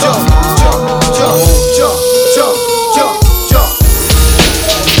 Jump, jump, jump, jump, jump, jump, jump, jump.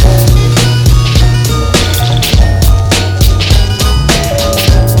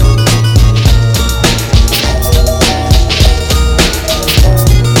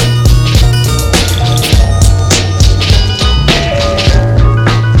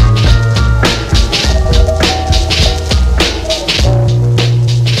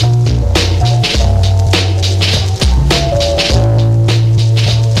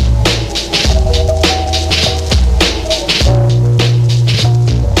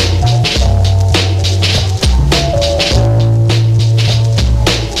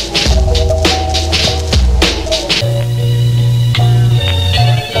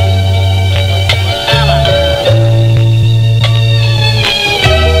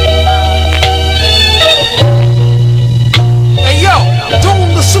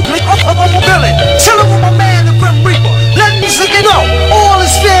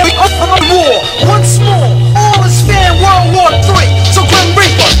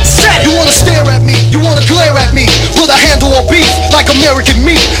 American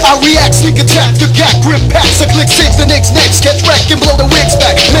meat, I react, sneak attack, the gap, grip packs, I click six, the next, catch wreck and blow the wigs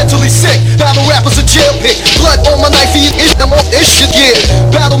back. Mentally sick, battle rappers a jail pick. Blood on my knife, I'm off this shit, yeah.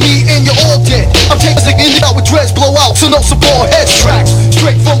 Battle me and you're all dead. I'm taking the in out with dreads, blow out, so no support heads tracks.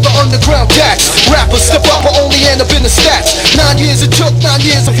 Straight from the underground jacks. Rappers step up, I only end up in the stats. 9 years it took, 9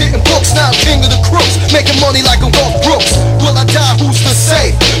 years of hitting books. Now I'm king of the crooks, making money like I'm Garth Brooks. Will I die, who's to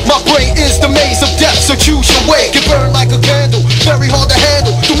say? My brain is the maze of death, so choose your way. Get burned like a candle, very hard to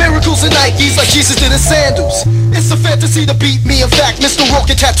handle. Do miracles in Nikes like Jesus did in sandals. It's a fantasy to beat me, in fact. Mr.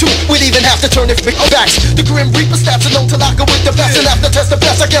 Rocket Tattoo, we'd even have to turn it backs. The Grim Reaper stabs are known to lock her with the best. And after test the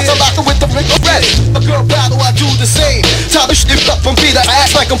best, I guess I lock her with the rest. A girl battle, I do the same. Tie the shit up from Peter, I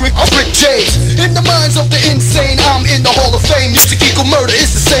act like I'm Rick James. In the minds of the insane, I'm in the Hall of Fame. Music equal murder,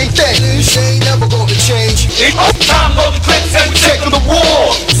 it's the same thing. This ain't never gonna change. Time load the clips and we take them to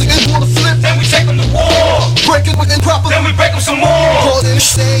war. Niggas wanna flip, then we take them to war. Break it with improper, then we break them some more. Cause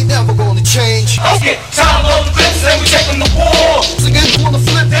this ain't never gonna change. Okay, time load the clips and we take them to war. Niggas wanna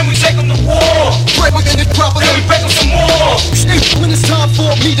flip, then we take them to war. Break it with improper, then we break them some more. When it's time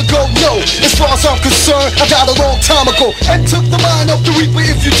for me to go, no. As far as I'm concerned, I died a long time ago and took the mind of the Reaper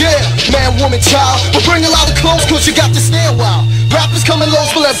if you dare. Man, woman, child, but bring a lot of clothes cause you got to stay a while. Rappers coming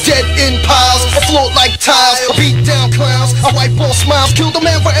lows will have dead in piles. I float like tiles, I beat down clowns. I wipe all smiles, kill the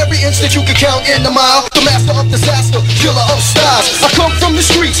man for every inch that you can count in the mile. The master of disaster, killer of styles. I come from the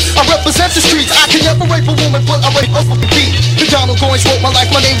streets, I represent the streets. I can never rape a woman, but I rape a beat. The Donald Goins wrote my life,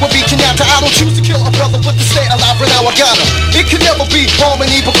 my name would be Kenyatta. I don't choose to kill a brother, but to stay alive, but now I got her. It can never be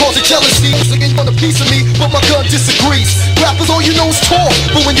harmony because of jealousy. Singing want a piece of me, but my gun disagrees. Rappers, all you know is talk,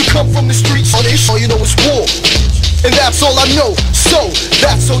 but when you come from the streets, all you know is war. And that's all I know, so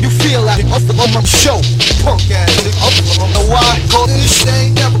that's all you feel like on my show. Punk ass nigga, know why? Cause this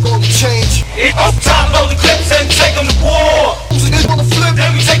ain't never gonna change. It's time to load the clips and take them to war. Niggas wanna flip,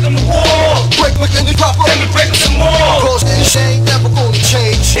 then we take them to war. Break and drop up, then we break them some more. Cause this ain't never gonna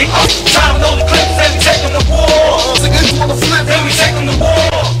change. It's time to load the clips and we take them to war. Niggas wanna flip, then we take them to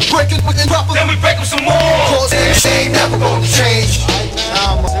war. Break and drop up, then we break them some more. Cause this ain't never gonna change.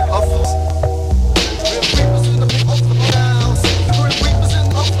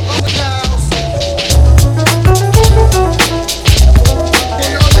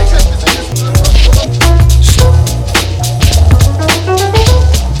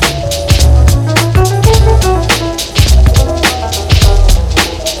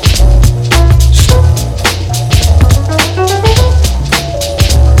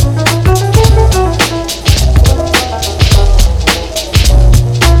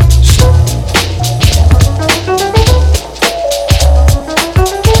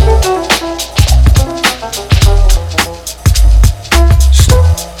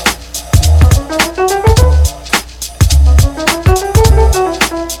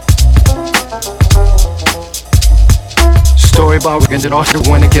 About and then Arthur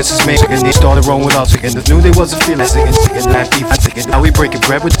went against his mate, and they started rolling with us, and knew they wasn't feeling that beef. Now we breaking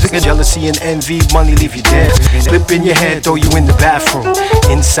bread with jealousy and envy, money leave you dead. Slip in your head, throw you in the bathroom.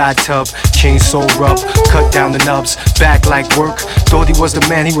 Inside tub, chainsaw rub, cut down the nubs, back like work. Thought he was the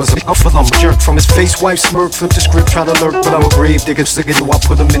man, he was a jerk. From his face, wipe smirk, flip the script, try to lurk, but I'm a grave digger, sick so I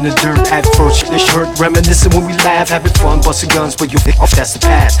put him in the dirt. At first, this hurt, reminiscing when we laugh, having fun, busting guns, but you off, that's the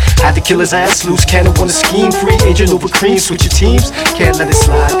past. Had to kill his ass, loose cannon, wanna scheme, free agent over cream, switch your teams, can't let it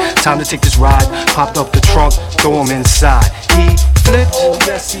slide. Time to take this ride, popped up the trunk, throw him inside. He flipped, oh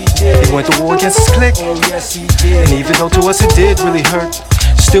yes he did. He went to war against his clique, oh yes he did. And even though to us it did really hurt,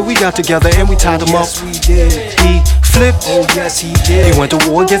 still we got together and we tied him up. We did. He flipped, oh yes he did. He went to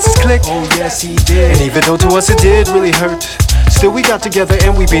war against his clique, oh yes he did. And even though to us it did really hurt, still we got together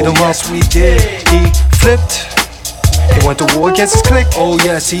and we beat him up. Yes we did. He flipped. He went to war against his clique, oh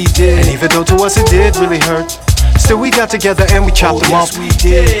yes he did. And even though to us it did really hurt, still we got together and we chopped him up. Yes we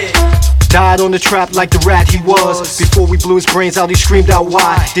did. Died on the trap like the rat he was. Before we blew his brains out, he screamed out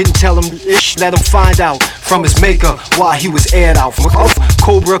why. Didn't tell him ish, let him find out from his maker why he was aired out.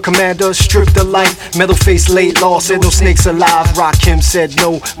 Cobra commander, stripped the life. Metal face laid law, said no snakes alive. Rakim said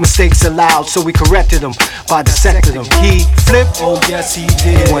no mistakes allowed, so we corrected him by dissecting him. He flipped, oh yes he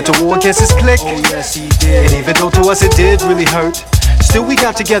did. He went to war against his clique, oh yes he did. And even though to us it did really hurt, still we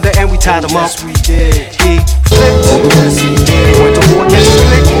got together and we tied him up. Yes we did. He flipped, oh yes he did. He went to war against his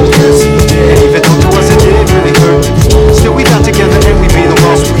clique, oh yes he did. And even though to us it did really hurt, still we got together and we beat him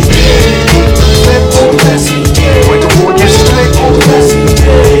up. Yes we did. He flipped, oh yes he did. He went to war against his clique, oh yes he did.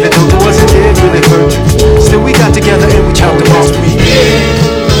 And even though to us it did really hurt, still we got together and we chopped him up. Yes we did.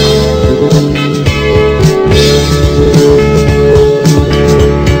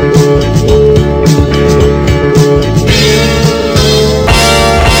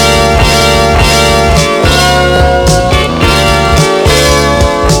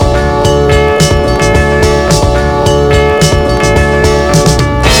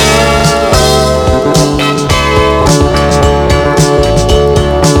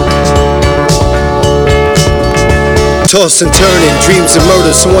 Toss and turning, dreams of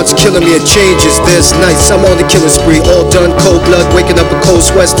murder. Someone's killing me, it changes. There's nights I'm on the killing spree. All done, cold blood, waking up in cold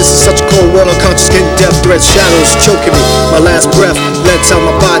sweats. This is such a cold world, unconscious getting death threats. Shadows choking me, my last breath lets out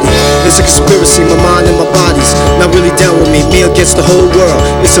my body. It's a conspiracy, my mind and my body's not really down with me. Me against the whole world,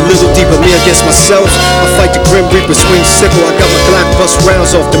 it's a little deeper. Me against myself, I fight the grim reaper, swing sickle. I got my Glock, bust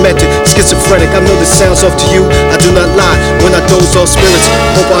rounds off, demented, schizophrenic. I know this sounds off to you, I do not lie. When I doze off spirits,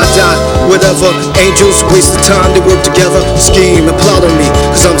 hope I die. Whatever, angels waste the time, they work together, scheme and plot on me,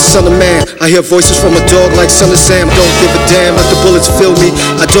 cause I'm the son of man. I hear voices from a dog like Son of Sam. Don't give a damn, let the bullets fill me.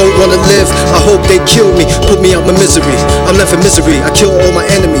 I don't wanna live, I hope they kill me. Put me out my misery, I'm left in misery. I kill all my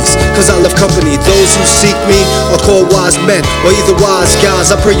enemies, cause I love company. Those who seek me are called wise men, or either wise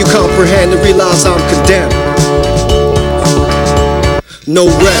guys. I pray you comprehend and realize I'm condemned. No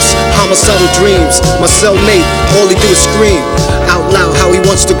rest, homicidal dreams. My cellmate, all he do is scream out loud how he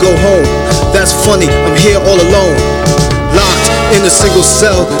wants to go home. That's funny, I'm here all alone, locked in a single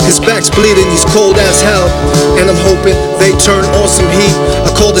cell. His back's bleeding, he's cold as hell, and I'm hoping they turn on some heat.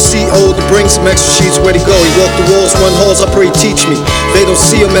 I called the CO to bring some extra sheets. Where'd he go? He walked the walls, run halls, I pray he teach me. They don't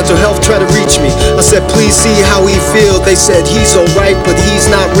see a mental health, try to reach me. I said please see how he feel. They said he's alright, but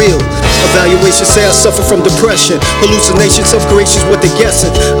he's not real. Evaluation say I suffer from depression, hallucinations, self-creation's what they're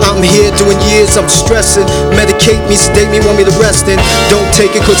guessing. I'm here doing years, I'm stressing. Medicate me, sedate me, want me to rest in. Don't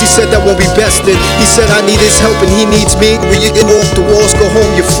take it cause he said that won't be best in. He said I need his help and he needs me. When you get off the walls, go home,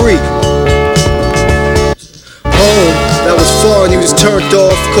 you're free. Home, that was far and he was turned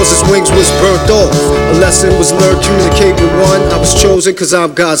off cause his wings was burnt off. A lesson was learned, communicate with one. I was chosen cause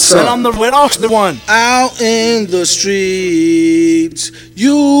I'm God's son. And I'm the one. Out in the streets,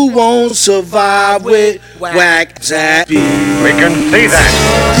 you won't survive with whack that beat. We can see that.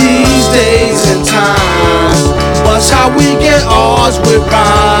 These days and times, what's how we get ours with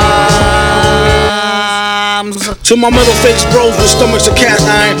rhymes. To my middle-faced bros with stomachs of cast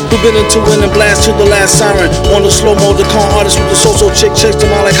iron, who been into winning blast to the last siren. On the slow-mo, the con artist with the so-so chick checks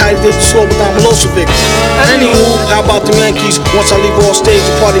them out like Heidi did the slow without Milosevic. Anywho, how about the Yankees? Once I leave off stage,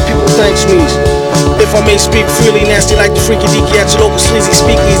 the party people thanks me. If I may speak freely, nasty like the freaky deaky at your local sleazy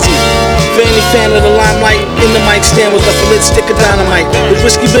speakeasy. For any fan of the limelight, in the mic stand with a lit stick of dynamite. With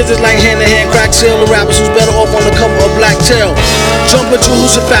risky business like hand-to-hand crack sale, the rappers who's better off on the cover of Black Tail. Jump into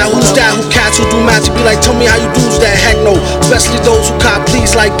who's a fat, who's that, who cats who do magic, be like, tell me how you do's that, heck no. Especially those who cop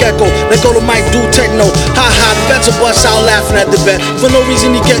please like Gecko. Let go to Mike, do techno. Ha ha, the vets will bust out laughing at the vet. For no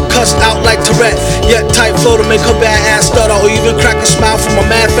reason he get cussed out like Tourette. Yet tight flow to make her bad ass stutter, or even crack a smile from a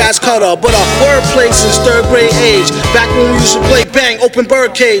mad fast cutter. But our wordplay since 3rd grade age. Back when we used to play bang, open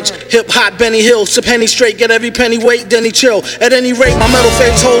birdcage. Hip hop, Benny Hill, sip Henny straight, get every penny weight, then he chill. At any rate, my metal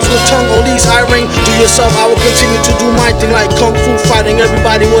face holds with tongue, or least eye ring. Do yourself, I will continue to do my thing like kung fu fighting.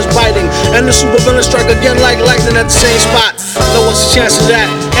 Everybody was biting, and the super villain strike again like lightning at the same spot. Now what's the chance of that?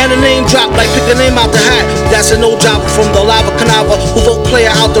 And a name drop like pick a name out the hat. That's a no job from the lava canava who vote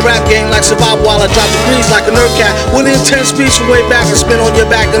player out the rap game like survival while I drop degrees like a nerd cat. With intense speech from way back and spin on your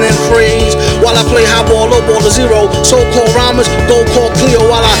back and then freeze. While I play high ball, low ball to zero. So-called rhymers, don't call Cleo.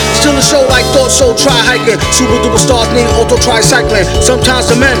 While I still a show like thought, so try hiking. Super duper stars need auto tricycling. Sometimes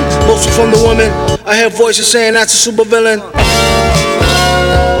the men, mostly from the women. I hear voices saying that's a super villain.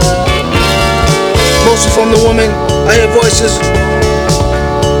 Mostly from the woman, I hear voices.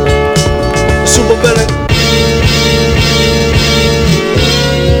 Super villain.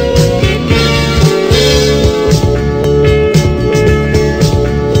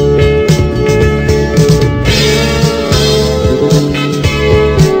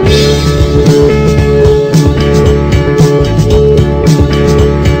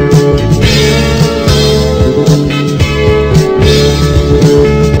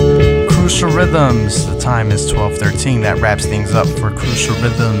 Rhythms. The time is 12:13. That wraps things up for Crucial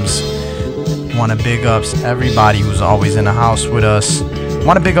Rhythms. Want to big ups everybody who's always in the house with us.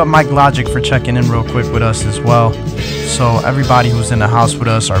 Want to big up Mike Logic for checking in real quick with us as well. So everybody who's in the house with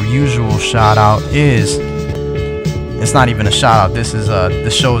us, our usual shout out is, it's not even a shout out, this is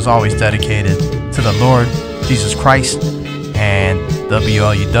the show is always dedicated to the Lord Jesus Christ and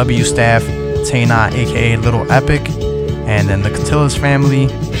WLUW staff, Tana aka Little Epic, and then the Catillas family.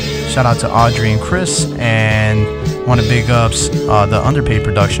 Shout out to Audrey and Chris, and want to big ups the Underpaid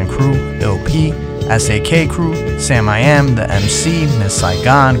production crew, LP, SAK crew, Sam I Am, the MC, Miss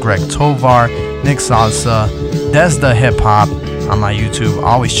Saigon, Greg Tovar, Nick Salsa, Desda Hip Hop on my YouTube,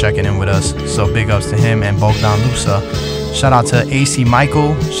 always checking in with us. So big ups to him and Bogdan Lusa. Shout out to AC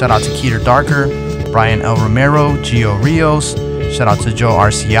Michael, shout out to Keter Darker, Brian El Romero, Gio Rios, shout out to Joe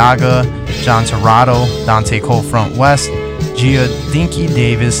Arciaga, John Torado, Dante Cole Front West, Gia Dinky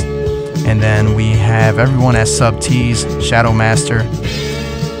Davis. And then we have everyone at Sub T's, Shadow Master,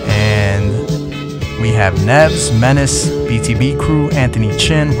 and we have Nevs, Menace, BTB Crew, Anthony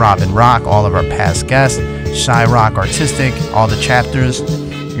Chin, Robin Rock, all of our past guests, Shy Rock Artistic, all the chapters,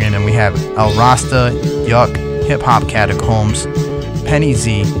 and then we have El Rasta, Yuck, Hip Hop Catacombs, Penny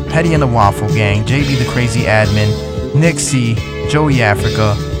Z, Petty and the Waffle Gang, JB the Crazy Admin, Nick C, Joey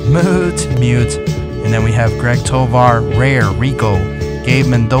Africa, Mute, and then we have Greg Tovar, Rare, Rico, Gabe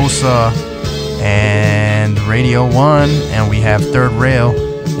Mendoza, and Radio 1, and we have Third Rail,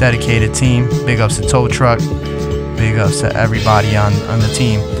 dedicated team. Big ups to Tow Truck, big ups to everybody on the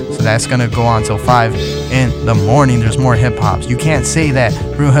team. So that's gonna go on till 5 in the morning. There's more hip hops. You can't say that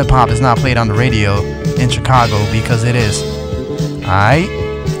real hip hop is not played on the radio in Chicago, because it is. Alright,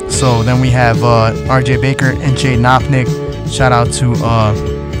 so then we have RJ Baker and Jay Nopnik. Shout out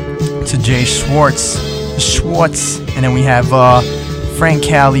to Jay Schwartz, and then we have Frank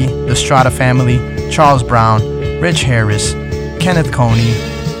Cali, the Strata family, Charles Brown, Rich Harris, Kenneth Coney,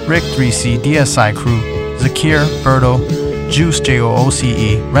 Rick 3C, DSI Crew, Zakir, Berto, Juice,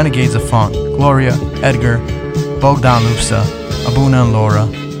 JOOCE, Renegades of Funk, Gloria, Edgar, Bogdan Lupsa, Abuna and Laura,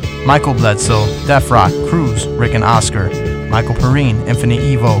 Michael Bledsoe, Def Rock, Cruz, Rick and Oscar, Michael Perrine, Infinite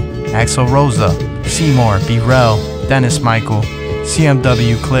Evo, Axel Rosa, Seymour, B-Rel, Dennis Michael,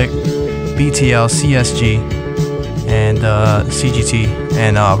 CMW Click, BTL, CSG, and CGT,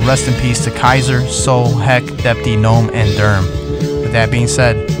 and rest in peace to Kaiser, Soul, Heck, Depty, Gnome, and Derm. With that being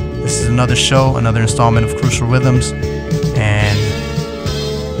said, this is another show, another installment of Crucial Rhythms, and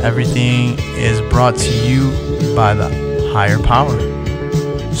everything is brought to you by the higher power.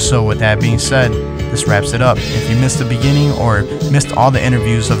 So with that being said, this wraps it up. If you missed the beginning or missed all the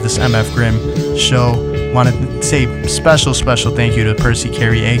interviews of this MF Grimm show, want to say special thank you to Percy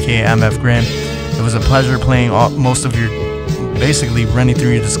Carey, aka MF Grimm. It was a pleasure playing most of your, basically running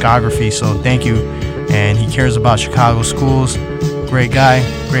through your discography, so thank you. And he cares about Chicago schools. Great guy,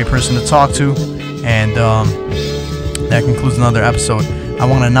 great person to talk to. And that concludes another episode. I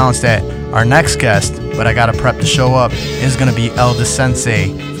want to announce that our next guest, but I gotta prep the show up, is gonna be Elda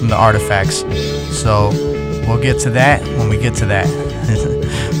Sensei from the Artifacts. So we'll get to that when we get to that.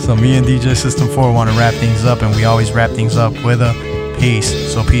 So So me and DJ System 4 want to wrap things up, and we always wrap things up with a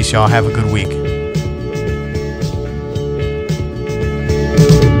peace. So peace, y'all. Have a good week.